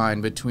through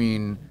line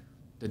between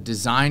the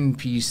design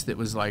piece that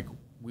was like,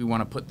 we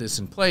want to put this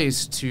in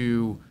place,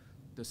 to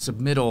the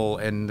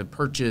submittal and the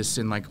purchase,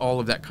 and like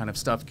all of that kind of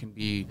stuff can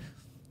be,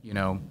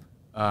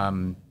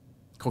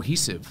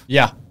 cohesive.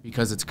 Yeah.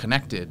 Because it's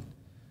connected.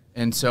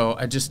 And so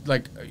I just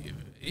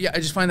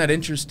find that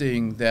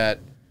interesting that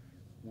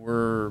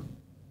we've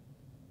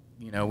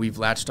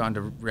latched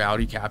onto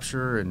reality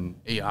capture and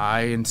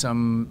AI in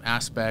some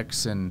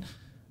aspects, and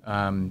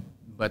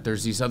but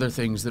there's these other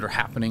things that are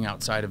happening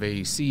outside of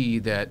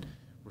AEC that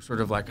we're sort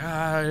of like,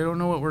 I don't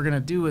know what we're gonna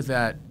do with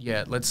that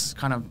yet. Let's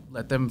kind of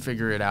let them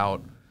figure it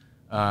out.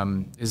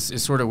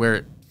 Is sort of where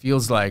it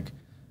feels like.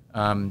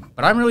 But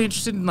I'm really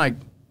interested in like,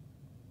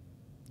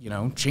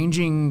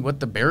 changing what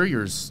the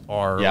barriers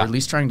are, or at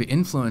least trying to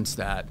influence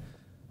that.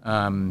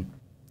 And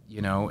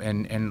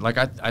like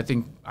I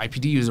think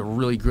IPD is a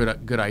really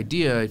good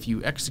idea if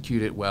you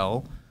execute it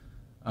well.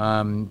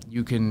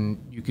 You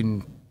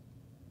can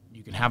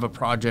have a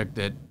project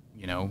that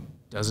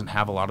doesn't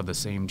have a lot of the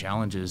same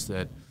challenges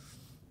that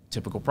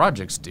typical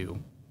projects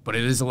do, but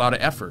it is a lot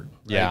of effort.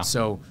 Right? Yeah.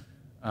 So,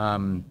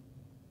 I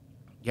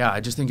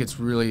just think it's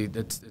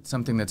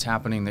something that's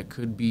happening that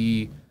could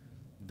be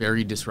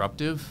very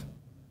disruptive.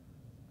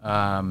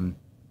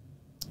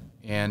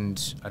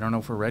 and I don't know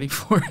if we're ready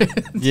for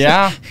it.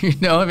 Yeah. You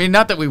know, I mean,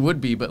 not that we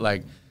would be, but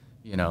like,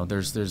 you know,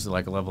 there's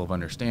like a level of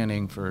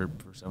understanding for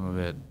some of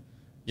it.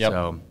 Yep.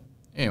 So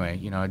anyway,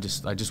 you know, I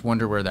just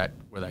wonder where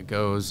that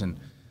goes, and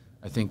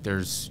I think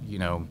there's, you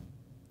know,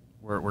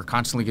 we're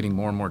constantly getting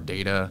more and more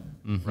data,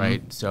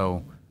 right?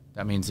 So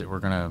that means that we're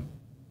gonna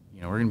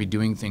be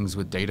doing things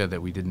with data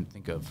that we didn't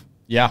think of.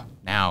 Yeah.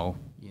 Now,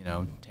 you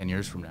know, 10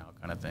 years from now,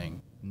 kind of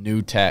thing.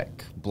 New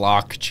tech,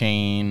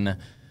 blockchain,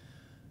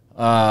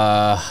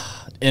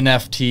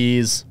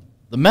 NFTs,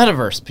 the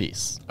metaverse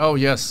piece. Oh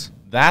yes,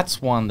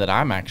 That's one that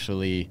I'm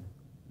actually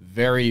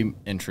very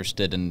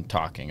interested in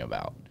talking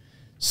about.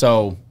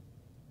 So,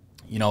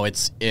 you know,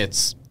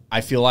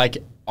 I feel like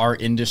our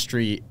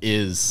industry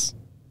is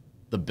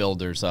the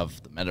builders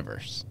of the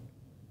metaverse.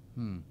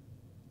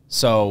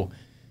 So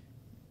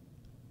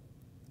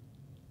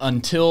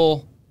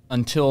until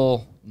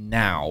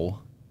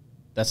now,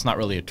 that's not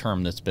really a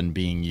term that's been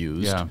being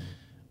used. Yeah.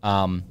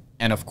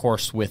 And of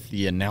course, with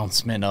the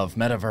announcement of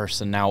metaverse,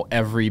 and now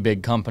every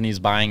big company's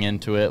buying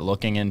into it,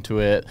 looking into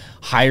it,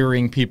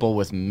 hiring people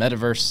with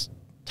metaverse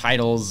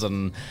titles,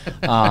 and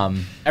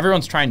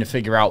everyone's trying to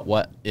figure out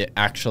what it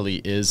actually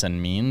is and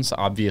means.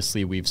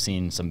 Obviously, we've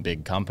seen some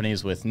big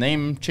companies with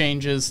name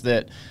changes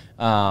that,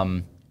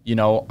 you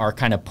know, are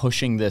kind of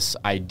pushing this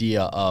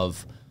idea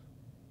of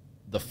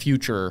the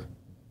future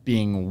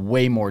being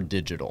way more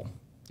digital.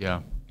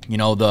 Yeah. You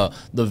know, the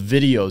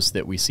videos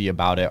that we see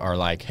about it are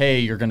like, hey,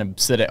 you're going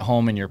to sit at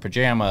home in your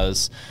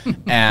pajamas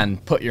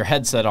and put your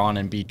headset on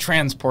and be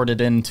transported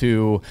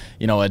into,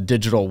 you know, a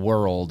digital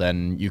world,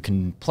 and you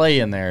can play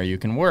in there, you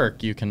can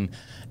work, you can.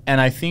 And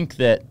I think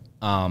that,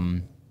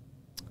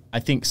 I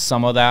think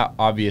some of that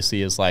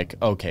obviously is like,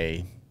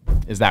 okay,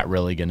 is that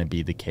really going to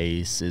be the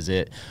case? Is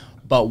it?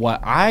 But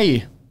what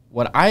I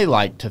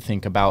like to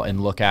think about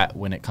and look at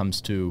when it comes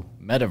to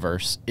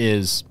metaverse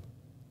is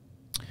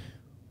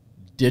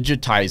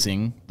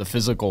digitizing the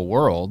physical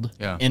world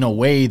in a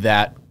way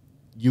that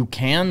you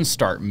can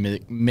start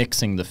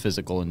mixing the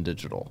physical and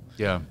digital.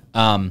 Yeah.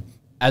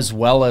 As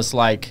well as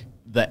like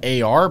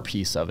the AR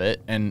piece of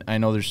it. And I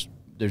know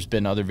there's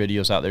been other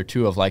videos out there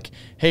too of like,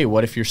 hey,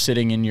 what if you're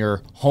sitting in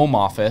your home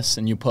office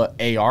and you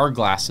put AR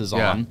glasses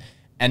on,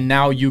 and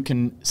now you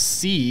can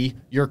see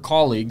your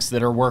colleagues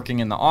that are working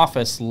in the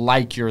office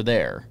like you're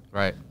there.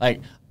 Right.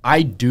 Like,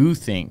 I do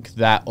think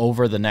that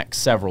over the next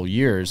several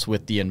years,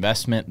 with the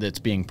investment that's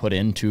being put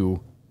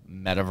into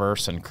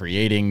metaverse and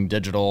creating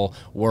digital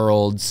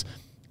worlds,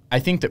 I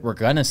think that we're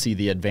going to see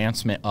the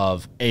advancement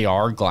of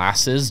AR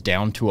glasses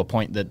down to a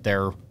point that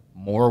they're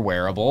more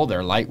wearable,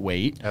 they're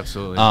lightweight.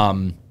 Absolutely.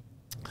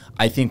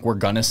 I think we're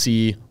going to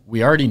see,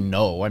 we already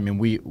know, I mean,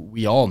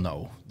 we all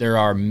know, there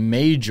are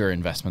major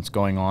investments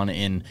going on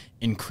in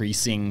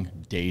increasing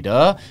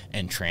data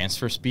and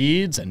transfer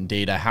speeds and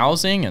data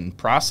housing and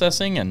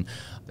processing, and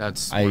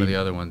that's one of the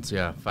other ones,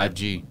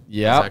 5G.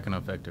 Yeah. How's that going to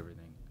affect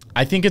everything?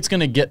 I think it's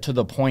going to get to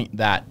the point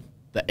that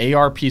the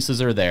AR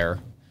pieces are there,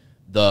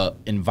 the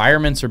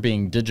environments are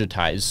being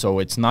digitized, so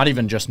it's not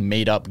even just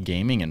made-up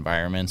gaming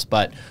environments,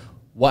 but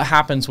what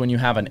happens when you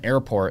have an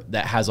airport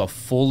that has a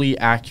fully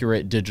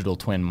accurate digital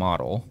twin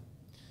model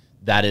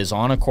that is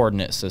on a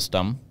coordinate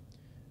system,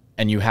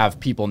 and you have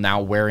people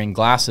now wearing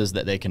glasses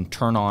that they can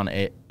turn on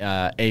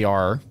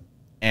AR,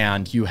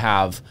 and you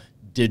have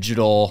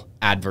digital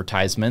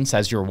advertisements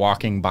as you're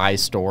walking by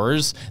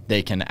stores.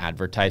 They can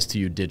advertise to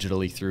you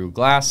digitally through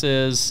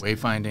glasses.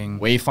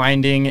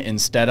 Wayfinding.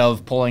 Instead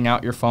of pulling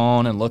out your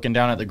phone and looking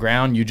down at the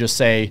ground, you just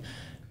say,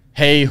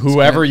 hey,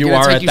 whoever you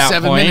are at that point. It's going to take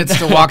you 7 minutes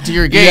to walk to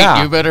your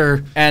gate. You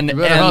better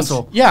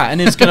hustle. Yeah, and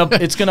it's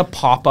gonna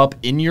pop up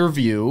in your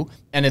view,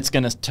 and it's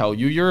gonna tell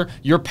you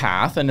your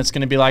path, and it's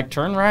gonna be like,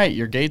 turn right,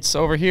 your gate's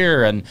over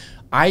here. And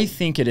I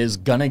think it is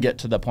gonna get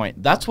to the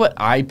point. That's what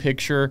I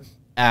picture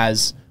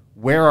as,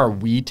 where are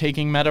we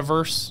taking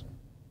metaverse?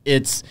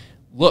 It's,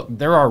 look,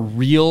 there are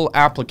real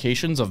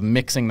applications of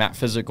mixing that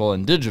physical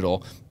and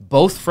digital,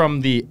 both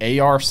from the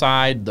AR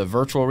side, the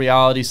virtual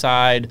reality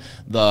side,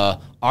 the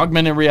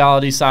augmented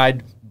reality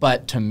side.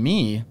 But to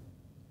me,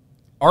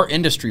 our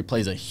industry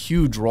plays a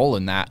huge role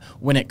in that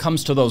when it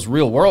comes to those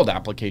real world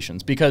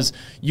applications, because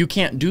you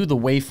can't do the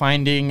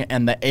wayfinding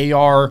and the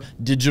AR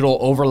digital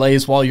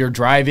overlays while you're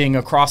driving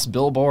across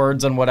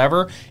billboards and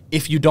whatever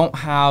if you don't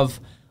have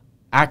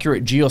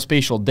accurate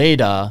geospatial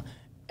data.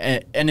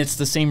 And it's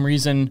the same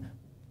reason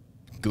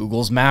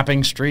Google's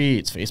mapping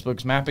streets,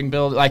 Facebook's mapping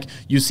buildings. Like,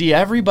 you see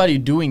everybody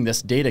doing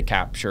this data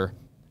capture.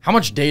 How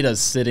much data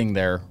is sitting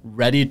there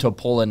ready to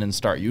pull in and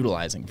start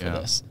utilizing for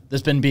this?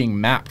 That's been being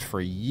mapped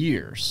for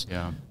years.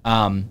 Yeah.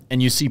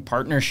 And you see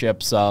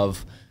partnerships I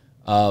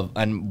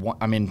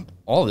mean,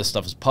 all of this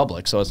stuff is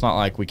public, so it's not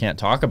like we can't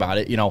talk about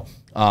it. You know,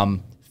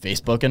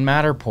 Facebook and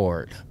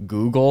Matterport,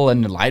 Google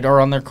and LiDAR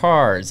on their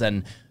cars.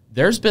 And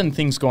there's been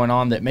things going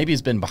on that maybe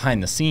has been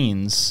behind the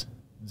scenes.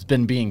 It's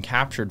been being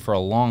captured for a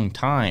long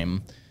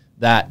time,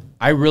 that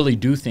I really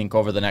do think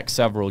over the next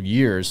several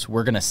years,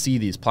 we're going to see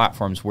these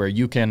platforms where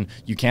you can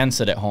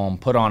sit at home,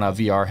 put on a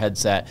VR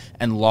headset,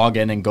 and log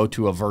in and go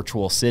to a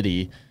virtual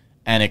city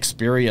and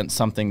experience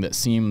something that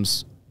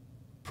seems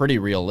pretty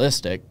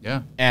realistic.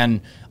 Yeah.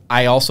 And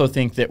I also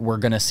think that we're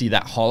going to see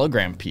that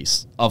hologram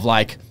piece of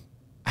like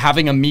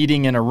having a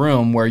meeting in a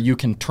room where you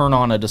can turn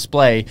on a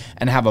display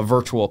and have a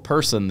virtual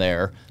person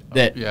there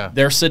that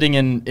they're sitting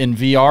in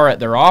VR at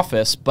their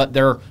office, but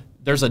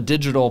there's a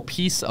digital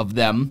piece of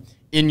them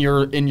in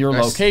your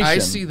location. I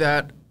see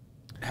that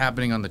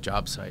happening on the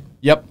job site.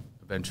 Yep.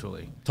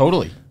 Eventually.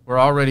 Totally. We're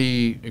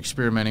already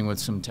experimenting with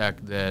some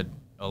tech that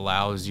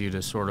allows you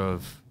to sort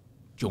of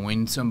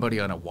join somebody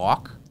on a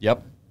walk.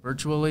 Yep.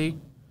 Virtually.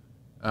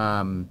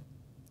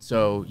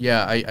 So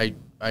yeah,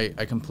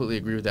 I completely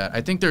agree with that.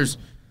 I think there's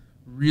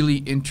really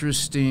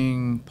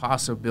interesting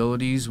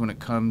possibilities when it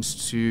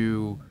comes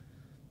to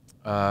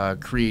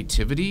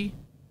creativity,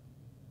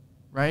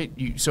 right?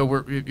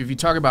 So if you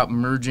talk about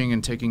merging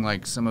and taking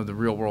like some of the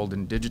real world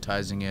and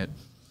digitizing it,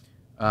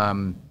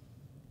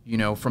 you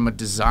know, from a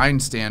design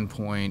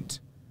standpoint,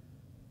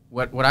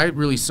 what I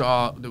really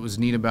saw that was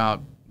neat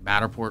about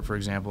Matterport, for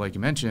example, like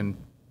you mentioned,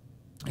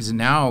 is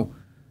now,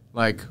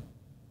 like,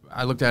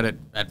 I looked at it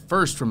at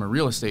first from a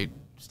real estate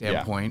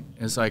standpoint.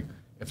 Yeah. It's like,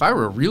 if I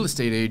were a real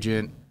estate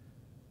agent,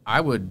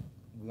 I would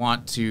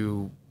want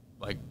to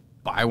like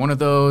buy one of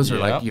those or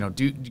like, you know,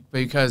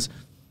 because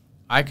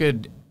I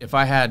could, if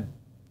I had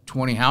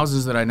 20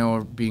 houses that I know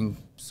are being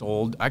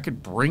sold, I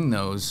could bring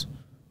those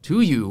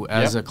to you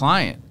as a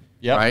client,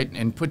 right?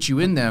 And put you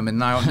in them and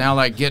now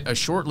like get a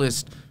short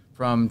list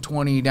from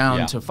 20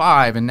 down to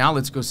 5, and now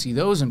let's go see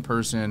those in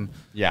person.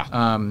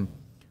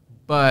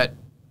 But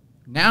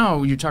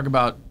now you talk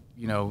about,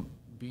 you know,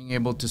 being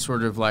able to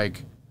sort of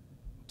like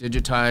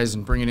digitize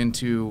and bring it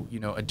into, you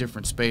know, a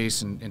different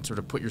space and sort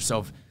of put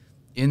yourself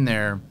in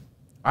there.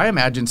 I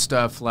imagine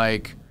stuff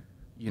like,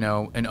 you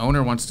know, an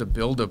owner wants to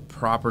build a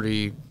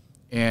property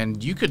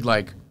and you could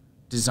like,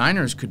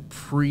 designers could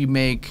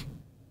pre-make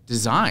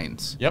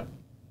designs. Yep.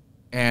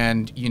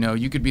 And, you know,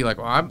 you could be like,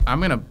 well, I'm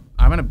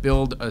gonna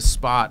build a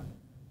spot,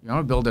 you know, I'm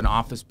gonna build an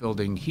office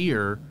building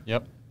here.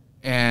 Yep.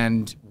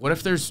 And what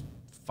if there's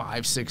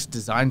 5-6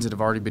 designs that have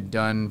already been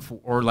done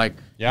or like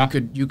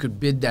you could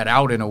bid that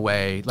out in a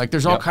way. Like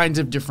there's all kinds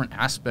of different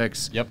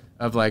aspects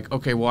of like,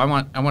 okay, well I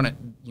want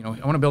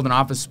to build an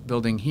office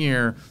building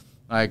here,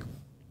 like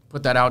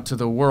put that out to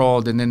the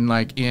world, and then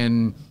like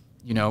in,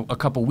 you know, a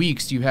couple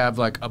weeks you have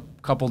like a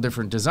couple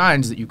different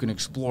designs that you can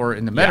explore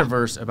in the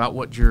metaverse about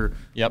what you're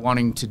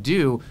wanting to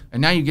do, and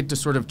now you get to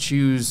sort of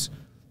choose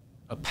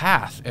a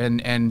path,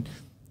 and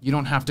you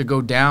don't have to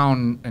go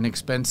down an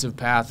expensive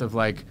path of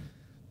like,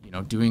 you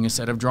know, doing a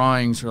set of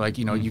drawings or like,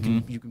 you know, you can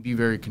be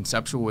very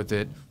conceptual with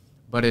it,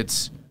 but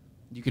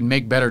you can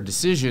make better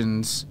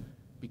decisions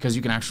because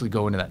you can actually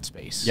go into that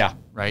space. Yeah.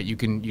 Right. You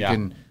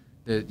can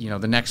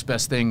the next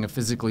best thing of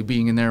physically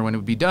being in there when it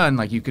would be done,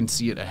 like you can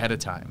see it ahead of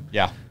time.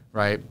 Yeah.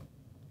 Right.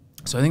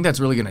 So I think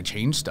that's really going to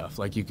change stuff.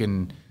 Like you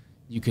can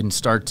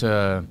start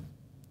to,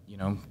 you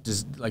know,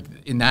 just like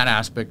in that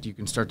aspect, you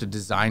can start to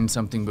design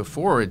something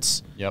before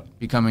it's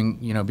become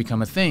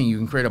a thing. You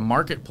can create a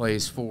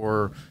marketplace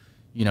for,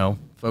 you know,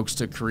 folks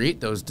to create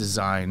those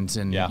designs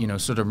and, you know,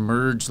 sort of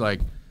merge. Like,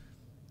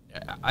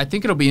 I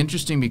think it'll be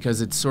interesting because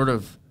it's sort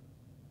of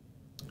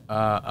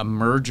a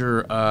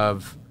merger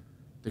of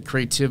the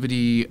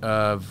creativity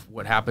of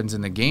what happens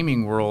in the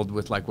gaming world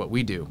with like what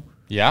we do.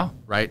 Yeah.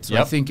 Right. So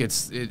I think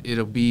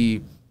it'll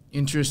be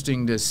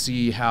interesting to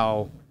see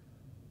how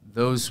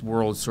those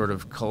worlds sort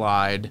of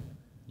collide.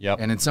 Yep.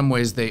 And in some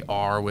ways they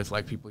are, with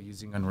like people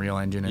using Unreal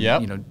Engine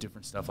and, you know,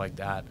 different stuff like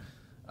that.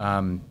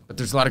 But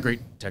there's a lot of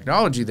great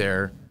technology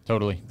there.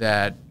 Totally.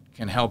 That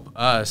can help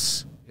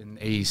us in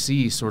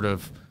AEC sort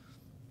of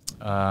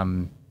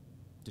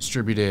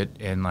distribute it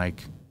and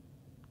like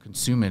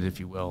consume it, if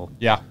you will.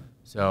 Yeah.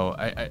 So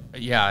I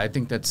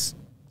think it'd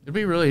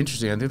be really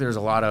interesting. I think there's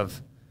a lot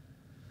of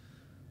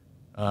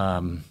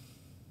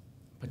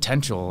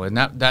potential, and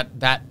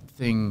that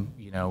thing,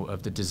 you know,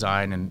 of the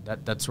design, and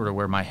that's sort of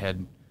where my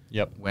head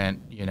went.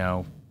 You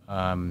know,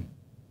 I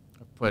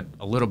put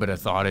a little bit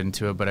of thought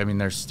into it, but I mean,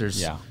 there's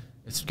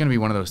it's going to be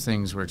one of those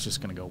things where it's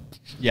just going to go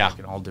like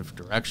in all different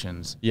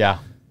directions. Yeah.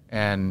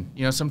 And,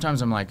 you know,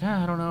 sometimes I'm like,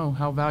 I don't know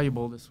how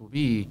valuable this will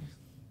be,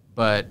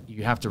 but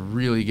you have to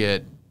really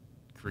get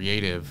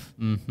creative.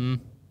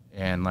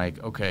 And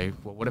like, okay,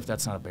 well, what if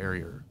that's not a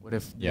barrier? What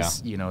if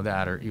this, you know,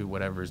 that or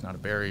whatever is not a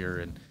barrier?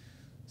 And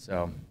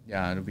so,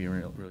 yeah, it'll be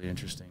really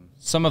interesting.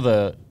 Some of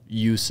the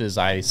uses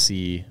I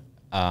see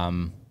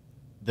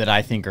that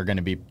I think are going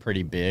to be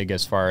pretty big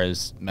as far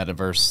as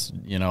metaverse,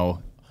 you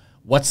know,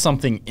 what's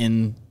something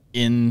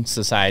in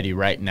society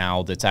right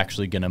now that's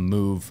actually going to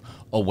move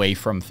away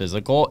from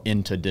physical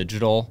into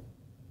digital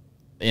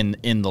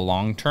in the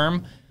long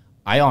term?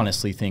 I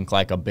honestly think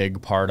like a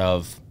big part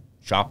of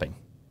shopping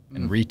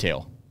and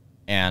retail.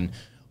 And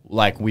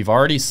like we've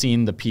already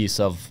seen the piece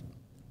of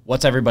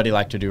what's everybody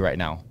like to do right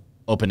now?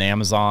 Open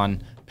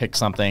Amazon, pick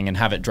something, and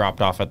have it dropped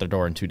off at their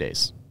door in 2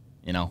 days,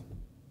 you know?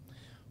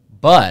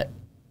 But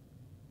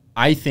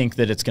I think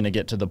that it's going to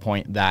get to the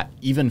point that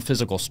even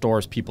physical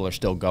stores people are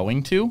still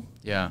going to.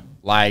 Yeah.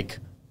 Like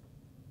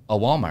a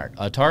Walmart,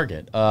 a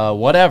Target,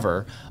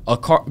 whatever,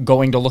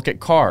 going to look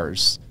at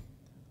cars.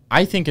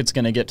 I think it's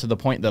going to get to the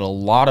point that a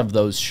lot of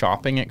those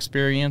shopping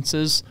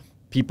experiences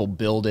people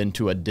build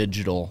into a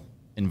digital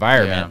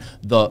environment.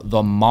 Yeah.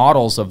 The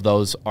models of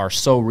those are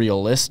so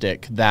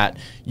realistic that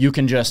you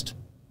can just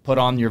put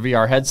on your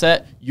VR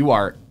headset. You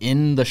are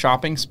in the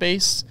shopping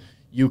space.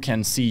 You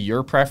can see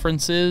your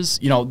preferences.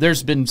 You know,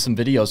 there's been some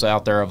videos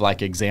out there of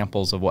like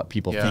examples of what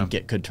people think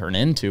it could turn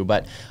into,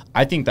 but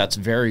I think that's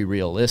very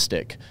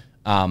realistic.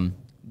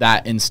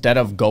 That instead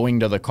of going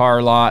to the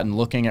car lot and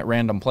looking at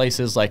random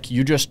places, like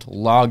you just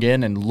log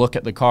in and look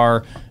at the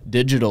car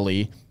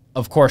digitally.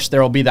 Of course,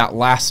 there will be that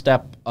last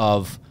step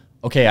of,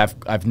 okay,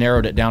 I've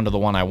narrowed it down to the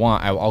one I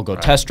want. I'll go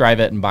test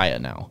drive it and buy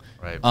it now.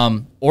 Right.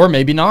 Or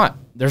maybe not.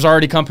 There's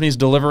already companies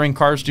delivering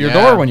cars to your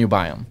door when you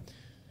buy them.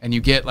 And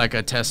you get like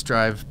a test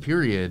drive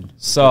period.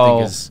 So I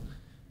think is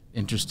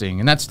interesting.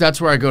 And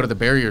that's where I go to the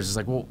barriers. It's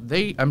like, well,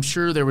 I'm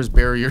sure there was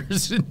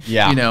barriers,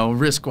 you know,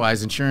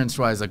 risk-wise,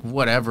 insurance-wise, like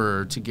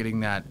whatever, to getting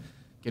that,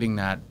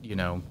 you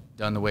know,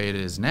 done the way it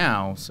is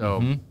now.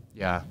 So,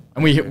 yeah.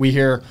 And we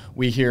hear,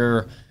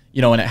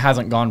 you know, and it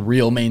hasn't gone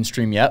real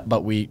mainstream yet,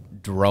 but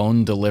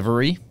drone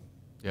delivery.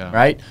 Yeah.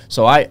 Right.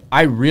 So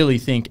I really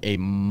think a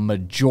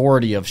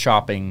majority of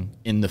shopping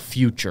in the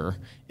future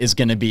is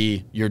going to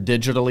be you're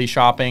digitally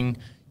shopping,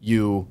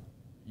 you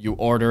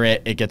order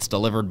it, it gets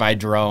delivered by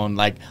drone.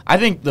 Like, I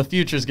think the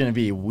future is going to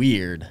be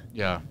weird.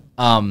 Yeah.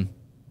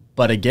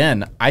 But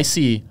again, I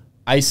see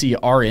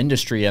our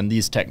industry and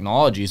these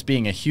technologies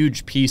being a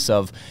huge piece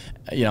of,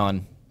 you know,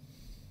 and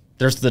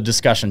there's the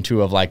discussion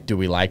too of like, do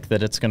we like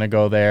that it's going to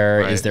go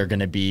there? Right. Is there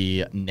going to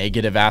be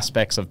negative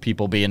aspects of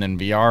people being in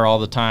VR all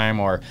the time?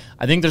 Or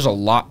I think there's a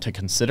lot to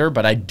consider,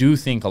 but I do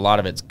think a lot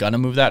of it's going to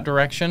move that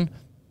direction.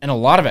 And a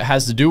lot of it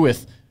has to do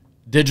with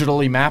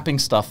digitally mapping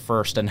stuff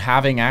first and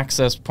having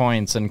access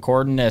points and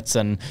coordinates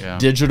and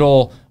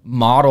digital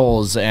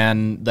models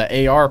and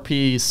the AR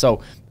piece.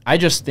 So I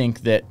just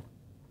think that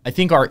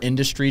our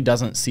industry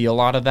doesn't see a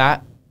lot of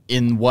that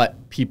in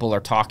what people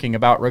are talking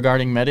about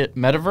regarding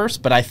metaverse,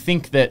 but I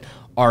think that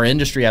our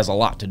industry has a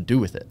lot to do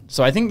with it.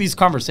 So I think these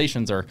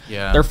conversations are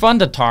they're fun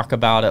to talk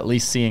about, at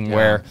least seeing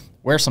where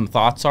some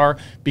thoughts are,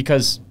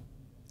 because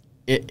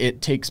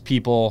it takes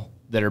people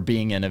that are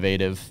being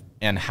innovative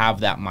and have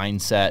that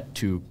mindset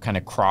to kind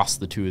of cross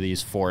the two of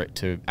these for it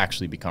to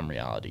actually become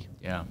reality.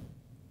 Yeah.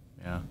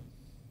 Yeah.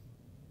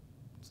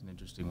 It's an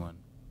interesting one.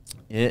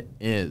 It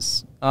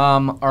is.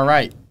 All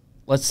right.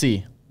 Let's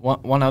see.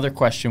 One other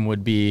question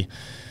would be,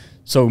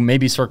 so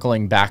maybe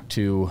circling back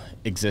to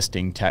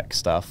existing tech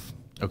stuff.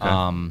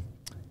 Okay.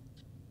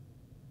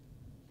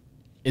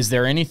 Is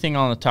there anything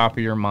on the top of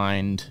your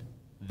mind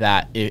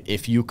that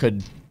if you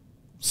could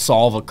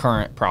solve a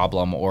current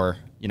problem, or,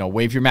 you know,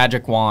 wave your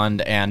magic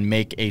wand and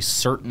make a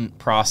certain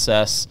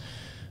process,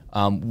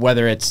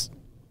 whether it's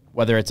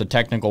a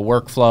technical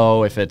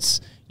workflow, if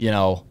it's, you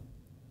know,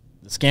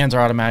 the scans are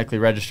automatically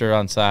registered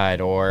on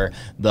site, or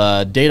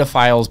the data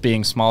files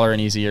being smaller and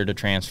easier to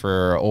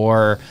transfer,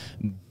 or,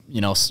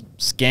 you know,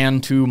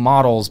 scan to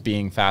models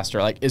being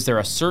faster. Like, is there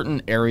a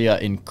certain area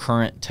in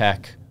current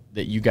tech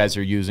that you guys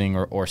are using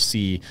or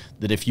see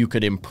that if you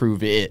could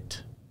improve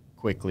it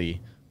quickly,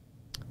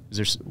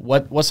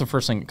 what's the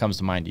first thing that comes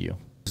to mind to you?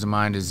 Comes to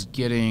mind is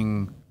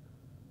getting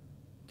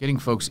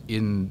folks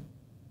in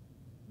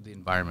the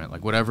environment,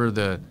 like whatever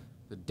the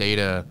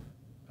data,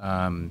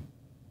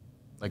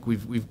 like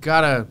we've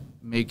got to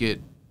make it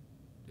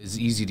as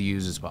easy to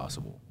use as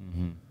possible.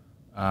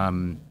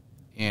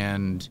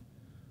 And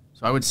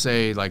so I would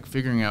say, like,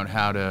 figuring out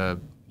how to,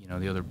 you know,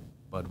 the other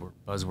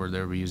buzzword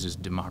there we use is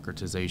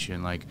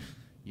democratization. Like,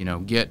 you know,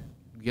 get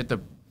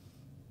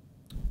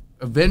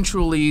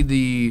eventually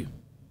the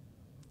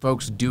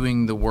folks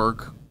doing the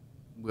work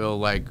will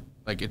like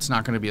it's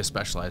not going to be a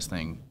specialized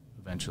thing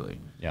eventually.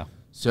 Yeah.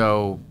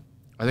 So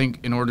I think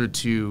in order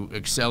to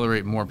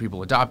accelerate more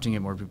people adopting it,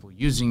 more people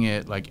using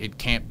it, like, it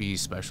can't be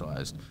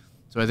specialized.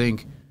 So I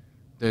think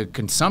the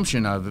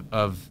consumption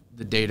of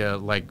the data,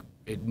 like,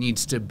 it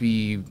needs to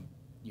be,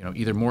 you know,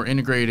 either more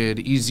integrated,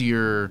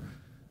 easier.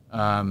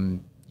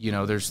 You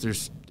know,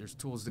 there's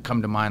tools that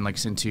come to mind like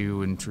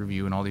Syntu and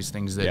TrueView and all these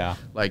things that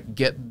like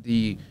get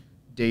the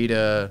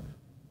data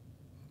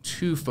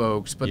to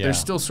folks, but there's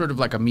still sort of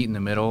like a meet in the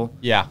middle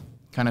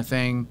kind of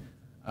thing.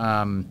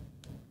 And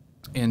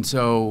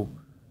so,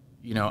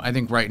 you know, I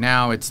think right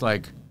now it's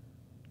like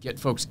get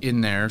folks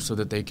in there so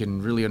that they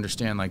can really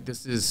understand, like,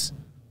 this is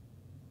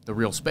the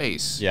real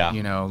space. Yeah.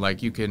 You know,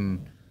 like you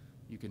can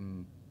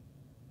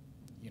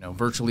you know,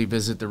 virtually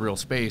visit the real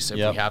space if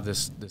we have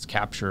this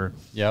capture.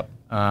 Yep.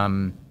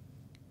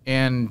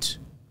 And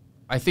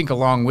I think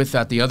along with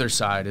that, the other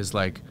side is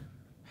like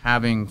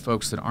having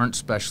folks that aren't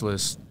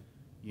specialists.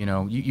 You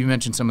know, you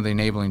mentioned some of the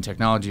enabling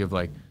technology of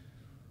like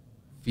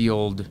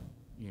field,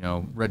 you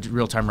know,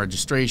 real-time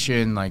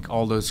registration, like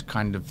all those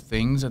kind of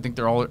things. I think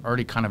they're all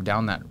already kind of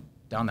down that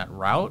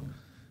route.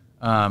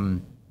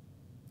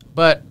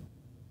 But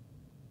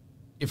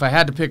if I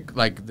had to pick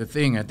like the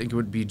thing, I think it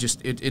would be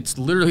just it's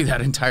literally that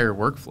entire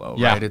workflow,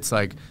 right? It's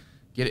like,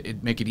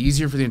 make it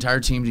easier for the entire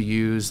team to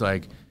use.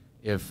 Like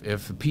if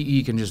the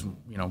PE can just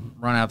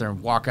run out there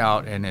and walk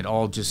out, and it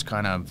all just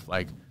kind of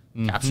like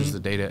captures the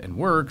data and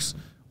works,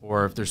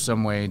 or if there's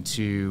some way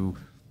to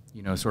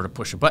sort of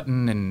push a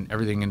button and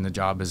everything in the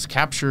job is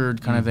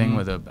captured, kind of thing,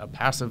 with a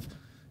passive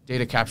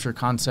data capture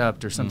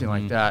concept or something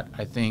like that.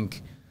 I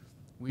think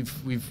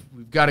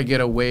we've got to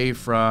get away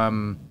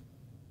from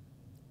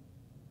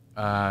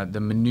the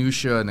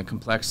minutia and the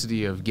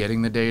complexity of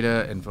getting the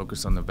data and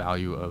focus on the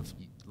value of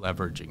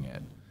leveraging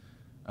it.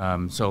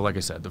 So like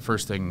I said, the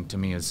first thing to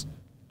me is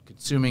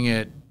consuming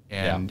it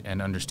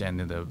and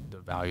understanding the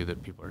value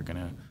that people are going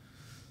to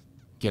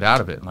get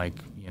out of it. Like,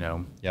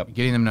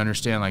 getting them to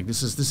understand, like,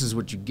 this is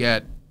what you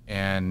get.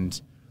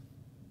 And,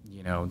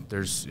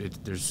 there's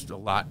a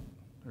lot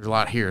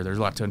here. There's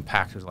a lot to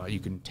unpack. There's a lot you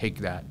can take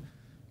that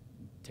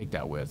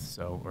with,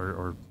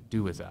 or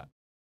do with that.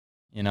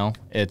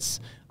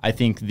 I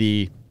think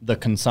the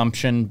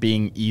consumption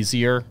being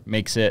easier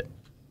makes it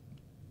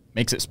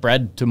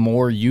spread to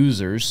more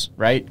users,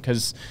 right?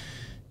 Because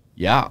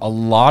a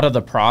lot of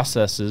the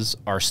processes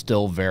are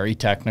still very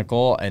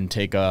technical and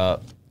take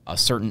a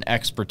certain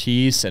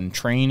expertise and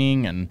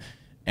training,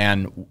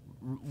 and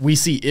we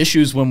see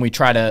issues when we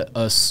try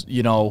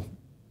to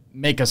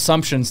make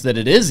assumptions that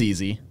it is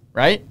easy,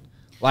 right?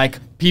 Like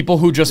people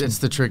who just, it's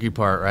the tricky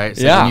part, right?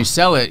 So when you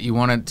sell it, you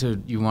want it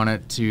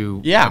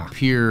to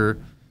appear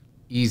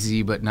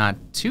easy, but not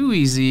too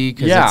easy,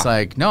 because it's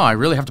like, no, I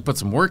really have to put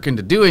some work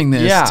into doing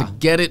this to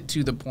get it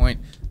to the point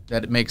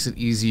that it makes it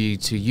easy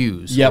to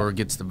use or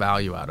gets the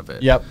value out of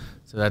it.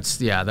 So that's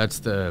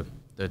the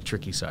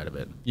tricky side of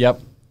it.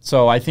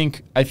 So I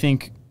think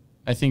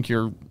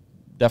you're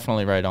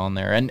definitely right on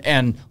there.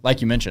 And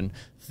like you mentioned,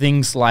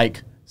 things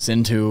like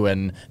Syntu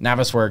and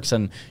Navisworks,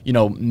 and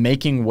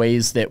making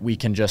ways that we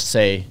can just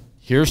say,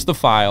 here's the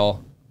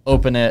file,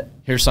 open it,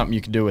 here's something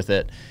you can do with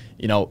it,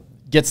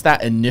 gets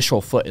that initial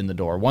foot in the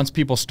door. Once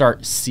people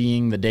start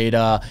seeing the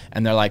data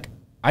and they're like,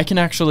 I can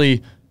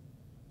actually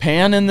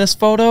pan in this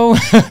photo.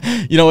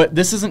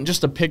 This isn't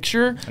just a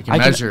picture. I can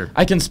measure.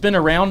 I can spin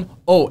around.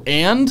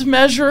 And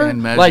measure.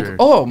 Like,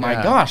 oh my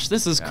gosh,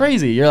 this is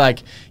crazy. You're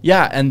like,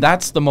 and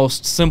that's the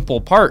most simple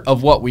part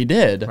of what we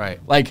did. Right.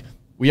 Like,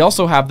 we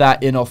also have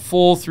that in a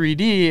full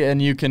 3D,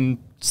 and you can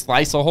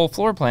slice a whole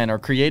floor plan or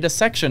create a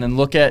section and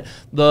look at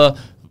the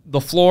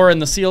floor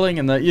and the ceiling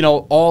and the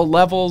all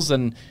levels.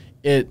 And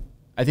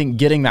I think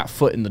getting that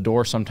foot in the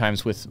door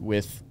sometimes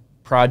with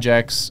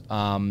projects,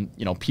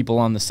 people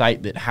on the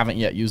site that haven't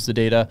yet used the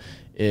data,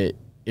 it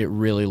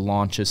really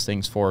launches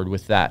things forward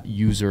with that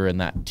user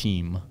and that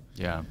team.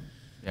 Yeah.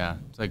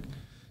 It's like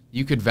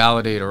you could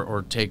validate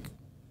or take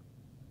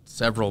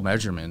several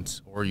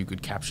measurements, or you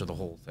could capture the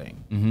whole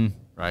thing,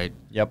 right?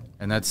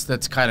 And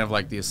that's kind of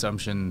like the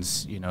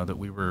assumptions, that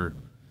we were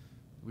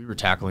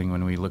tackling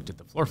when we looked at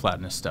the floor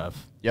flatness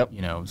stuff.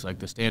 It's like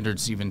the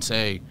standards even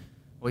say,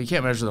 well, you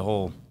can't measure the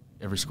whole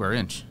every square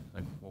inch.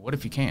 Like, well, what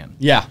if you can?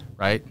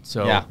 Right.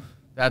 So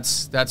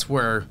that's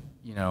where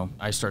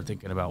I start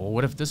thinking about, well,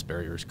 what if this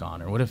barrier is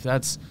gone, or what if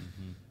that's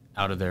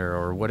out of there,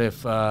 or what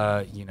if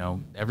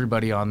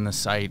everybody on the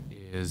site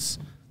is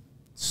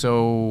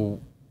so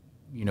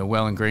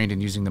well ingrained in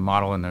using the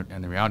model and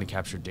the reality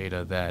capture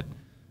data that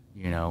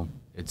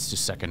it's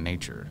just second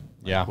nature.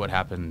 Like, what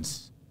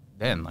happens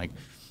then? Like,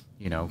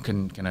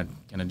 can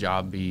a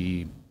job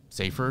be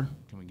safer?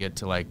 Can we get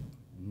to like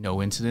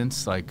no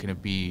incidents? Like, can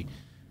it be?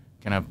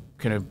 Can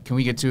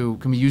we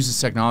use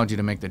this technology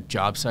to make the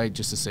job site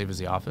just as safe as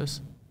the office?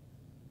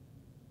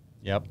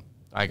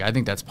 Like, I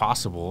think that's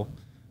possible.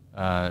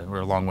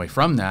 We're a long way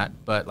from that,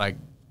 but like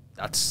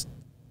that's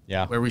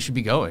where we should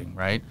be going,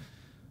 right?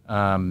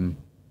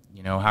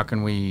 How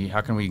can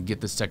we get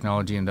this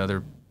technology into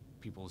other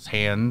people's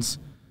hands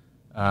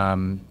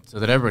so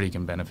that everybody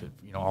can benefit?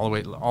 All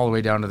the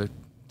way down to the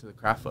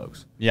craft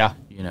folks. That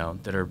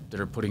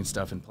are putting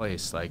stuff in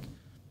place, like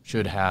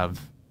should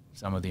have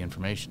some of the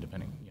information,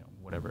 depending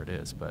whatever it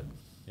is, but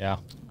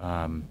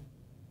I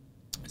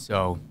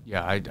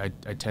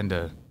tend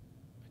to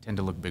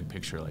look big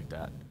picture like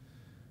that,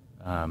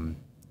 and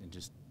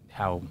just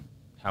how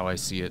I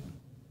see it,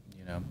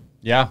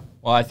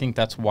 Well, I think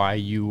that's why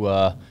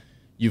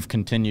you've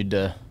continued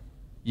to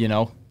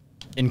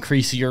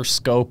increase your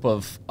scope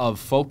of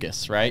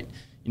focus, right?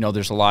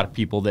 There's a lot of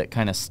people that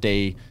kind of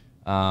stay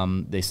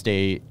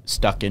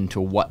stuck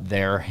into what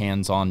they're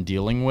hands-on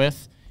dealing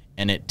with.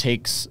 And it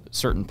takes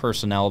certain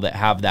personnel that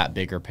have that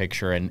bigger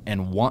picture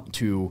and want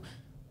to,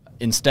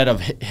 instead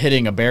of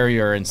hitting a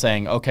barrier and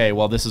saying, okay,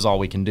 well, this is all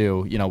we can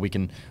do. We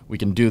can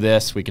do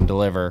this, we can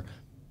deliver.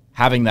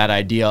 Having that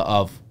idea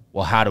of,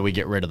 well, how do we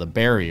get rid of the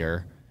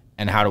barrier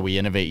and how do we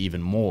innovate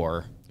even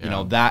more?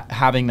 That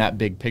having that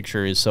big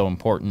picture is so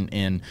important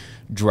in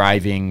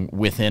driving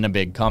within a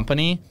big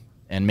company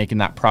and making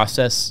that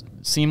process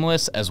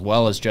seamless, as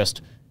well as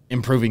just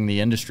improving the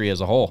industry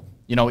as a whole.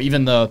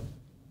 Even the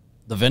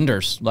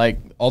vendors, like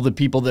all the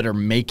people that are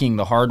making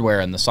the hardware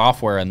and the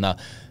software, and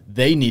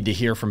they need to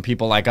hear from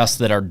people like us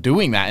that are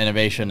doing that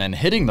innovation and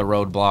hitting the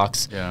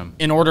roadblocks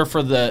in order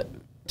for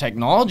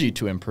technology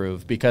to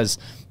improve because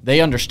they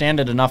understand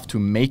it enough to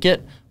make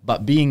it,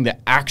 but being the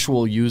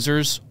actual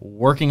users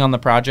working on the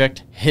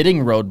project, hitting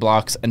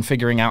roadblocks and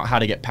figuring out how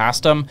to get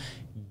past them,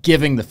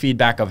 giving the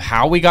feedback of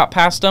how we got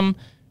past them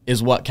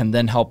is what can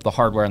then help the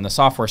hardware and the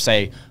software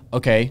say,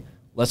 okay,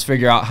 let's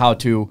figure out how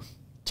to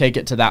take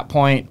it to that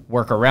point,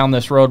 work around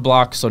this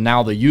roadblock, so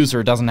now the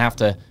user doesn't have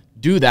to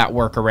do that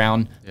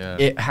workaround. Yeah.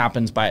 It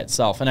happens by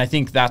itself. And I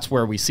think that's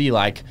where we see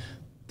like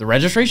the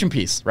registration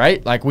piece,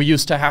 right? Like we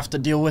used to have to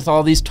deal with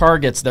all these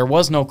targets. There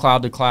was no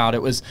cloud to cloud.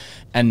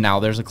 And now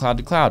there's a cloud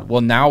to cloud.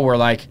 Well, now we're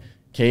like,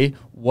 okay,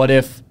 what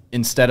if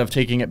instead of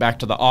taking it back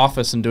to the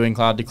office and doing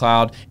cloud to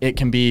cloud, it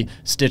can be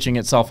stitching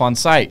itself on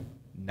site?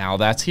 Now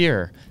that's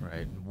here.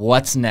 Right.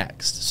 What's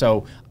next?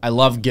 So I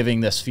love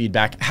giving this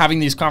feedback, having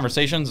these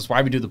conversations. That's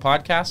why we do the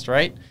podcast,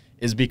 right?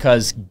 Is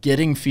because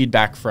getting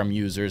feedback from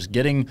users,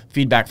 getting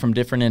feedback from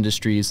different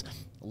industries,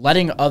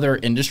 letting other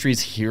industries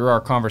hear our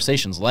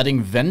conversations,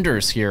 letting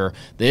vendors hear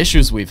the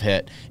issues we've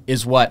hit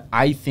is what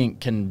I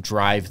think can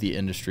drive the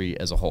industry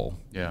as a whole.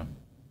 Yeah.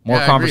 More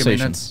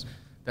conversations. I mean,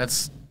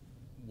 that's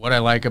what I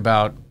like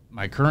about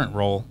my current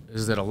role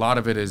is that a lot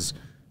of it is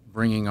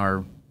bringing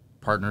our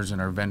partners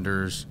and our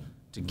vendors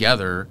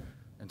together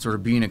and sort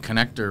of being a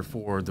connector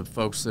for the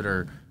folks that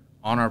are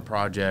on our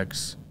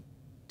projects,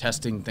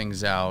 testing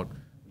things out,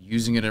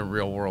 using it in a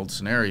real world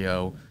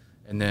scenario.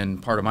 And then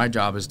part of my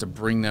job is to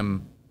bring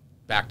them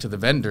back to the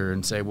vendor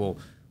and say, well,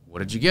 what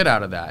did you get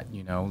out of that?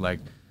 You know, like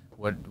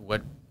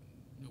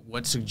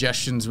what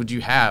suggestions would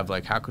you have?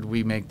 Like, how could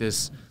we make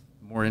this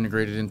more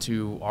integrated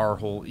into our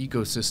whole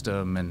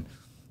ecosystem? And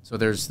so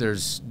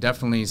there's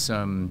definitely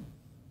some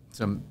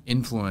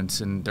influence,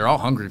 and they're all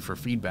hungry for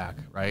feedback,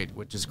 right?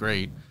 Which is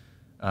great.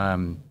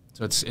 So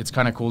it's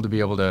kind of cool to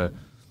be able to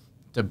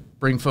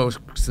bring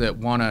folks that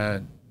want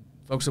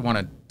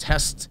to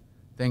test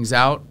things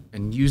out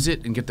and use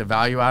it and get the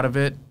value out of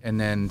it, and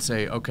then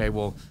say, okay,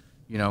 well,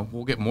 you know,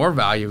 we'll get more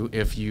value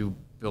if you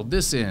build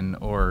this in,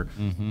 or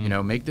you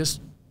know, make this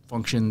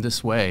function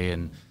this way.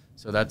 And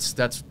so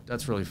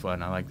that's really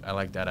fun. I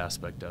like that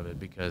aspect of it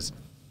because,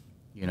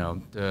 you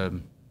know,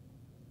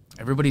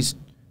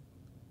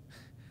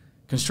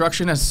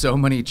 construction has so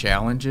many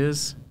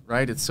challenges,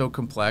 right? It's so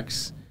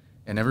complex,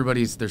 and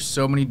there's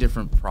so many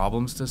different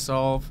problems to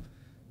solve.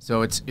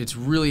 So it's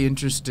really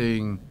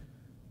interesting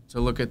to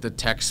look at the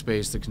tech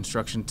space, the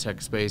construction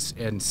tech space,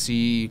 and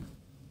see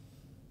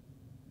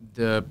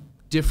the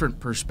different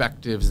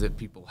perspectives that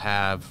people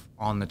have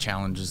on the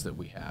challenges that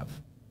we have,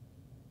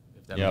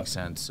 if that makes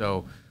sense.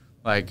 So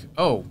like,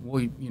 oh,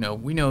 well, you know,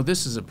 we know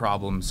this is a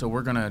problem, so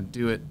we're going to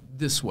do it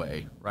this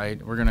way, right?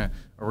 We're going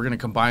to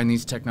combine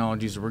these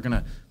technologies, or we're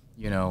going to,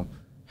 you know,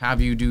 have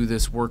you do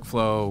this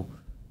workflow,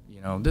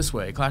 you know, this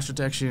way, clash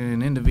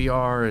detection into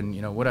VR and,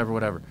 you know,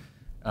 whatever.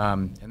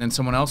 And then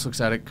someone else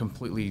looks at it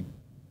completely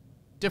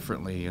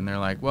differently, and they're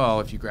like,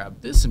 well, if you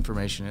grab this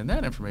information and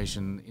that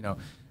information, you know,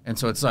 and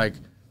so it's like,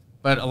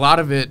 but a lot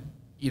of it,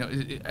 you know,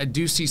 I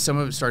do see some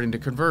of it starting to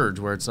converge,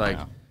 where it's like,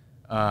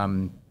 a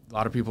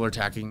lot of people are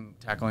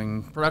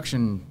tackling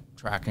production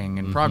tracking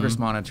and progress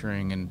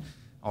monitoring and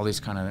all these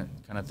kind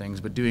of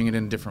things, but doing it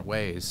in different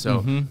ways.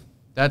 So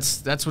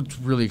that's what's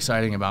really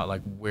exciting about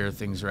like where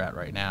things are at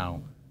right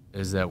now,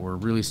 is that we're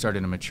really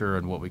starting to mature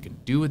in what we can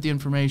do with the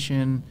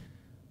information.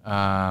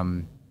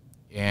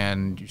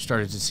 And you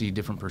started to see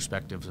different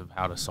perspectives of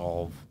how to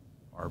solve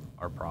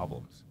our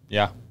problems.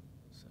 Yeah.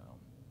 So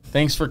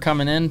thanks for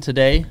coming in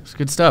today. It's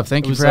good stuff.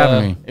 Thank you for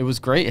having me. It was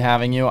great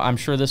having you. I'm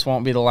sure this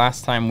won't be the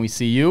last time we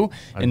see you.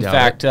 In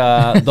fact,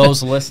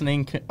 those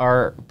listening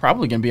are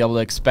probably going to be able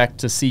to expect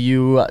to see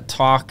you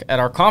talk at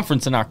our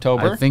conference in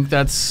October. I think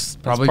that's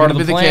probably going to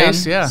be the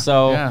case. Yeah.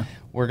 So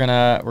we're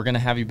gonna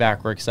have you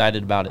back. We're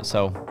excited about it.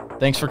 So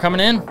thanks for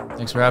coming in.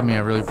 Thanks for having me. I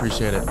really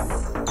appreciate it.